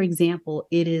say, for example,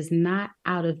 it is not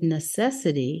out of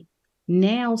necessity,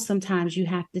 now sometimes you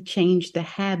have to change the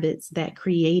habits that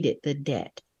created the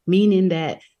debt, meaning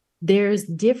that there's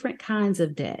different kinds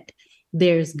of debt.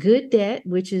 There's good debt,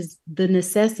 which is the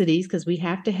necessities, because we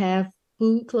have to have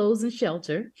food, clothes, and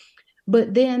shelter.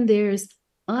 But then there's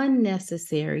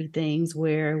unnecessary things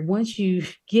where once you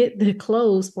get the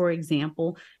clothes, for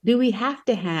example, do we have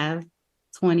to have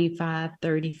 25,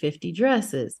 30, 50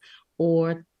 dresses?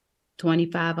 or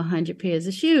 25, 100 pairs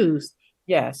of shoes.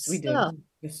 Yes, we do. So,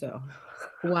 So,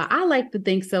 well, I like to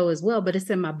think so as well, but it's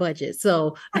in my budget.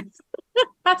 So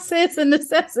I say it's a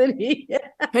necessity.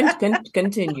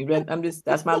 continue.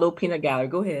 That's my little peanut gallery.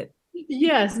 Go ahead.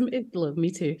 Yes, look,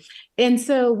 me too. And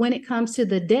so when it comes to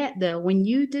the debt, though, when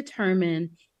you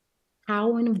determine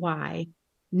how and why,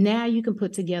 now you can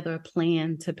put together a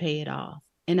plan to pay it off.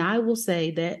 And I will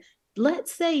say that,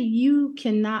 let's say you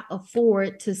cannot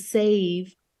afford to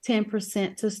save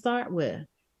 10% to start with,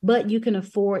 but you can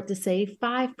afford to save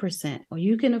 5%, or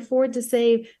you can afford to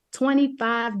save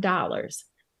 $25.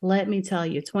 Let me tell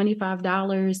you,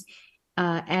 $25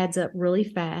 adds up really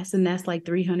fast, and that's like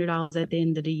 $300 at the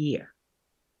end of the year.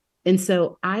 And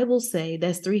so I will say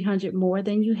that's 300 more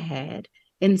than you had.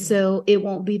 And so it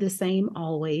won't be the same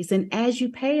always. And as you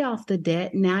pay off the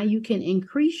debt, now you can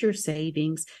increase your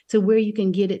savings to where you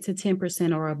can get it to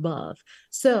 10% or above.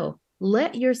 So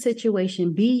let your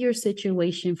situation be your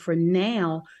situation for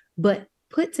now, but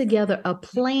put together a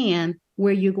plan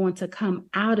where you're going to come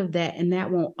out of that, and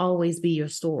that won't always be your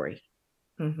story.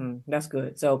 That's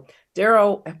good. So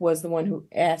Daryl was the one who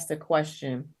asked the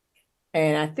question,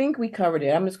 and I think we covered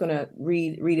it. I'm just going to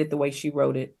read it the way she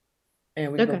wrote it.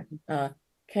 And we Okay.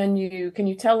 Can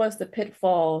you tell us the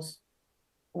pitfalls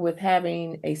with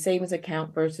having a savings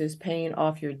account versus paying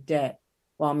off your debt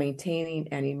while maintaining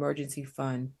an emergency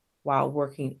fund while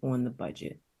working on the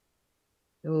budget?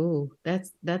 Oh,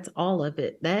 that's all of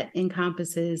it. That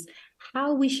encompasses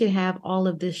how we should have all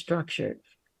of this structured.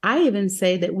 I even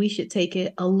say that we should take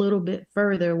it a little bit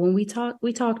further. When we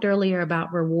talked earlier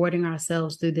about rewarding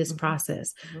ourselves through this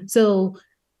process. So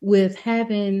with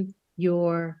having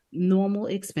your normal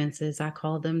expenses, I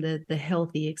call them the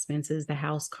healthy expenses, the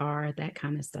house, car, that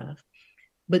kind of stuff.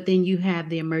 But then you have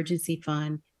the emergency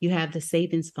fund, you have the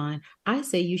savings fund. I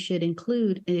say you should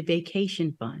include a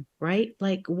vacation fund, right?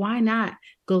 Like, why not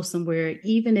go somewhere,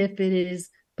 even if it is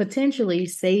potentially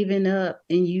saving up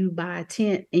and you buy a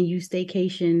tent and you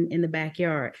staycation in the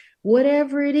backyard,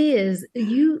 whatever it is,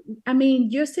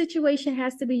 your situation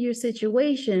has to be your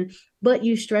situation, but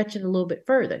you stretch it a little bit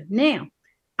further. Now,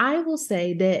 I will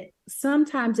say that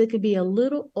sometimes it could be a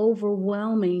little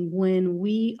overwhelming when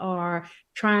we are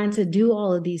trying to do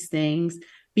all of these things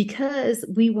because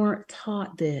we weren't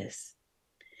taught this.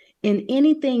 And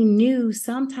anything new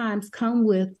sometimes come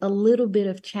with a little bit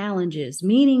of challenges,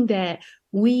 meaning that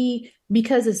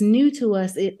because it's new to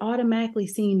us, it automatically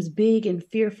seems big and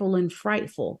fearful and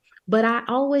frightful. But I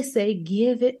always say,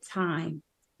 give it time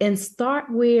and start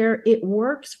where it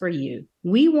works for you.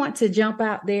 We want to jump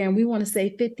out there and we want to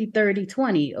say 50, 30,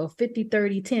 20 or 50,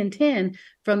 30, 10, 10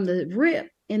 from the rip.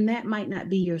 And that might not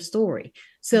be your story.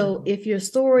 So if your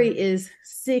story is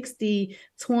 60,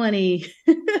 20,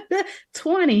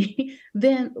 20,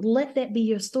 then let that be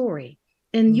your story.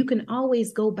 And you can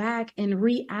always go back and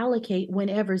reallocate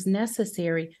whenever's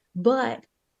necessary, but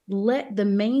let the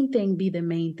main thing be the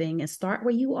main thing and start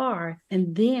where you are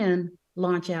and then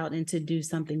launch out and to do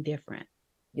something different.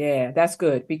 Yeah, that's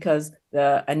good, because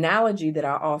the analogy that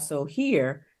I also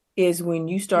hear is when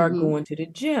you start going to the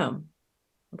gym.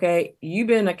 Okay, you've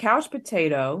been a couch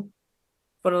potato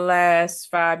for the last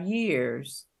 5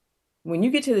 years. When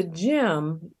you get to the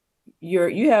gym,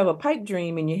 you have a pipe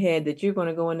dream in your head that you're going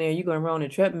to go in there, you're going to run a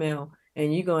treadmill,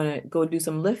 and you're going to go do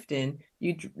some lifting.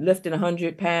 You lifting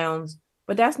 100 pounds,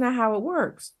 but that's not how it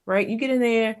works, right? You get in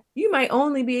there, you might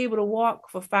only be able to walk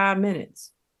for 5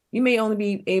 minutes. You may only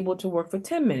be able to work for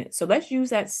 10 minutes. So let's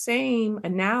use that same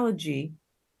analogy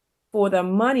for the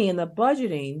money and the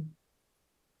budgeting.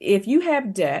 If you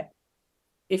have debt,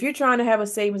 if you're trying to have a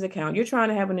savings account, you're trying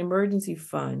to have an emergency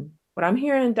fund, what I'm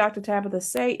hearing Dr. Tabitha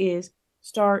say is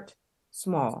start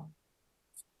small.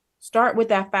 Start with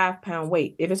that 5-pound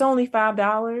weight. If it's only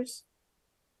 $5,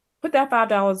 put that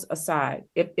 $5 aside.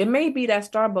 It may be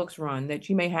that Starbucks run that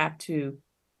you may have to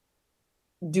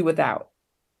do without.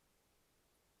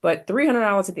 But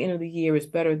 $300 at the end of the year is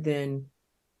better than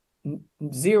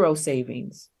zero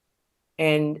savings.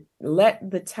 And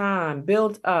let the time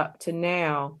build up to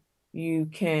now you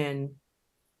can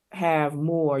have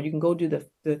more. You can go do the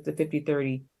 50,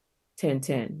 30, 10,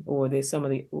 10, or there's some of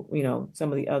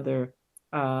the other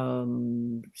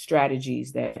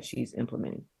strategies that she's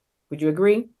implementing. Would you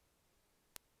agree?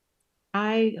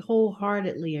 I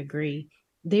wholeheartedly agree.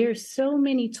 There's so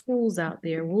many tools out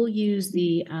there. We'll use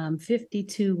the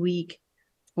 52-week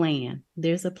plan.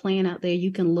 There's a plan out there.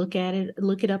 You can look at it,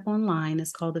 look it up online.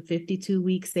 It's called the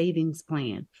 52-week savings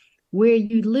plan, where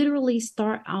you literally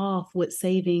start off with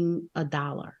saving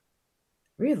 $1,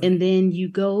 Really? And then you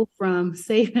go from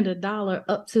saving $1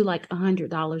 up to like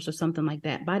 $100 or something like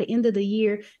that. By the end of the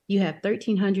year, you have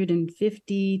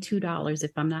 $1,352,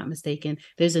 if I'm not mistaken.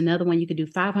 There's another one you could do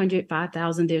 500,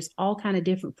 5,000. There's all kind of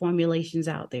different formulations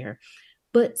out there.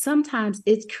 But sometimes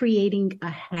it's creating a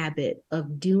habit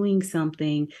of doing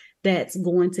something that's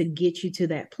going to get you to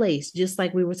that place. Just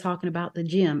like we were talking about the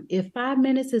gym. If 5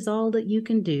 minutes is all that you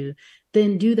can do,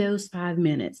 then do those 5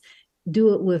 minutes.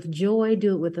 Do it with joy,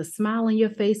 do it with a smile on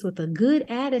your face, with a good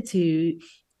attitude,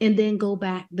 and then go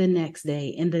back the next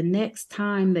day. And the next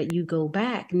time that you go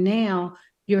back, now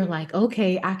you're like,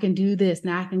 okay, I can do this.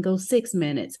 Now I can go 6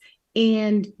 minutes.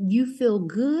 And you feel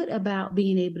good about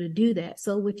being able to do that.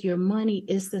 So with your money,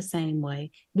 it's the same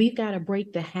way. We've got to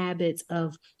break the habits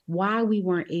of why we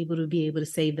weren't able to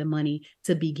save the money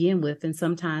to begin with. And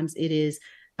sometimes it is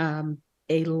a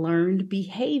learned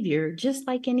behavior, just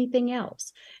like anything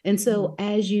else. And so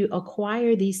as you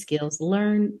acquire these skills,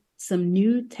 learn some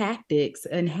new tactics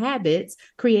and habits,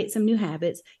 create some new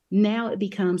habits, now it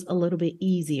becomes a little bit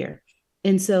easier.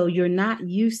 And so you're not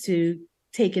used to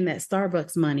taking that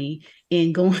Starbucks money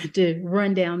and going to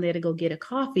run down there to go get a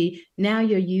coffee. Now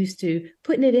you're used to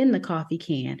putting it in the coffee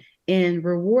can and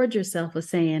reward yourself with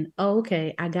saying, oh,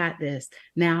 okay, I got this.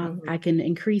 Now I can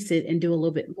increase it and do a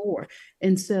little bit more.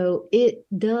 And so it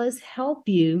does help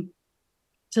you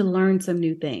to learn some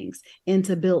new things and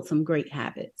to build some great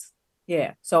habits.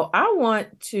 Yeah. So I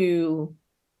want to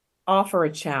offer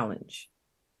a challenge,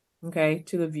 okay,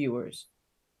 to the viewers.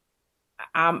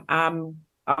 I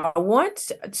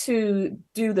want to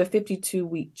do the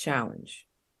 52-week challenge.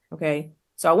 Okay.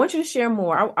 So I want you to share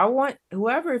more. I want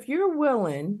whoever, if you're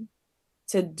willing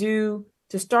to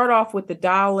start off with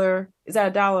 $1, is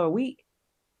that $1 a week?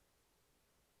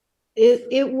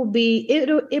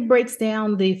 It breaks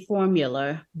down the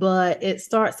formula, but it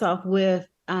starts off with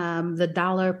the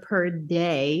 $1 per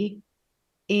day.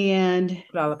 And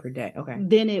 $1 per day. Okay.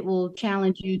 Then it will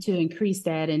challenge you to increase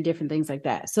that and different things like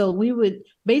that. So we would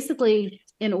basically,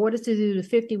 in order to do the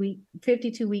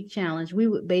 52-week challenge, we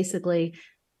would basically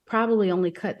probably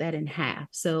only cut that in half.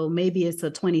 So maybe it's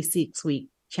a 26-week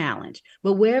challenge,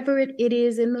 but wherever it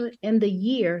is in the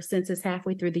year, since it's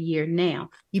halfway through the year now,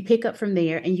 you pick up from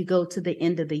there and you go to the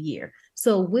end of the year.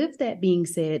 So with that being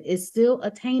said, it's still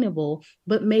attainable,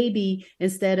 but maybe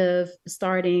instead of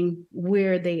starting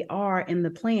where they are in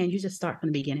the plan, you just start from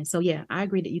the beginning. So yeah, I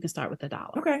agree that you can start with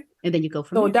 $1. Okay. And then you go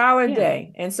from there. So $1 a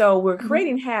day. And so we're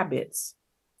creating habits.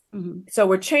 So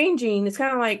we're changing. It's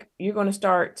kind of like you're going to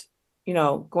start,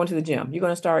 going to the gym. You're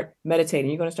going to start meditating.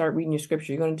 You're going to start reading your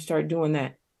scripture. You're going to start doing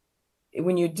that.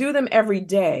 When you do them every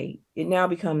day, it now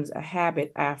becomes a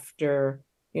habit after,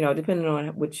 depending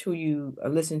on who you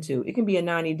listen to. It can be a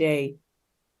 90-day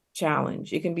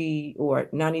challenge. It can be, or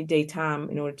 90-day time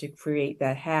in order to create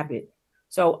that habit.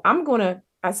 So I'm putting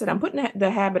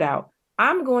the habit out.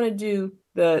 I'm going to do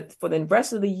for the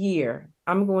rest of the year,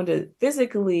 I'm going to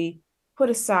physically put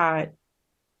aside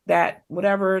that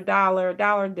whatever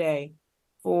 $1 a day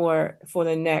for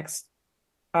the next,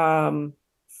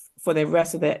 for the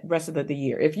rest of the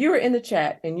year. If you're in the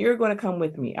chat and you're going to come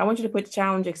with me, I want you to put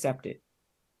challenge accepted.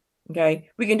 Okay.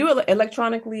 We can do it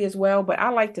electronically as well, but I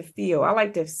like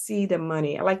to see the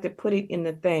money. I like to put it in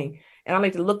the thing, and I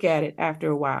like to look at it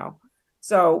after a while.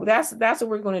 So that's what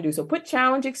we're going to do. So put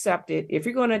challenge accepted. If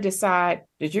you're going to decide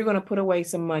that you're going to put away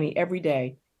some money every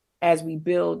day as we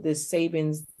build this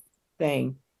savings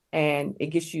thing, and it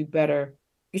gets you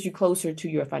closer to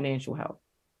your financial health.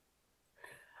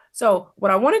 So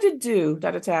what I wanted to do,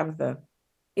 Dr. Tabitha,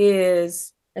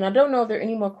 is, and I don't know if there are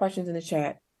any more questions in the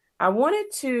chat, I wanted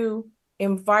to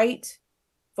invite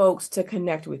folks to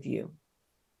connect with you.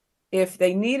 If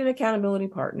they need an accountability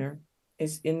partner,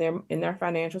 is in their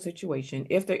financial situation,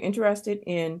 if they're interested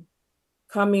in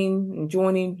coming and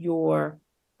joining your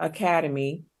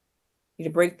academy, the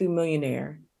Breakthrough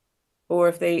Millionaire, or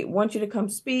if they want you to come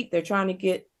speak, they're trying to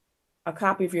get a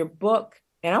copy of your book,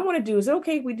 and I want to do, is it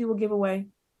okay if we do a giveaway?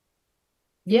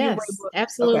 Yes,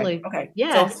 absolutely. Okay.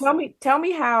 Yes. So tell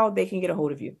me how they can get a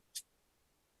hold of you.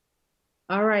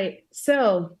 All right.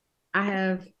 So I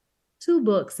have 2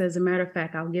 books. As a matter of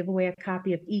fact, I'll give away a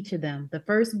copy of each of them. The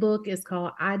first book is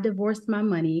called I Divorced My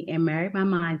Money and Married My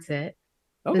Mindset.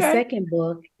 Okay. The second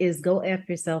book is Go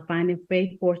After Yourself, Finding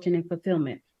Faith, Fortune, and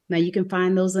Fulfillment. Now you can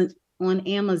find those on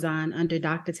Amazon under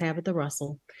Dr. Tabitha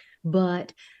Russell,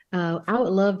 but I would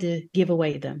love to give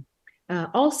away them.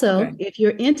 Also, if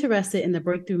you're interested in the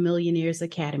Breakthrough Millionaires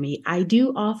Academy, I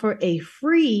do offer a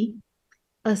free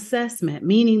assessment,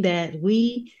 meaning that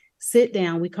we sit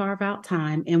down, we carve out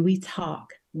time, and we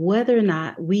talk whether or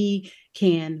not we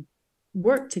can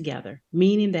work together,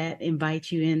 meaning that invite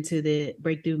you into the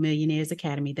Breakthrough Millionaires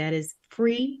Academy. That is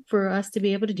free for us to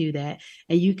be able to do that.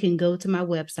 And you can go to my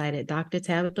website at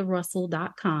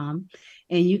drtabitharussell.com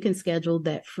and you can schedule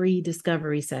that free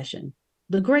discovery session.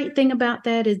 The great thing about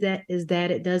that is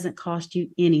that it doesn't cost you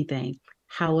anything.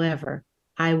 However,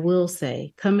 I will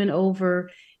say, coming over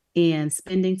and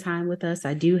spending time with us,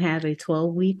 I do have a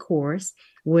 12-week course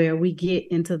where we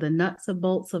get into the nuts and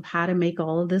bolts of how to make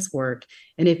all of this work.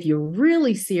 And if you're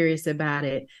really serious about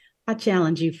it, I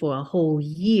challenge you for a whole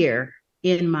year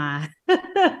in my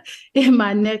in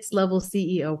my next level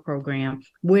CEO program,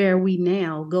 where we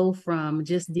now go from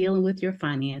just dealing with your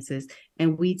finances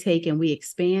and we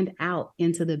expand out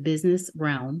into the business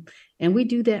realm, and we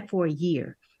do that for a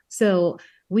year. So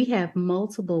we have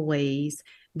multiple ways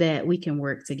that we can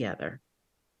work together.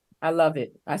 I love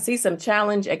it. I see some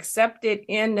challenge accepted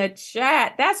in the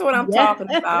chat. That's what I'm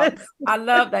talking about. I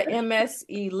love the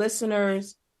MSE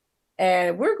listeners,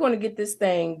 and we're going to get this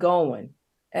thing going.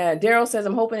 Daryl says,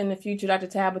 I'm hoping in the future, Dr.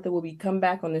 Tabitha will come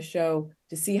back on the show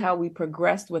to see how we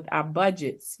progressed with our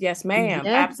budgets. Yes, ma'am.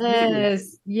 Yes. Absolutely.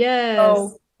 Yes.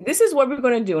 So this is what we're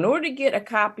going to do. In order to get a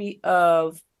copy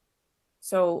of,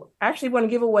 so actually we're going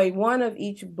to give away one of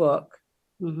each book.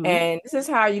 Mm-hmm. And this is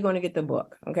how you're going to get the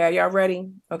book. Okay. Y'all ready?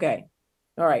 Okay.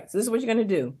 All right. So this is what you're going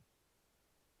to do.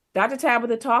 Dr.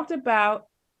 Tabitha talked about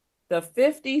the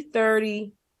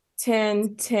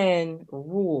 50-30-10-10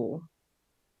 rule.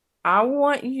 I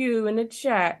want you in the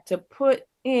chat to put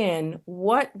in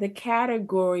what the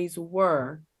categories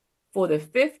were for the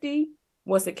 50,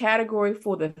 what's the category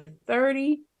for the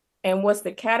 30, and what's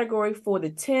the category for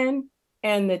the 10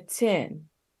 and the 10.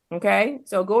 Okay.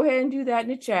 So go ahead and do that in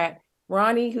the chat.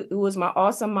 Ronnie, who is my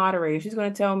awesome moderator, she's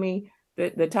going to tell me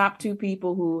the top 2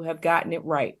 people who have gotten it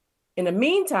right. In the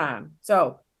meantime,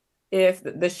 so if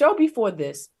the show before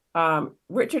this,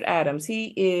 Richard Adams,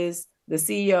 he is the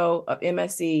CEO of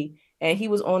MSE, and he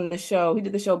was on the show. He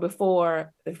did the show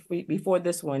before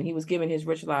this one. He was giving his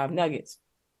Rich Live Nuggets,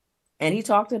 and he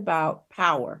talked about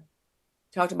power,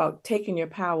 talked about taking your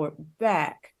power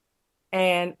back.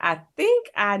 And I think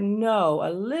I know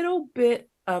a little bit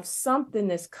of something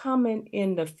that's coming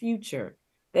in the future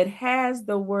that has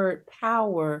the word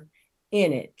power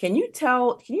in it. Can you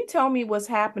tell me what's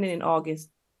happening in August?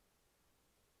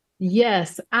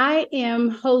 Yes, I am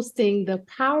hosting the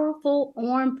Powerful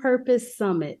On Purpose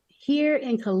Summit here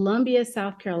in Columbia,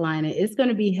 South Carolina. It's going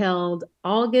to be held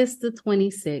August the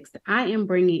 26th. I am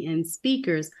bringing in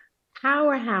speakers,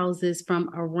 powerhouses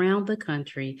from around the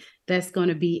country that's going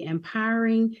to be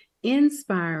empowering,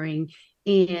 inspiring,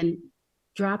 and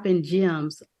dropping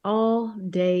gems all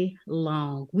day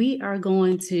long. We are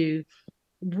going to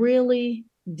really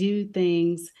do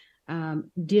things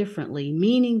differently,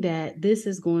 meaning that this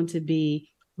is going to be,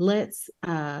 let's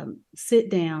sit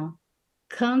down,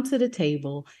 come to the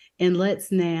table, and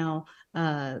let's now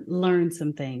learn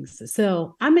some things.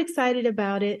 So I'm excited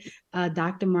about it.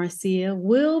 Dr. Marcia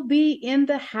will be in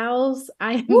the house.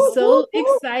 I am so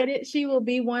excited. She will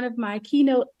be one of my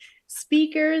keynote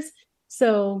speakers.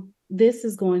 So this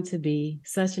is going to be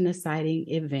such an exciting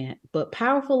event, but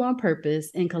Powerful on Purpose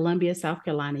in Columbia, South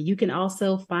Carolina. You can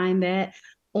also find that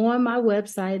on my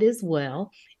website as well.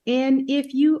 And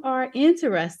if you are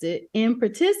interested in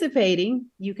participating,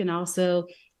 you can also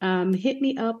hit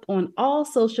me up on all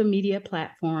social media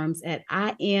platforms at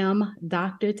I am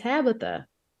Dr. Tabitha.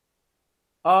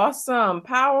 Awesome.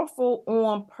 Powerful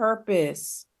on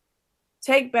Purpose.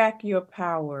 Take back your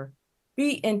power.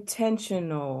 Be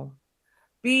intentional.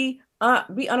 Be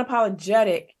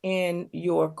unapologetic in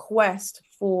your quest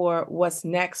for what's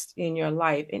next in your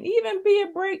life, and even be a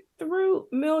breakthrough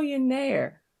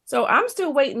millionaire. So I'm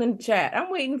still waiting in the chat. I'm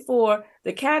waiting for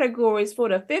the categories for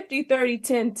the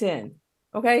 50-30-10-10.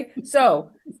 Okay.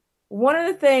 So one of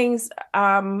the things,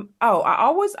 I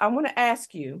want to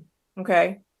ask you,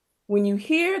 okay, when you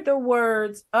hear the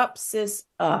words up, sis,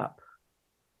 up,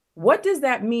 what does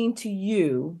that mean to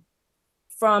you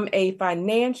from a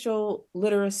financial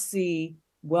literacy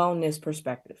wellness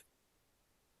perspective?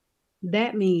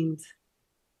 That means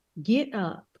get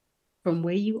up from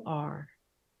where you are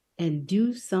and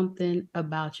do something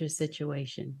about your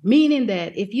situation. Meaning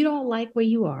that if you don't like where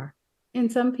you are,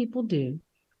 and some people do,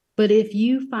 but if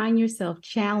you find yourself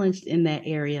challenged in that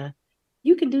area,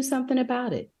 you can do something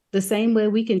about it. The same way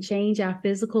we can change our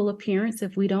physical appearance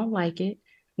if we don't like it,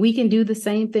 we can do the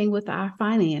same thing with our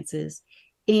finances.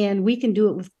 And we can do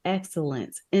it with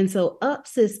excellence. And so Up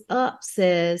Sis Up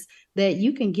says that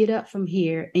you can get up from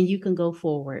here and you can go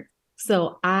forward.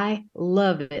 So I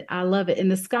love it. I love it.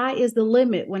 And the sky is the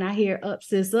limit when I hear Up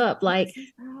Sis Up. Like,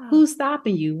 who's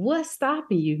stopping you? What's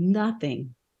stopping you?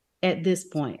 Nothing. at this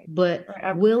point, but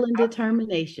Right. will and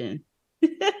determination.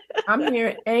 I'm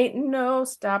hearing ain't no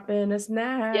stopping us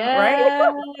now,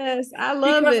 right? Yes, I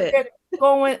love Because it. we're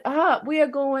going up. We are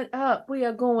going up. We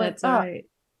are going That's up. right.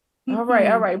 All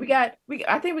right, all right.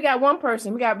 I think we got one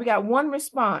person. We got one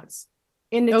response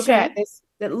in the chat Okay.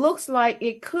 that looks like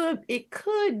it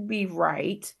could be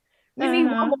right. We need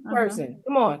one more person.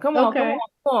 Come on, come on, come Okay. on,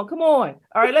 come on, come on.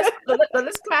 All right,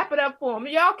 let's clap it up for them.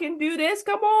 Y'all can do this.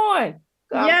 Come on.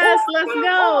 Come Yes, on, let's come on.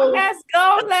 go. Let's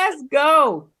go. Let's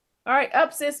go. All right,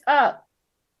 up, sis, up.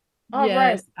 All right.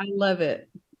 Yes, I love it.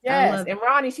 I Yes. love it. And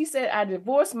Ronnie, she said, I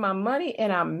divorced my money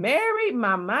and I married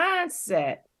my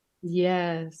mindset.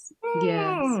 Yes.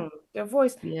 Yes. Your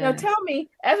voice. Now Yes. tell me,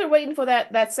 as we're waiting for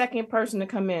that second person to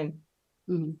come in,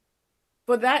 Mm-hmm.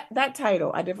 for that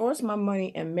title, I divorced my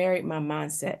money and married my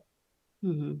mindset.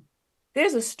 Mm-hmm.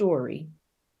 There's a story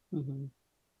Mm-hmm.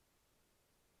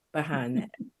 behind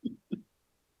that.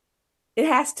 It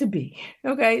has to be.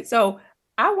 Okay. So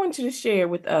I want you to share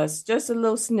with us just a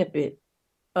little snippet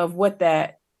of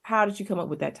how did you come up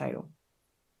with that title?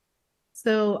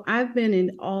 So I've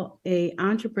been a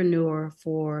entrepreneur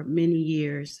for many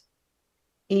years.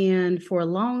 And for a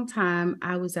long time,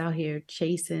 I was out here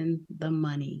chasing the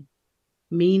money,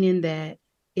 meaning that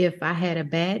if I had a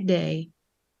bad day,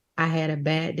 I had a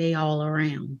bad day all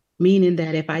around, meaning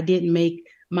that if I didn't make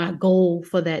my goal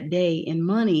for that day in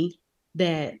money,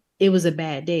 that it was a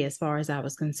bad day as far as I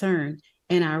was concerned.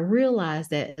 And I realized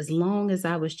that as long as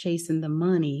I was chasing the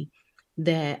money,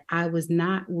 that I was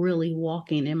not really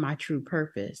walking in my true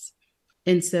purpose.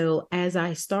 And so as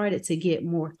I started to get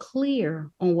more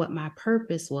clear on what my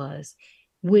purpose was,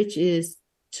 which is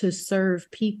to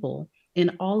serve people,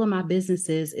 and all of my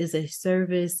businesses is a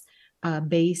service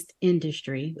based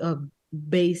industry of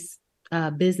base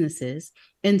businesses.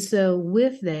 And so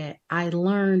with that, I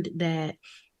learned that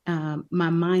my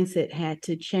mindset had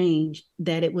to change,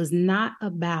 that it was not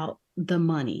about the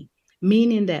money,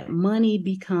 meaning that money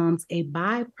becomes a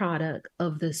byproduct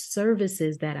of the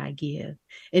services that I give.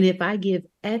 And if I give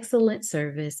excellent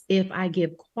service, if I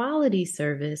give quality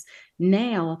service,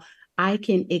 now I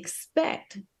can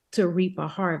expect to reap a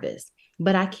harvest,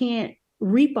 but I can't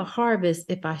reap a harvest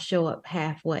if I show up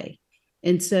halfway.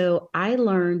 And so I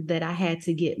learned that I had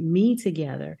to get me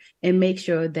together and make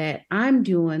sure that I'm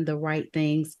doing the right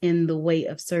things in the way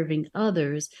of serving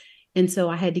others. And so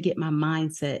I had to get my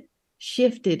mindset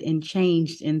shifted and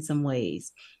changed in some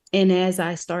ways. And as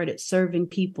I started serving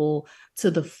people to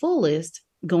the fullest,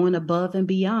 going above and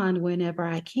beyond whenever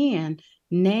I can,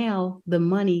 now the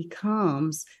money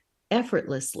comes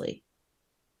effortlessly.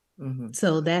 Mm-hmm.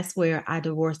 So that's where I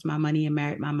divorced my money and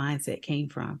married my mindset came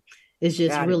from. It's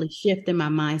just really shifting my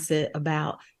mindset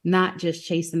about not just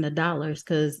chasing the dollars,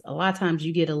 because a lot of times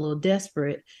you get a little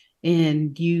desperate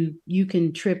and you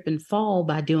can trip and fall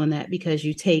by doing that because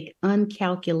you take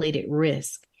uncalculated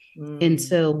risk. And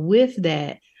so with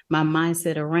that, my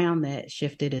mindset around that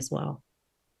shifted as well.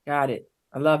 Got it.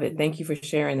 I love it. Thank you for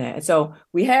sharing that. And so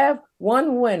we have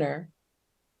one winner,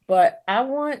 but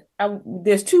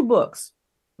there's two books.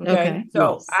 Okay.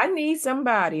 So yes. I need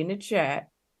somebody in the chat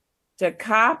to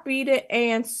copy the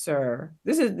answer.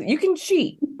 You can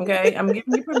cheat. Okay. I'm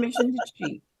giving you permission to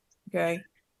cheat. Okay.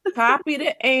 Copy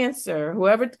the answer.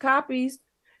 Whoever copies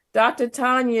Dr.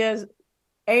 Tanya's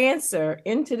answer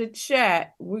into the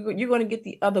chat, you're going to get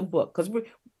the other book, because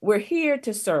we're here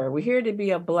to serve. We're here to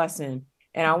be a blessing.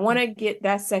 And I want to get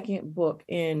that second book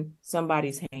in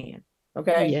somebody's hand.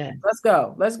 Okay. Yeah. Let's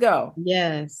go. Let's go.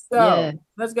 Yes. So yeah.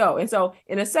 Let's go. And so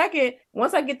in a second,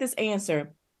 once I get this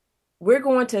answer, we're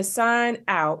going to sign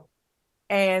out.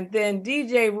 And then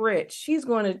DJ Rich, he's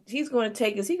going to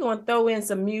take us, he's going to throw in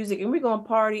some music, and we're going to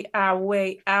party our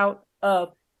way out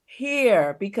of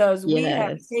here, because we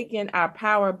have taken our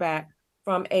power back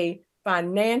from a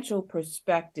financial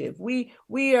perspective. We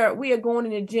are going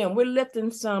in the gym. We're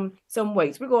lifting some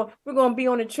weights. We're going to be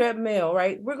on a treadmill,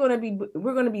 right? We're going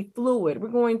to be fluid. We're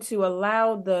going to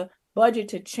allow the budget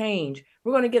to change.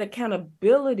 We're going to get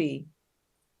accountability.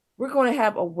 We're going to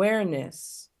have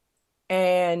awareness.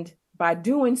 And by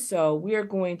doing so, we are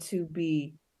going to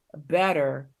be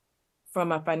better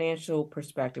from a financial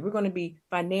perspective. We're going to be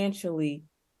financially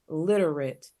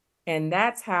literate. And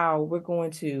that's how we're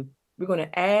going to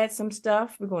add some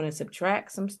stuff. We're going to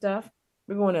subtract some stuff.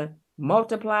 We're going to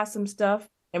multiply some stuff.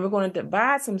 And we're going to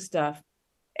divide some stuff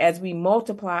as we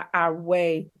multiply our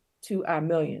way to our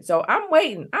million. So I'm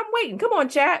waiting. Come on,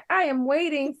 chat. I am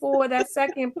waiting for that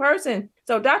second person.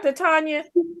 So Dr. Tanya,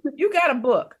 you got a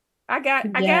book. I got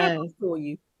a book for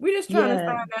you. We're just trying to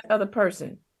find that other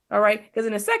person. All right. Because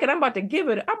in a second, I'm about to give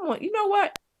it. You know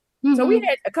what? So we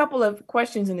had a couple of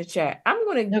questions in the chat. I'm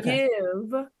going to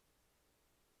give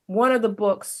one of the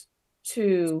books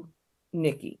to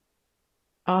Nikki.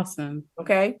 Awesome.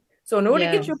 Okay. So in order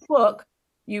to get your book,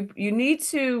 you need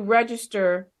to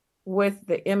register with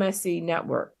the MSC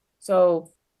network.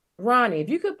 So Ronnie, if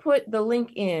you could put the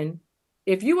link in,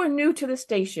 if you are new to the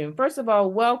station, first of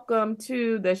all, welcome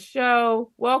to the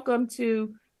show. Welcome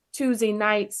to Tuesday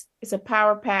nights. It's a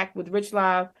power pack with Rich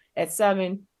Live at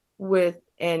 7 with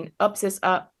an Upsis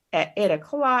Up at 8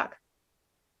 o'clock.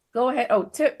 Go ahead.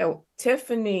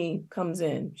 Tiffany comes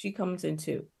in. She comes in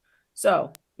too.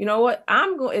 So you know what?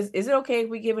 I'm going. Is it okay if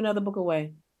we give another book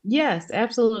away? Yes,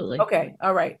 absolutely. Okay.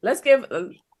 All right. Let's give.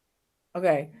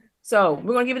 Okay. So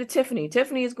we're going to give it to Tiffany.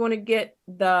 Tiffany is going to get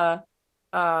the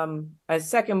a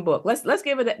second book. Let's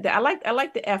give it. I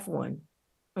like the F one.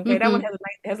 Okay, that one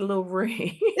has a little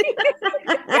ring.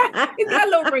 It's got a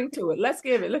little ring to it. Let's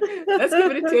give it. Let's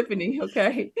give it to Tiffany.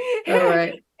 Okay. All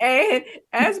right. And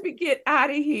as we get out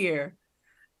of here,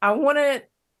 I want to,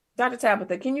 Dr.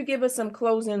 Tabitha, can you give us some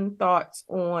closing thoughts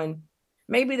on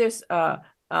maybe there's I'm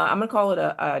gonna call it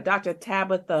a Dr.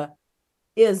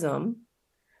 Tabitha-ism,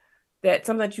 that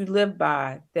something that you live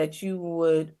by that you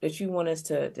want us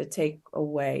to take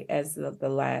away as the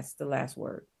last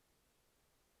word.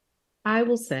 I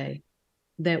will say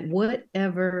that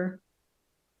whatever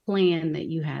plan that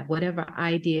you have, whatever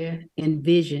idea and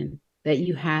vision that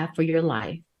you have for your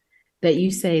life, that you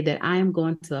say that I am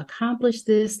going to accomplish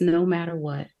this no matter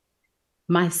what.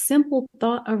 My simple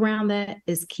thought around that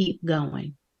is keep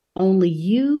going. Only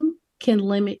you can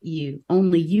limit you.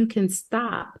 Only you can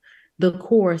stop the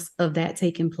course of that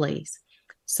taking place.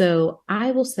 So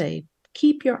I will say,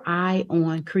 keep your eye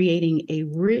on creating a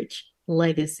rich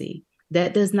legacy.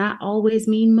 That does not always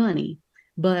mean money,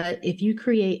 but if you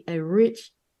create a rich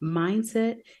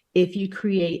mindset, if you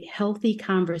create healthy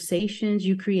conversations,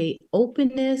 you create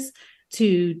openness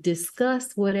to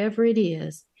discuss whatever it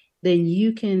is, then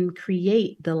you can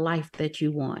create the life that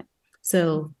you want.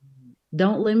 So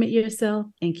don't limit yourself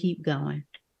and keep going.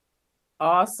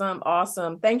 Awesome.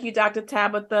 Awesome. Thank you, Dr.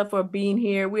 Tabitha, for being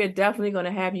here. We're definitely going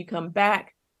to have you come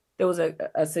back. There was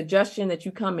a suggestion that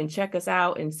you come and check us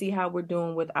out and see how we're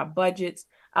doing with our budgets.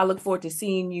 I look forward to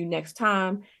seeing you next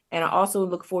time. And I also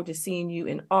look forward to seeing you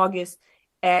in August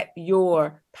at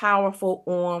your Powerful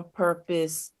on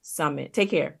Purpose Summit.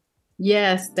 Take care.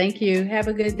 Yes, thank you. Have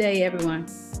a good day, everyone.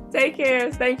 Take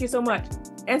care. Thank you so much.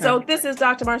 And so this is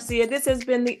Dr. Marcia. This has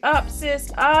been the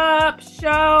Sis Up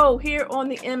Show here on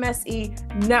the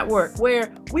MSE Network,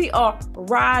 where we are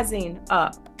rising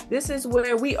up. This is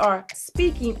where we are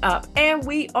speaking up and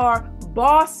we are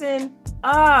bossing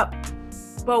up,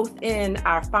 both in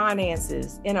our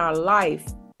finances, in our life,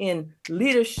 in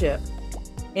leadership,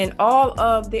 in all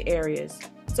of the areas.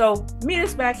 So meet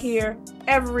us back here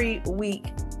every week.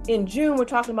 In June, we're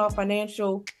talking about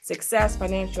financial success,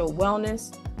 financial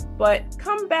wellness, but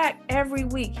come back every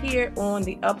week here on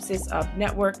the Sis Up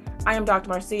Network. I am Dr.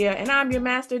 Marcia, and I'm your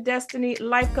Master Destiny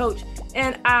Life Coach,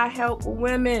 and I help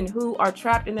women who are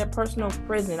trapped in their personal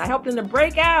prison. I help them to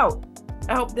break out.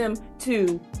 I help them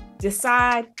to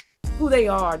decide who they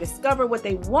are, discover what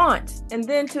they want, and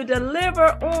then to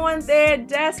deliver on their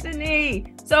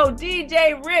destiny. So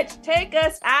DJ Rich, take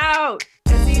us out,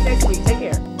 and see you next week. Take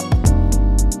care.